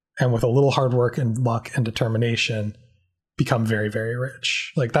and with a little hard work and luck and determination become very, very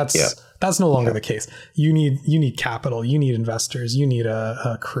rich. Like that's no longer the case. You need capital, you need investors, you need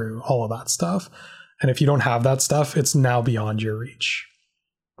a crew, all of that stuff. And if you don't have that stuff, it's now beyond your reach.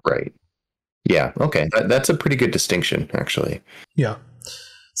 Right. Yeah. Okay. That's a pretty good distinction, actually. Yeah.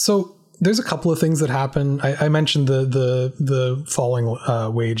 So there's a couple of things that happen. I mentioned the falling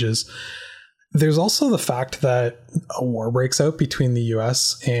wages. There's also the fact that a war breaks out between the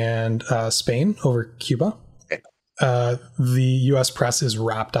U.S. and Spain over Cuba. Okay. The U.S. press is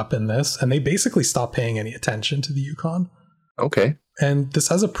wrapped up in this, and they basically stop paying any attention to the Yukon. Okay. And this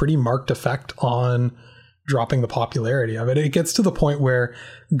has a pretty marked effect on dropping the popularity of it. It gets to the point where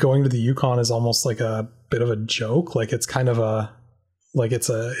going to the Yukon is almost like a bit of a joke. Like it's kind of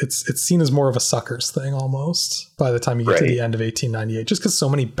it's seen as more of a suckers thing almost by the time you get to the end of 1898, just because so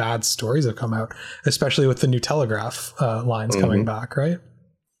many bad stories have come out, especially with the new telegraph lines coming back, right?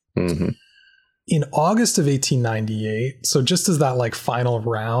 In August of 1898, so just as that like final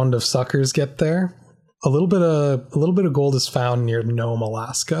round of suckers get there, a little bit of gold is found near Nome,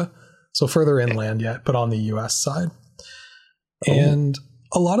 Alaska, so further inland yet, but on the U.S. side. And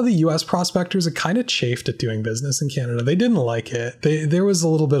a lot of the U.S. prospectors had kind of chafed at doing business in Canada. They didn't like it. There was a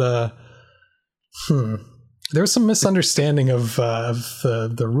little bit of, there was some misunderstanding of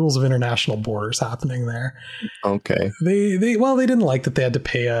the rules of international borders happening there. Okay. They didn't like that they had to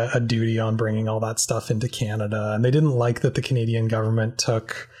pay a duty on bringing all that stuff into Canada, and they didn't like that the Canadian government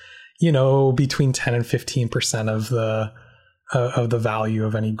took, between 10 and 15% of the value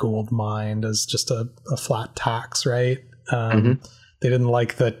of any gold mined as just a flat tax, right? They didn't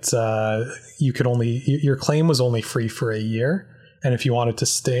like that your claim was only free for a year, and if you wanted to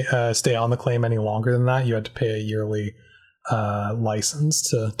stay on the claim any longer than that, you had to pay a yearly license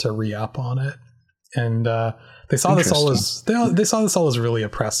to re-up on it. And they saw this all as really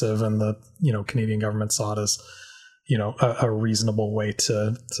oppressive, and the Canadian government saw it as a reasonable way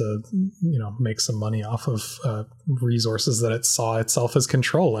to make some money off of resources that it saw itself as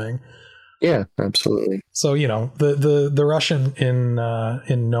controlling. Yeah, absolutely. So, the Russian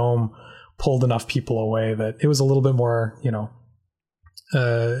in Nome pulled enough people away that it was a little bit more,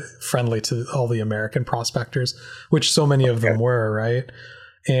 friendly to all the American prospectors, which so many of them were, right?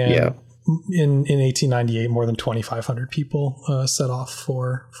 And in 1898, more than 2,500 people set off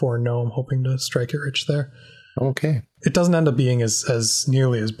for Nome, hoping to strike it rich there. Okay. It doesn't end up being as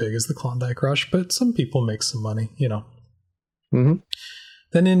nearly as big as the Klondike Rush, but some people make some money, Mm-hmm.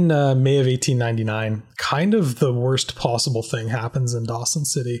 Then in May of 1899, kind of the worst possible thing happens in Dawson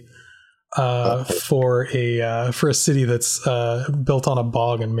City for a city that's built on a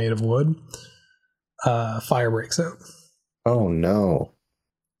bog and made of wood. Fire breaks out. Oh no!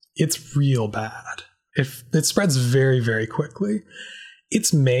 It's real bad. It spreads very, very quickly.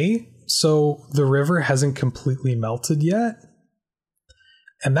 It's May, so the river hasn't completely melted yet,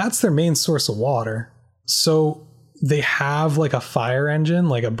 and that's their main source of water. So they have like a fire engine,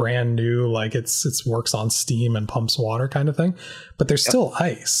 like a brand new, like it's works on steam and pumps water kind of thing, but there's still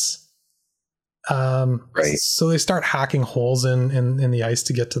ice. Right. So they start hacking holes in the ice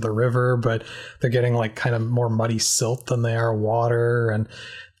to get to the river, but they're getting like kind of more muddy silt than they are water. And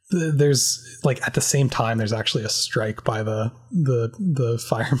there's like at the same time, there's actually a strike by the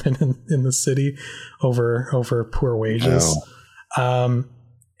firemen in the city over poor wages. No.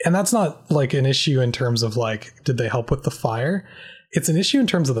 And that's not like an issue in terms of like, did they help with the fire? It's an issue in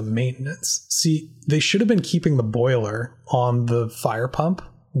terms of the maintenance. See, they should have been keeping the boiler on the fire pump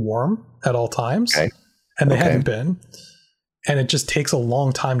warm at all times. Okay. And they hadn't been. And it just takes a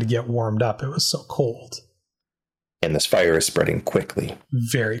long time to get warmed up. It was so cold. And this fire is spreading quickly.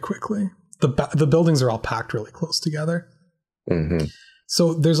 Very quickly. The buildings are all packed really close together. Mm-hmm.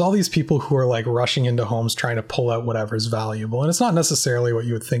 So there's all these people who are like rushing into homes trying to pull out whatever's valuable. And it's not necessarily what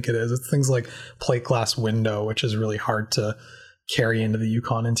you would think it is. It's things like plate glass window, which is really hard to carry into the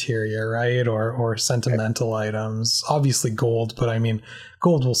Yukon interior, right? Or sentimental items. Obviously gold, but I mean,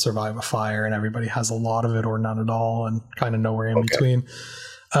 gold will survive a fire and everybody has a lot of it or none at all and kind of nowhere in between.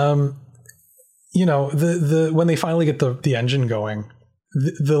 When they finally get the engine going,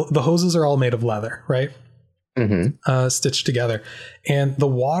 the hoses are all made of leather, right? Mm-hmm. Stitched together, and the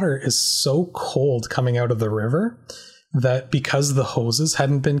water is so cold coming out of the river that because the hoses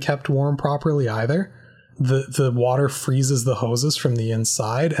hadn't been kept warm properly either, the water freezes the hoses from the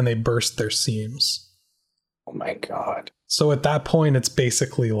inside and they burst their seams. Oh my god. So at that point it's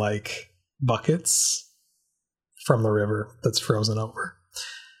basically like buckets from the river that's frozen over.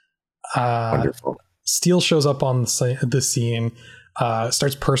 Wonderful. Steele shows up on the scene,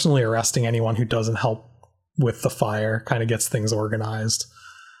 starts personally arresting anyone who doesn't help with the fire, kind of gets things organized.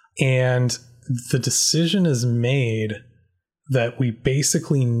 And the decision is made that we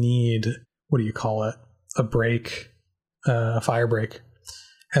basically need, what do you call it? A fire break.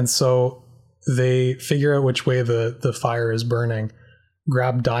 And so they figure out which way the fire is burning,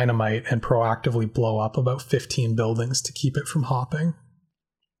 grab dynamite and proactively blow up about 15 buildings to keep it from hopping.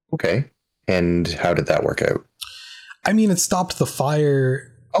 Okay. And how did that work out? I mean, it stopped the fire.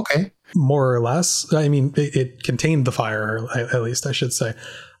 Okay. More or less. I mean, it contained the fire, at least I should say.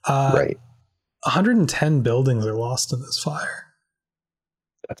 Right. 110 buildings are lost in this fire.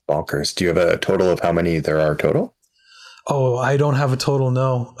 That's bonkers. Do you have a total of how many there are total? Oh, I don't have a total,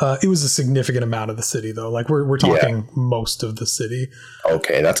 no. It was a significant amount of the city, though. Like, we're talking most of the city.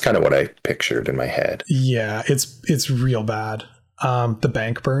 Okay, that's kind of what I pictured in my head. Yeah, it's real bad. The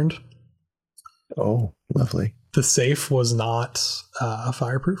bank burned. Oh, lovely. The safe was not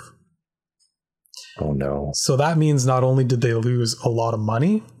fireproof. Oh no. So that means not only did they lose a lot of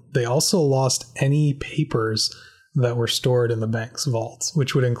money, they also lost any papers that were stored in the bank's vault,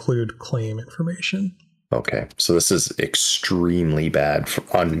 which would include claim information. Okay. So this is extremely bad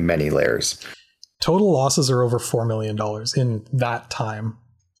on many layers. Total losses are over $4 million in that time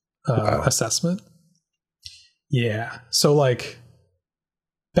assessment. Yeah. So like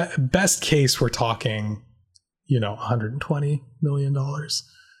best case, we're talking, $120 million.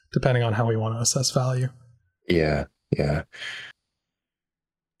 Depending on how we want to assess value. Yeah.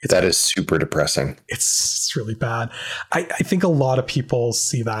 That is super depressing. It's really bad. I think a lot of people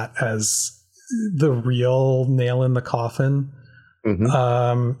see that as the real nail in the coffin.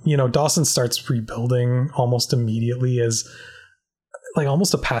 Mm-hmm. Dawson starts rebuilding almost immediately as like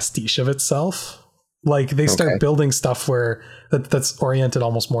almost a pastiche of itself. Like they start building stuff where that's oriented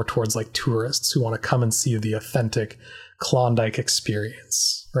almost more towards like tourists who want to come and see the authentic Klondike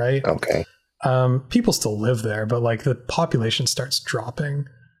experience, right? Okay. People still live there, but like the population starts dropping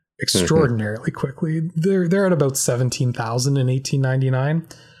extraordinarily quickly. They're at about 17,000 in 1899.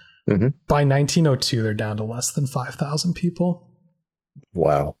 Mm-hmm. By 1902, they're down to less than 5,000 people.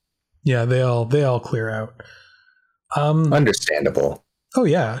 Wow. Yeah, they all clear out. Understandable. Oh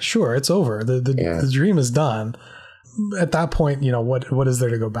yeah, sure, it's over. The dream is done. At that point, what is there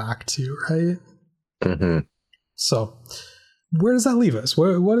to go back to, right? Mm-hmm. So, where does that leave us?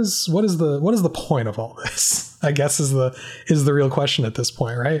 What is the point of all this? I guess is the real question at this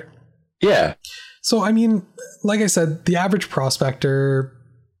point, right? Yeah. So, I mean, like I said, the average prospector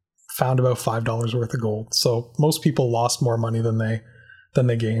found about $5 worth of gold. So most people lost more money than they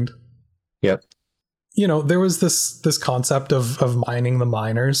gained. Yep. There was this concept of mining the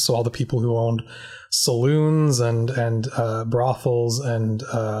miners. So all the people who owned saloons and brothels and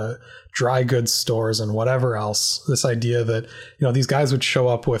dry goods stores and whatever else. This idea that, these guys would show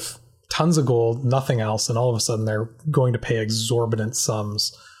up with tons of gold, nothing else, and all of a sudden they're going to pay exorbitant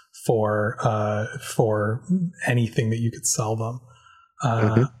sums for anything that you could sell them.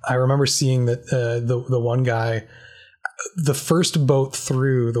 I remember seeing that the one guy, the first boat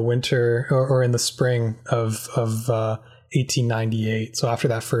through the winter or in the spring of 1898. So after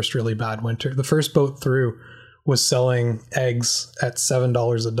that first really bad winter, the first boat through was selling eggs at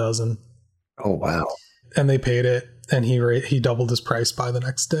 $7 a dozen. Oh wow! And they paid it, and he doubled his price by the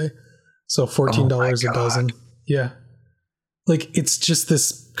next day. So $14 a dozen. Yeah, like it's just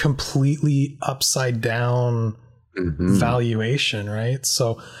this completely upside down valuation, right?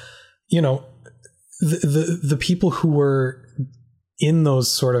 So, the people who were in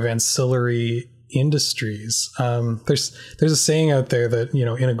those sort of ancillary industries, there's a saying out there that,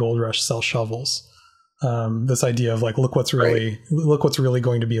 in a gold rush, sell shovels. This idea of like, look what's really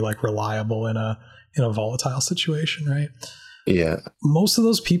going to be like reliable in a volatile situation, right? Yeah. Most of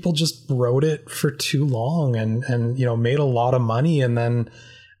those people just rode it for too long and made a lot of money, and then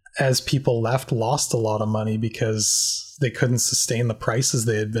as people left, lost a lot of money because they couldn't sustain the prices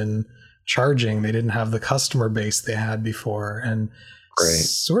they had been charging. They didn't have the customer base they had before, and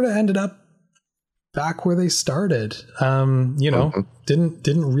sort of ended up back where they started. Didn't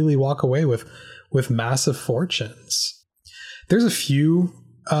really walk away with massive fortunes. There's a few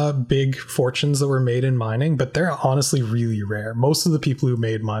big fortunes that were made in mining, but they're honestly really rare. Most of the people who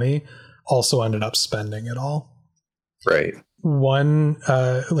made money also ended up spending it all. Right. One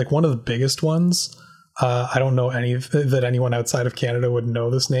of the biggest ones, I don't know that anyone outside of Canada would know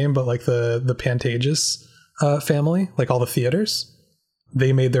this name, but like the Pantages family, like all the theaters,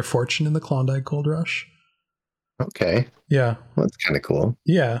 they made their fortune in the Klondike Gold Rush. Okay. Yeah. Well, that's kind of cool.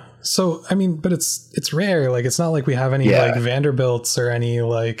 Yeah. So, I mean, but it's rare. Like, it's not like we have any like Vanderbilts or any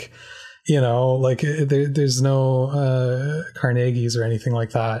like, there's no Carnegies or anything like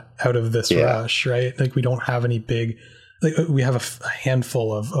that out of this rush, right? Like, we don't have any big, like, we have a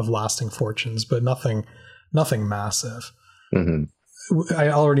handful of lasting fortunes, but nothing massive. Mm-hmm. I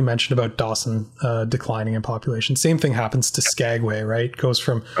already mentioned about Dawson declining in population. Same thing happens to Skagway, right? Goes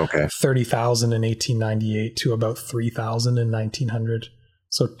from 30,000 in 1898 to about 3,000 in 1900.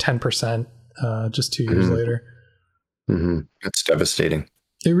 So 10% just 2 years later. Mm-hmm. That's devastating.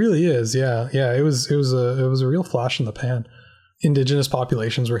 It really is. Yeah. Yeah. It was a real flash in the pan. Indigenous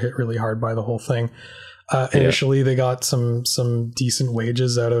populations were hit really hard by the whole thing. Initially, they got some decent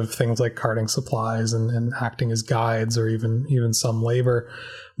wages out of things like carting supplies and acting as guides, or even some labor.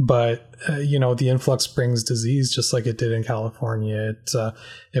 But the influx brings disease, just like it did in California.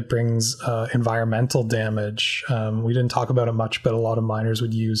 It brings environmental damage. We didn't talk about it much, but a lot of miners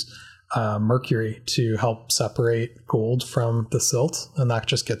would use mercury to help separate gold from the silt, and that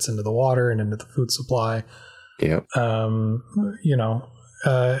just gets into the water and into the food supply. Yep. And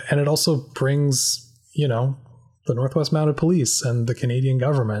it also brings the Northwest Mounted Police and the Canadian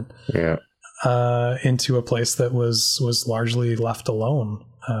government into a place that was largely left alone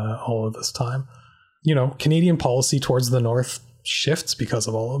all of this time. Canadian policy towards the North shifts because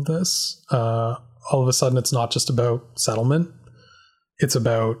of all of this. All of a sudden, it's not just about settlement. It's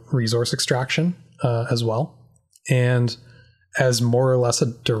about resource extraction as well. And as more or less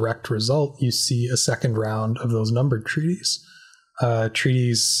a direct result, you see a second round of those numbered treaties.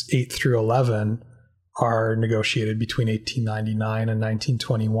 Treaties 8 through 11 are negotiated between 1899 and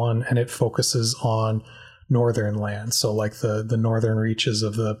 1921, and it focuses on northern lands. So like the northern reaches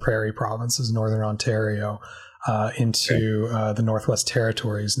of the prairie provinces, northern Ontario, into the Northwest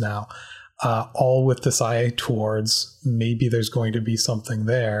Territories now, all with this eye towards maybe there's going to be something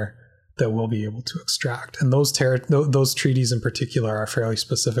there that we'll be able to extract. And those treaties in particular are fairly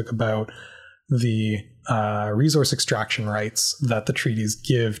specific about the resource extraction rights that the treaties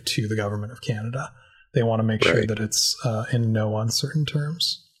give to the government of Canada. They want to make sure that it's in no uncertain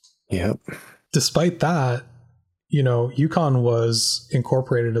terms. Yep. Despite that, Yukon was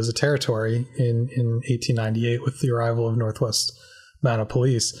incorporated as a territory in 1898 with the arrival of Northwest Mounted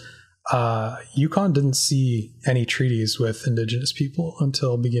Police. Yukon didn't see any treaties with Indigenous people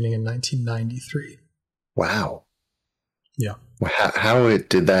until beginning in 1993. Wow. Yeah. How it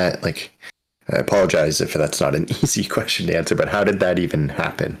did that? Like, I apologize if that's not an easy question to answer, but how did that even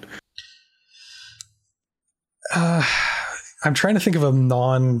happen? I'm trying to think of a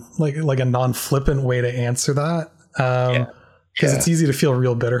non-flippant way to answer that. Because it's easy to feel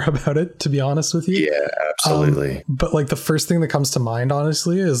real bitter about it, to be honest with you. Yeah, absolutely. But like the first thing that comes to mind,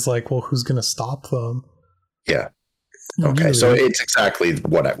 honestly, is like, well, who's going to stop them? Yeah. Okay, really? So it's exactly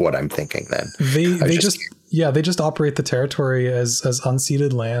what I'm thinking then. They just operate the territory as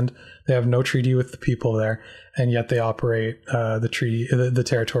unceded land. They have no treaty with the people there, and yet they operate the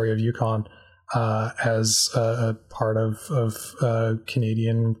territory of Yukon as a part of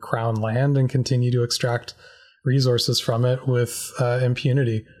Canadian Crown land and continue to extract resources from it with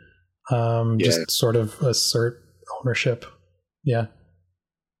impunity. Just sort of assert ownership. Yeah.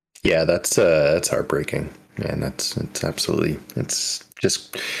 Yeah, that's heartbreaking. Man, it's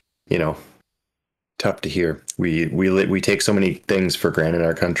just, tough to hear. We take so many things for granted in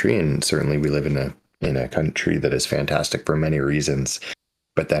our country, and certainly we live in a country that is fantastic for many reasons.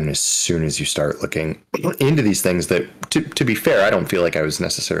 But then as soon as you start looking into these things that, to be fair, I don't feel like I was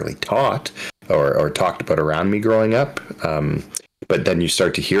necessarily taught or talked about around me growing up. But then you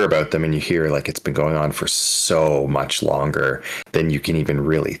start to hear about them and you hear like it's been going on for so much longer than you can even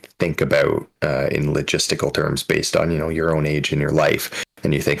really think about in logistical terms based on, your own age and your life.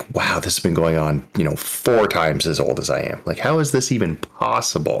 And you think, wow, this has been going on, 4 times as old as I am. Like, how is this even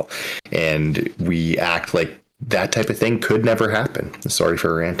possible? And we act like that type of thing could never happen. Sorry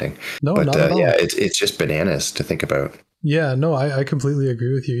for ranting. No, not at all. Yeah, it's just bananas to think about. Yeah, no, I completely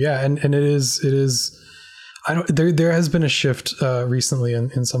agree with you. Yeah, and it is. There has been a shift recently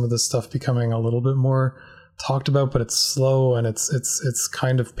in some of this stuff becoming a little bit more talked about, but it's slow and it's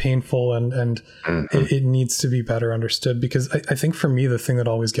kind of painful and it needs to be better understood, because I think for me the thing that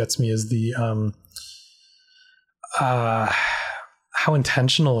always gets me is the how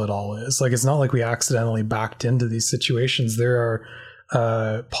intentional it all is. Like, it's not like we accidentally backed into these situations. There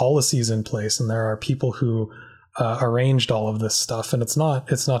are policies in place, and there are people who arranged all of this stuff, and it's not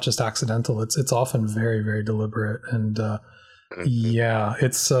just accidental. It's often very, very deliberate, and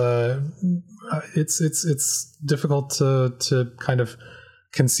it's difficult to kind of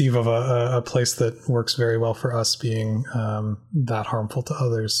conceive of a place that works very well for us being that harmful to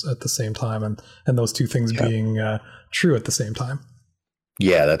others at the same time, and those two things being true at the same time.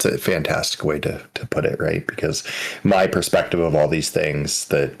 Yeah, that's a fantastic way to put it, right? Because my perspective of all these things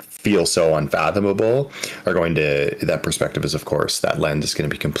that feel so unfathomable that perspective is, of course, that lens is going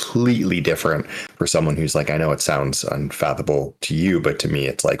to be completely different for someone who's like, I know it sounds unfathomable to you, but to me,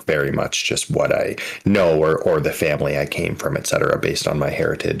 it's like very much just what I know or the family I came from, et cetera, based on my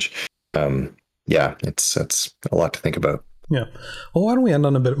heritage. It's a lot to think about. Yeah. Well, why don't we end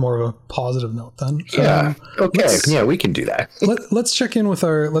on a bit more of a positive note then? Yeah. Okay. Yeah, we can do that. let's check in with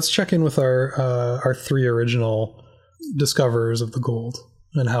our 3 original discoverers of the gold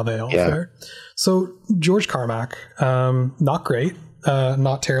and how they all fared. So George Carmack, not great,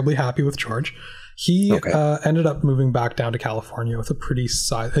 not terribly happy with George. He ended up moving back down to California with a pretty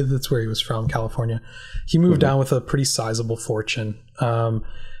that's where he was from, California. He moved down with a pretty sizable fortune,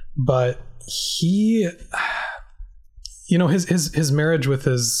 but he. His marriage with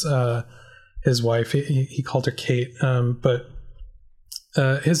his wife, he called her Kate, but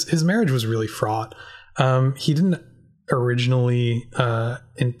his marriage was really fraught. He didn't originally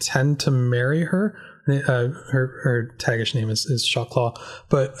intend to marry her. Her Tagish name is Shawclaw,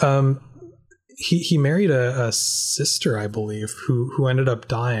 but he married a sister, I believe, who ended up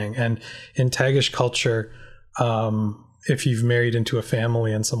dying. And in Tagish culture, if you've married into a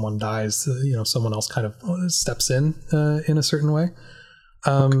family and someone dies, someone else kind of steps in a certain way.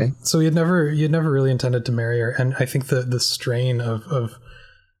 So he had never really intended to marry her. And I think the strain of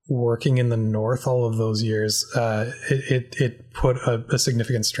working in the North all of those years, it put a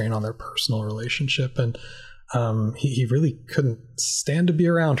significant strain on their personal relationship. And he really couldn't stand to be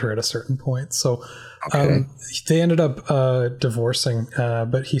around her at a certain point. So they ended up divorcing,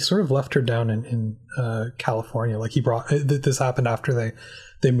 but he sort of left her down in California. Like, this happened after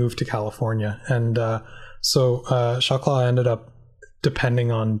they moved to California. And so Shawclaw ended up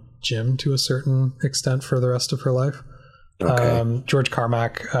depending on Jim to a certain extent for the rest of her life. George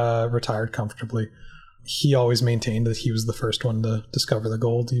Carmack retired comfortably. He always maintained that he was the first one to discover the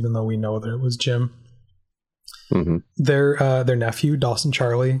gold, even though we know that it was Jim. Mm-hmm. Their nephew, Dawson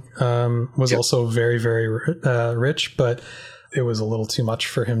Charlie, was also very, very rich, but it was a little too much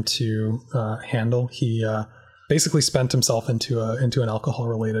for him to handle. He basically spent himself into an alcohol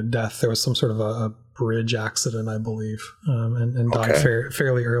related death. There was some sort of a bridge accident, I believe, and died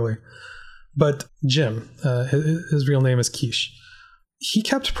fairly early. But Jim, his real name is Kish. He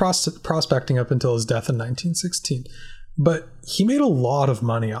kept prospecting up until his death in 1916, but he made a lot of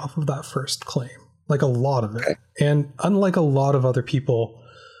money off of that first claim, like a lot of it. Okay. And unlike a lot of other people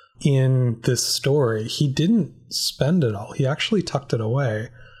in this story, he didn't spend it all. He actually tucked it away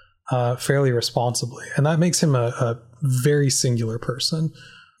fairly responsibly, and that makes him a very singular person.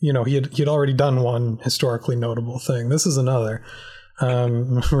 You know, he had already done one historically notable thing. This is another,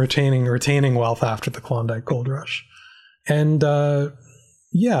 retaining wealth after the Klondike Gold Rush, and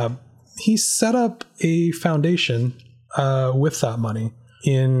he set up a foundation with that money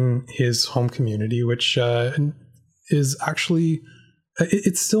in his home community, which is actually,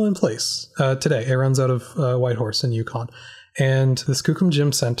 it's still in place today. It runs out of Whitehorse in Yukon. And the Skookum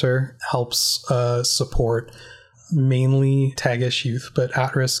Jim Center helps support mainly Tagish youth, but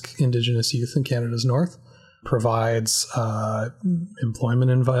at-risk Indigenous youth in Canada's North, provides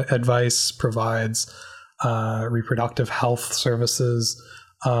employment advice, provides reproductive health services,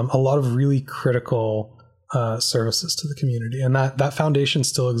 a lot of really critical services to the community. And that foundation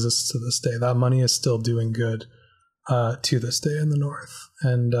still exists to this day. That money is still doing good to this day in the North.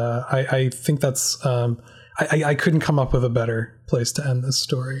 And I think that's... I couldn't come up with a better place to end this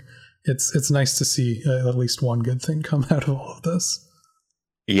story. It's nice to see at least one good thing come out of all of this.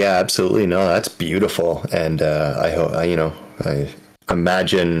 Yeah, absolutely. No, that's beautiful. And I hope, I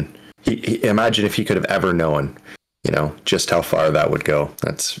imagine if he could have ever known, just how far that would go.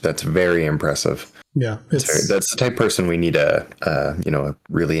 That's very impressive. Yeah, that's the type of person we need a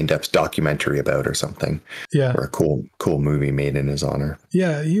really in-depth documentary about or something. Yeah, or a cool movie made in his honor.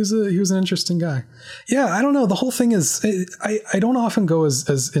 Yeah, he was an interesting guy. Yeah, I don't know. The whole thing is, I don't often go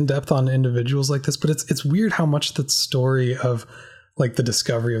as in depth on individuals like this, but it's weird how much the story of like the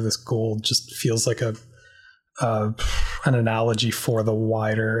discovery of this gold just feels like an analogy for the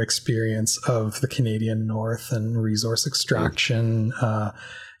wider experience of the Canadian North and resource extraction.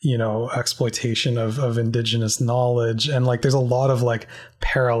 Exploitation of indigenous knowledge, and like there's a lot of like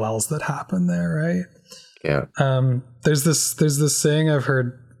parallels that happen there, right? Yeah. There's this saying I've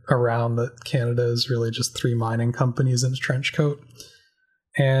heard around that Canada is really just 3 mining companies in a trench coat,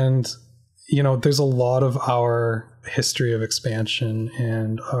 and there's a lot of our history of expansion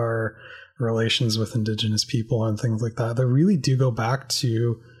and our relations with indigenous people and things like that really do go back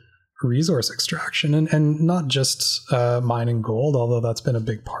to resource extraction and not just mining gold, although that's been a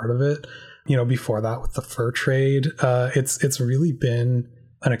big part of it. Before that with the fur trade, it's really been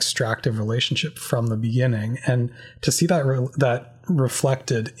an extractive relationship from the beginning, and to see that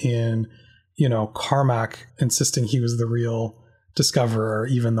reflected in Carmack insisting he was the real discoverer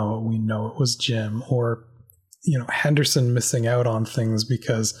even though we know it was Jim, or Henderson missing out on things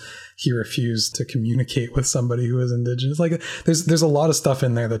because he refused to communicate with somebody who was Indigenous. Like there's a lot of stuff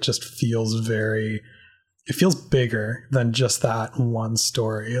in there that just feels it feels bigger than just that one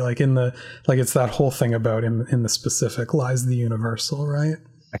story. It's that whole thing about in the specific lies the universal, right?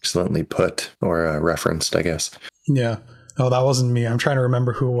 Excellently put, or referenced, I guess. Yeah. Oh, that wasn't me. I'm trying to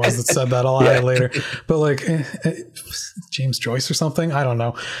remember who it was that said that. I'll add it later. But James Joyce or something. I don't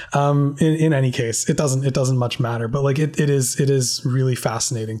know. In any case, it doesn't much matter. But it is really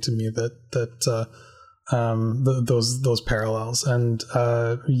fascinating to me that those parallels. And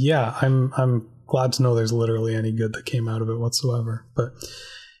I'm glad to know there's literally any good that came out of it whatsoever. But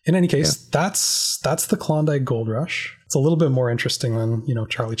in any case, that's the Klondike Gold Rush. It's a little bit more interesting than,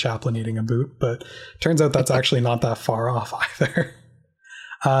 Charlie Chaplin eating a boot, but turns out that's actually not that far off either.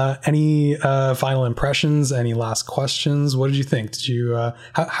 Any final impressions? Any last questions? What did you think?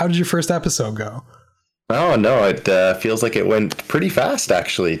 How did your first episode go? Oh, no, it feels like it went pretty fast,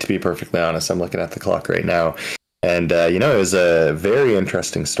 actually, to be perfectly honest. I'm looking at the clock right now. And, it was a very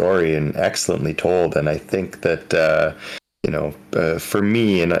interesting story and excellently told. And I think that, for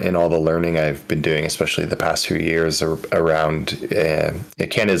me in all the learning I've been doing, especially the past few years around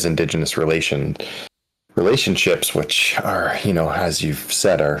Canada's Indigenous relationships, which are, as you've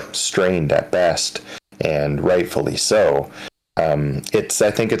said, are strained at best, and rightfully so.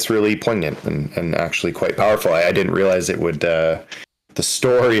 I think it's really poignant and actually quite powerful. I didn't realize it would, the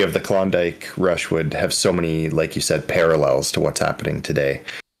story of the Klondike Rush would have so many, like you said, parallels to what's happening today.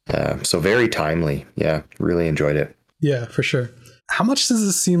 So very timely. Yeah, really enjoyed it. Yeah, for sure. How much does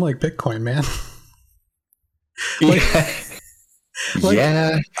this seem like Bitcoin, man? Yeah.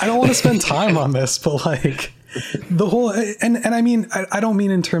 I don't want to spend time on this, but the whole, and I mean, I don't mean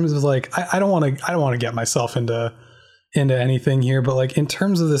in terms of I don't want to get myself into anything here, but in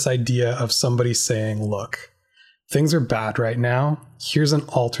terms of this idea of somebody saying, look, things are bad right now. Here's an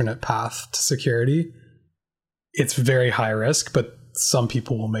alternate path to security. It's very high risk, but some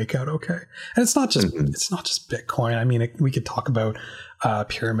people will make out okay. And it's not just Bitcoin. I mean, we could talk about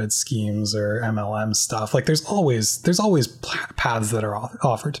pyramid schemes or MLM stuff. Like there's always paths that are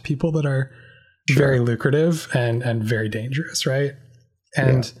offered to people that are very lucrative and very dangerous, right?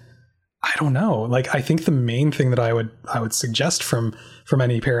 And I don't know. Like I think the main thing that I would suggest from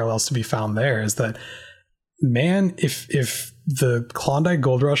any parallels to be found there is that, man, if the Klondike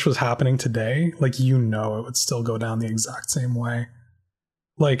Gold Rush was happening today, like it would still go down the exact same way.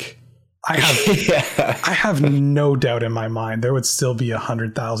 Like I have no doubt in my mind there would still be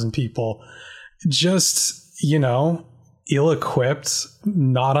 100,000 people just, ill-equipped,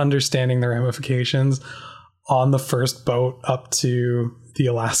 not understanding the ramifications, on the first boat up to the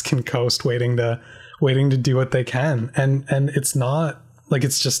Alaskan coast, waiting to do what they can. And it's not like,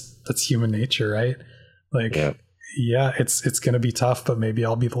 that's human nature, right? Like, yeah, it's going to be tough, but maybe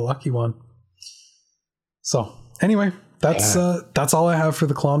I'll be the lucky one. So anyway, that's all I have for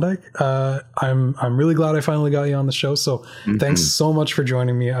the Klondike. I'm really glad I finally got you on the show. So thanks so much for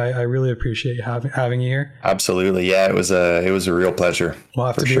joining me. I really appreciate you having you here. Absolutely. Yeah, it was a real pleasure. We'll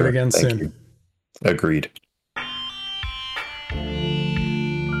have to do it again soon. You. Agreed.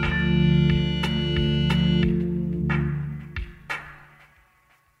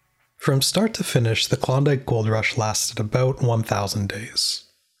 From start to finish, the Klondike Gold Rush lasted about 1,000 days.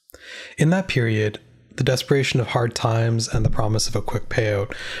 In that period, the desperation of hard times and the promise of a quick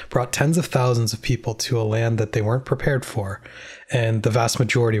payout brought tens of thousands of people to a land that they weren't prepared for, and the vast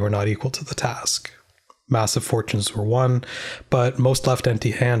majority were not equal to the task. Massive fortunes were won, but most left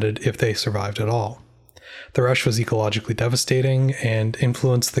empty-handed if they survived at all. The rush was ecologically devastating and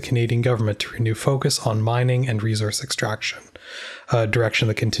influenced the Canadian government to renew focus on mining and resource extraction, a direction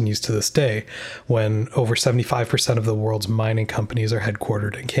that continues to this day, when over 75% of the world's mining companies are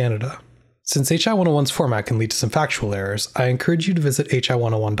headquartered in Canada. Since HI101's format can lead to some factual errors, I encourage you to visit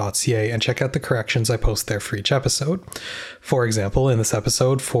hi101.ca and check out the corrections I post there for each episode. For example, in this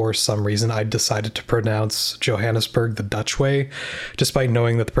episode, for some reason, I decided to pronounce Johannesburg the Dutch way, despite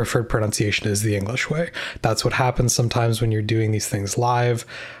knowing that the preferred pronunciation is the English way. That's what happens sometimes when you're doing these things live.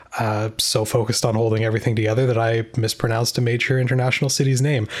 So focused on holding everything together that I mispronounced a major international city's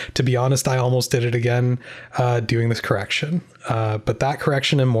name. To be honest, I almost did it again doing this correction. But that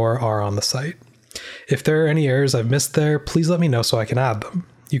correction and more are on the site. If there are any errors I've missed there, please let me know so I can add them.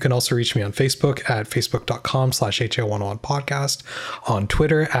 You can also reach me on Facebook at facebook.com/hi101podcast, on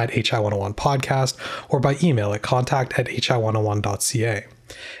Twitter at hi101podcast, or by email at contact@hi101.ca.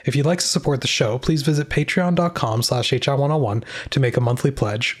 If you'd like to support the show, please visit patreon.com/hi101 to make a monthly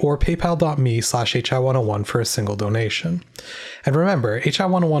pledge, or paypal.me/hi101 for a single donation. And remember,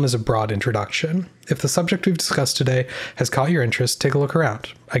 hi101 is a broad introduction. If the subject we've discussed today has caught your interest, take a look around.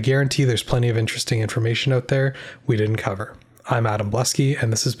 I guarantee there's plenty of interesting information out there we didn't cover. I'm Adam Blesky,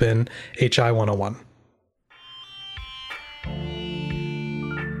 and this has been hi101.